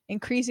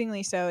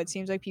increasingly so it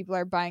seems like people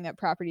are buying up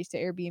properties to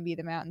Airbnb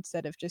them out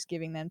instead of just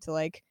giving them to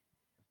like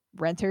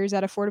renters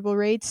at affordable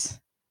rates.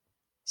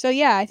 So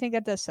yeah, I think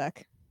that does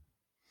suck.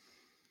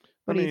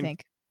 What do you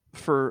think?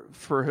 For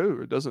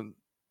who? It doesn't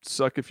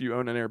suck if you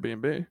own an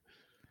Airbnb.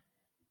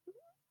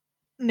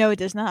 No, it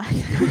does not.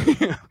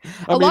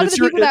 A lot of the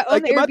people that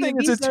own the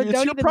Airbnbs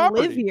don't even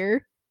live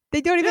here. They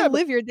don't even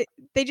live here.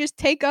 They just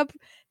take up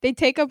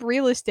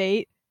real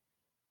estate,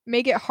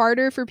 make it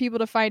harder for people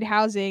to find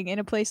housing in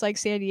a place like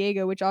San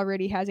Diego, which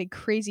already has a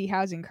crazy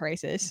housing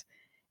crisis.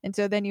 And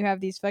so then you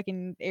have these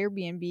fucking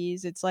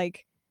Airbnbs. It's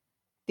like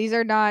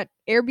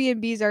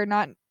Airbnbs are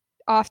not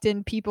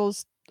often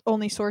people's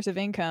only source of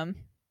income.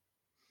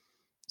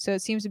 So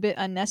it seems a bit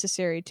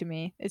unnecessary to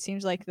me. It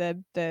seems like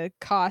the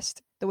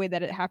cost, the way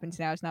that it happens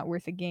now, is not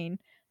worth the gain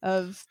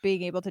of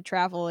being able to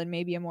travel in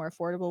maybe a more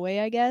affordable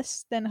way, I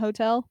guess, than a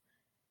hotel.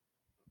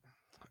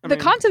 The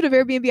concept of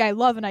Airbnb I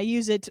love, and I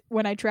use it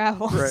when I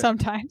travel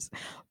sometimes.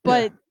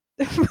 But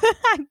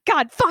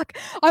God, fuck,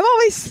 I'm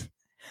always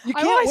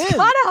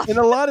caught up. In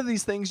a lot of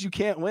these things, you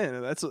can't win.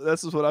 And that's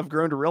what I've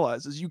grown to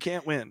realize is you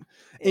can't win.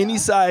 Any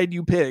side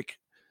you pick,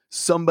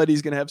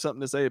 somebody's gonna have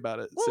something to say about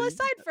it. Well,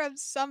 aside from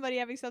somebody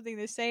having something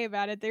to say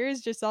about it, there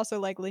is just also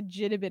like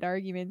legitimate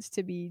arguments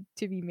to be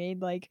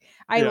made. Like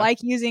I like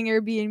using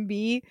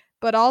Airbnb,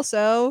 but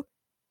also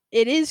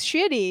it is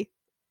shitty.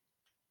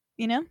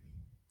 You know?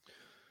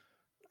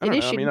 It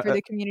is shitty for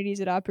the communities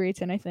it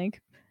operates in, I think.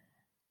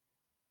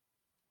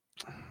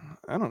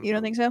 I don't know. You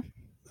don't think so?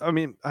 I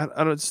mean,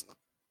 I don't.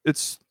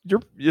 It's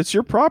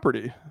your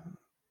property.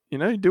 You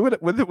know, you do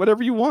it with it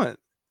whatever you want.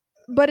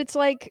 But it's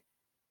like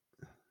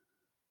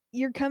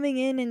you're coming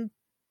in and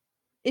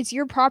it's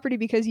your property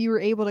because you were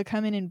able to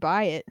come in and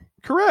buy it.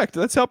 Correct.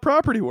 That's how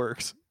property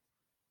works.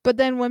 But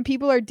then when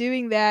people are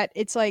doing that,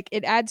 it's like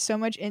it adds so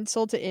much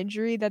insult to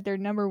injury that they're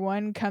number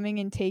one coming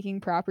and taking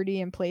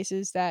property in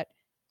places that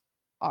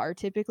are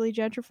typically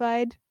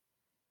gentrified.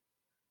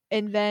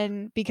 And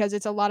then because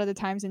it's a lot of the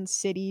times in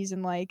cities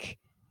and like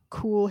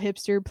cool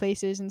hipster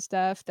places and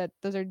stuff, that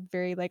those are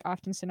very like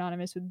often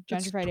synonymous with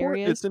gentrified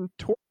areas. It's in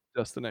tourist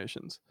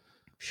destinations.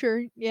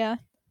 Sure, yeah.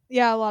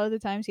 Yeah, a lot of the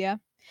times, yeah.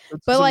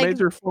 It's a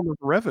major form of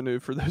revenue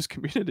for those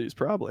communities,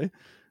 probably.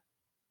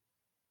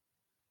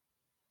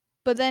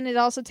 But then it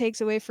also takes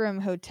away from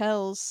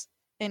hotels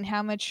and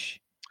how much.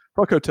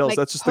 Fuck hotels. Like,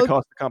 that's just the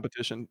cost of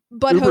competition.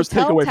 But Ubers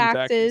hotel take away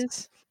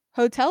taxes,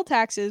 hotel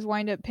taxes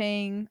wind up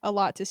paying a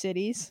lot to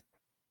cities.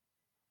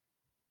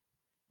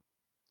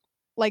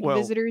 Like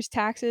visitors'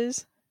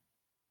 taxes.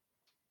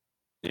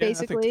 Yeah,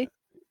 basically.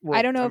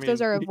 I don't know if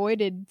those are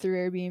avoided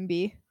through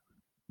Airbnb.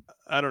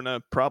 I don't know.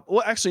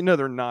 Well, actually, no,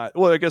 they're not.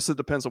 Well, I guess it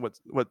depends on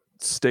what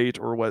state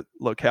or what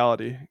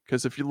locality.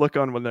 Because if you look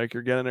on when like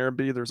you're getting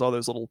Airbnb, there's all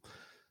those little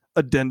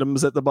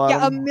addendums at the bottom.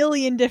 Yeah, a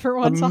million different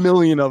ones. A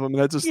million of them.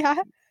 That's just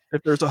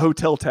if there's a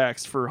hotel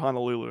tax for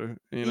Honolulu,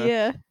 you know.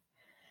 Yeah.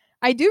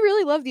 I do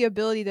really love the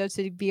ability though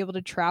to be able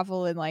to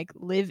travel and like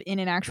live in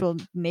an actual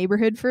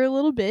neighborhood for a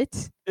little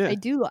bit. Yeah.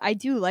 I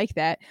do like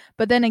that.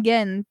 But then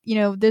again, you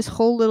know, this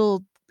whole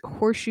little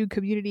horseshoe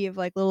community of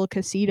like little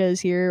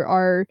casitas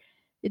here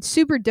it's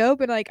super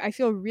dope, and like I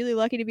feel really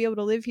lucky to be able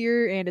to live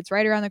here, and it's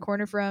right around the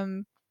corner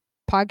from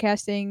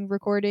podcasting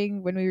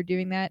recording when we were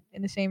doing that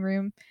in the same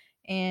room.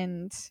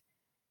 And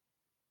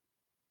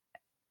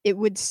it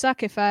would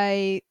suck if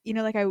I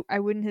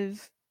wouldn't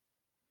have,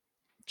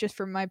 just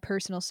from my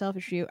personal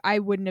selfish view, I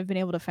wouldn't have been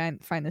able to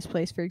find this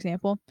place, for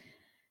example,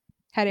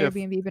 had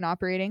Airbnb been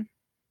operating.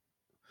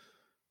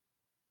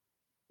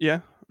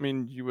 Yeah, I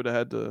mean, you would have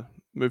had to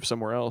move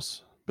somewhere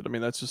else, but I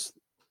mean, that's just.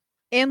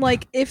 And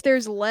like, if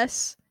there's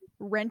less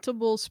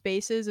rentable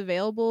spaces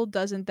available,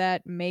 doesn't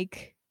that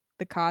make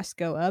the cost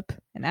go up?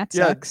 And that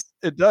sucks.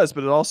 It does,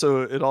 but it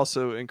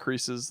also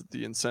increases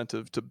the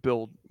incentive to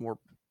build more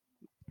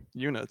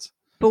units.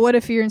 But what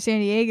if you're in San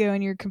Diego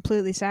and you're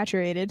completely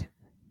saturated?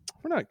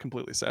 We're not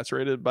completely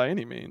saturated by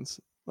any means.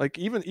 Like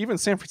even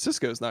San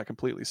Francisco is not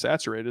completely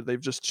saturated.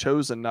 They've just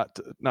chosen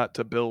not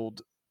to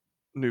build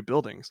new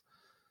buildings.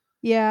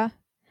 Yeah.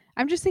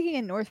 I'm just thinking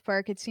in North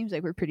Park, it seems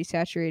like we're pretty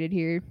saturated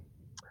here.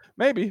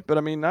 Maybe, but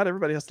I mean, not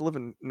everybody has to live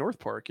in North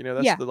Park. You know,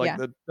 that's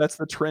that's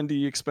the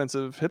trendy,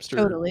 expensive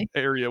hipster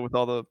area with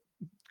all the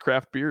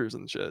craft beers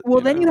and shit.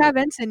 Well, then you have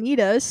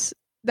Encinitas,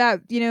 that,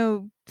 you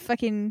know,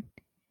 fucking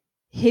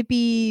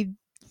hippie,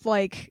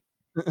 like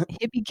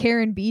hippie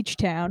Karen Beach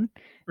town.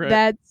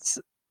 Right.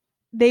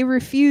 They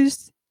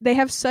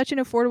have such an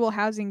affordable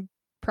housing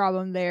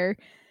problem there,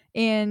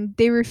 and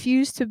they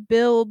refuse to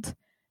build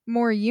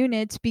more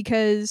units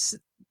because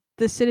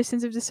the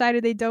citizens have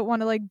decided they don't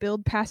want to like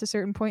build past a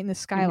certain point in the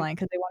skyline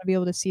because they want to be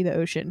able to see the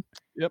ocean.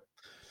 Yep.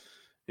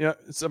 Yeah,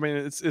 it's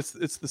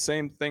the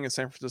same thing in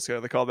San Francisco.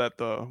 They call that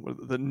the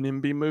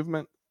NIMBY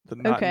movement, the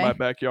not in my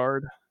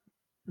backyard.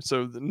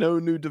 So no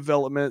new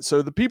development.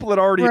 So the people that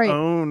already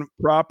own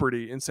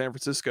property in San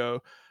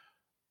Francisco,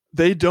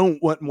 they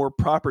don't want more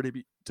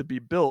property to be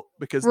built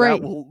because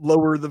that will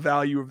lower the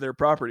value of their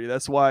property.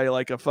 That's why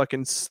like a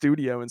fucking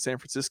studio in San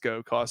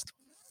Francisco costs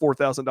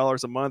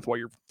 $4,000 a month while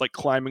you're like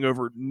climbing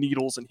over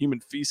needles and human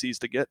feces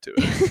to get to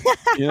it.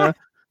 You know,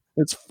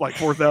 it's like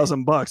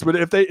 $4,000. But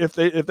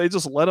if they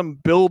just let them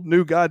build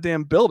new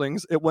goddamn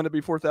buildings, it wouldn't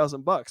be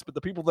 $4,000. But the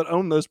people that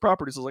own those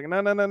properties is like,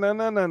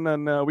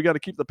 no. We got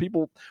to keep the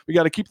people. We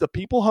got to keep the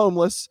people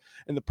homeless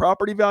and the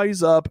property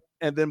values up,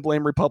 and then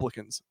blame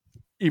Republicans.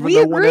 We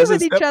agree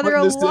with each other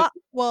a lot.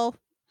 Well,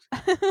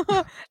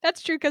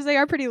 that's true because they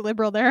are pretty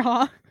liberal there,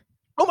 huh?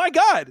 Oh my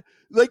God.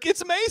 Like,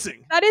 it's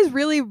amazing. That is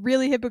really,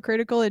 really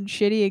hypocritical and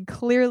shitty, and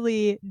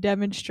clearly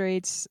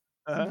demonstrates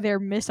their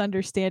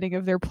misunderstanding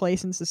of their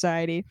place in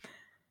society.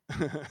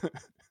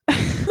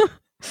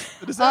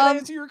 Does that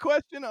answer your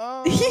question?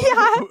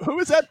 Yeah. Who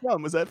was that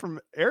from? Was that from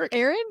Eric?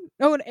 Aaron?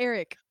 Oh, and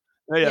Eric.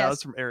 Oh, yeah,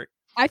 that's from Eric.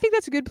 I think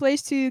that's a good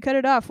place to cut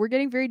it off. We're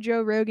getting very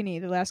Joe Rogan-y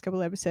the last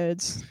couple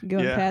episodes,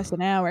 going past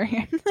an hour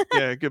here.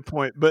 Yeah, good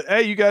point. But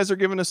hey, you guys are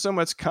giving us so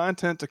much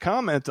content to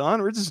comment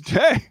on. We're just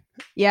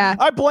yeah.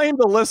 I blame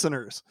the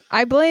listeners.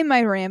 I blame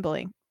my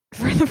rambling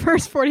for the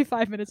first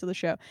 45 minutes of the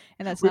show,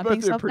 and that's not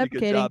being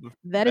self-deprecating.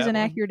 That is an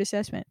accurate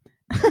assessment.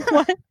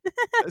 What?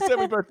 I said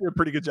we both do a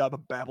pretty good job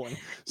of babbling.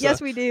 So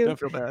yes, we do. Don't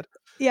feel bad.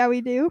 Yeah,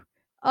 we do.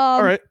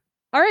 All right.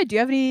 Do you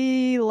have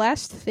any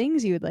last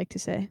things you would like to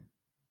say?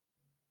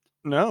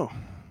 No.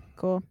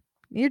 Cool.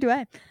 Neither do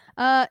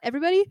I.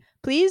 Everybody,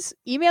 please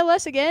email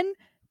us again,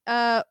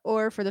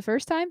 or for the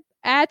first time,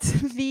 at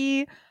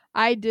the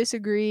I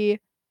Disagree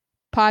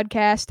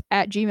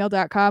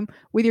podcast@gmail.com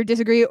with your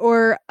disagree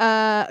or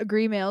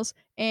agree mails.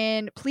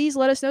 And please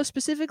let us know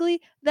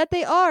specifically that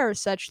they are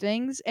such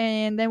things,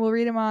 and then we'll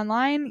read them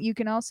online. You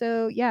can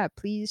also,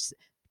 please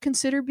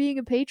consider being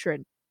a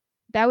patron.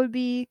 That would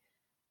be,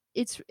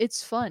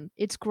 it's fun.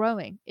 It's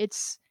growing.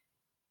 It's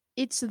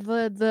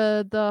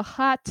the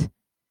hot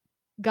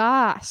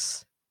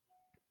goss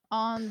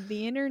on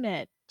the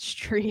internet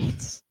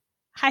streets.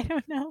 I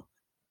don't know.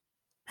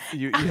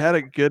 You had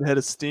a good head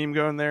of steam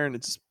going there, and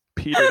it just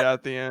petered out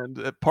at the end.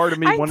 Part of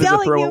me I'm wanted to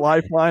telling throw you. a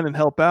lifeline and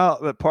help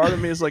out, but part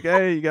of me is like,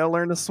 hey, you gotta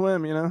learn to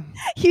swim, you know?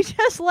 You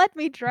just let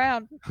me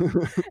drown.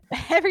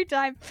 Every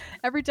time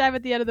at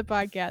the end of the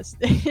podcast,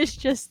 it's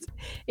just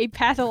a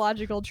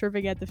pathological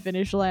tripping at the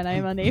finish line I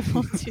am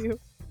unable to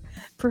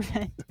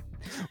prevent.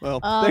 Well,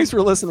 thanks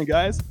for listening,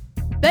 guys.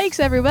 Thanks,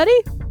 everybody.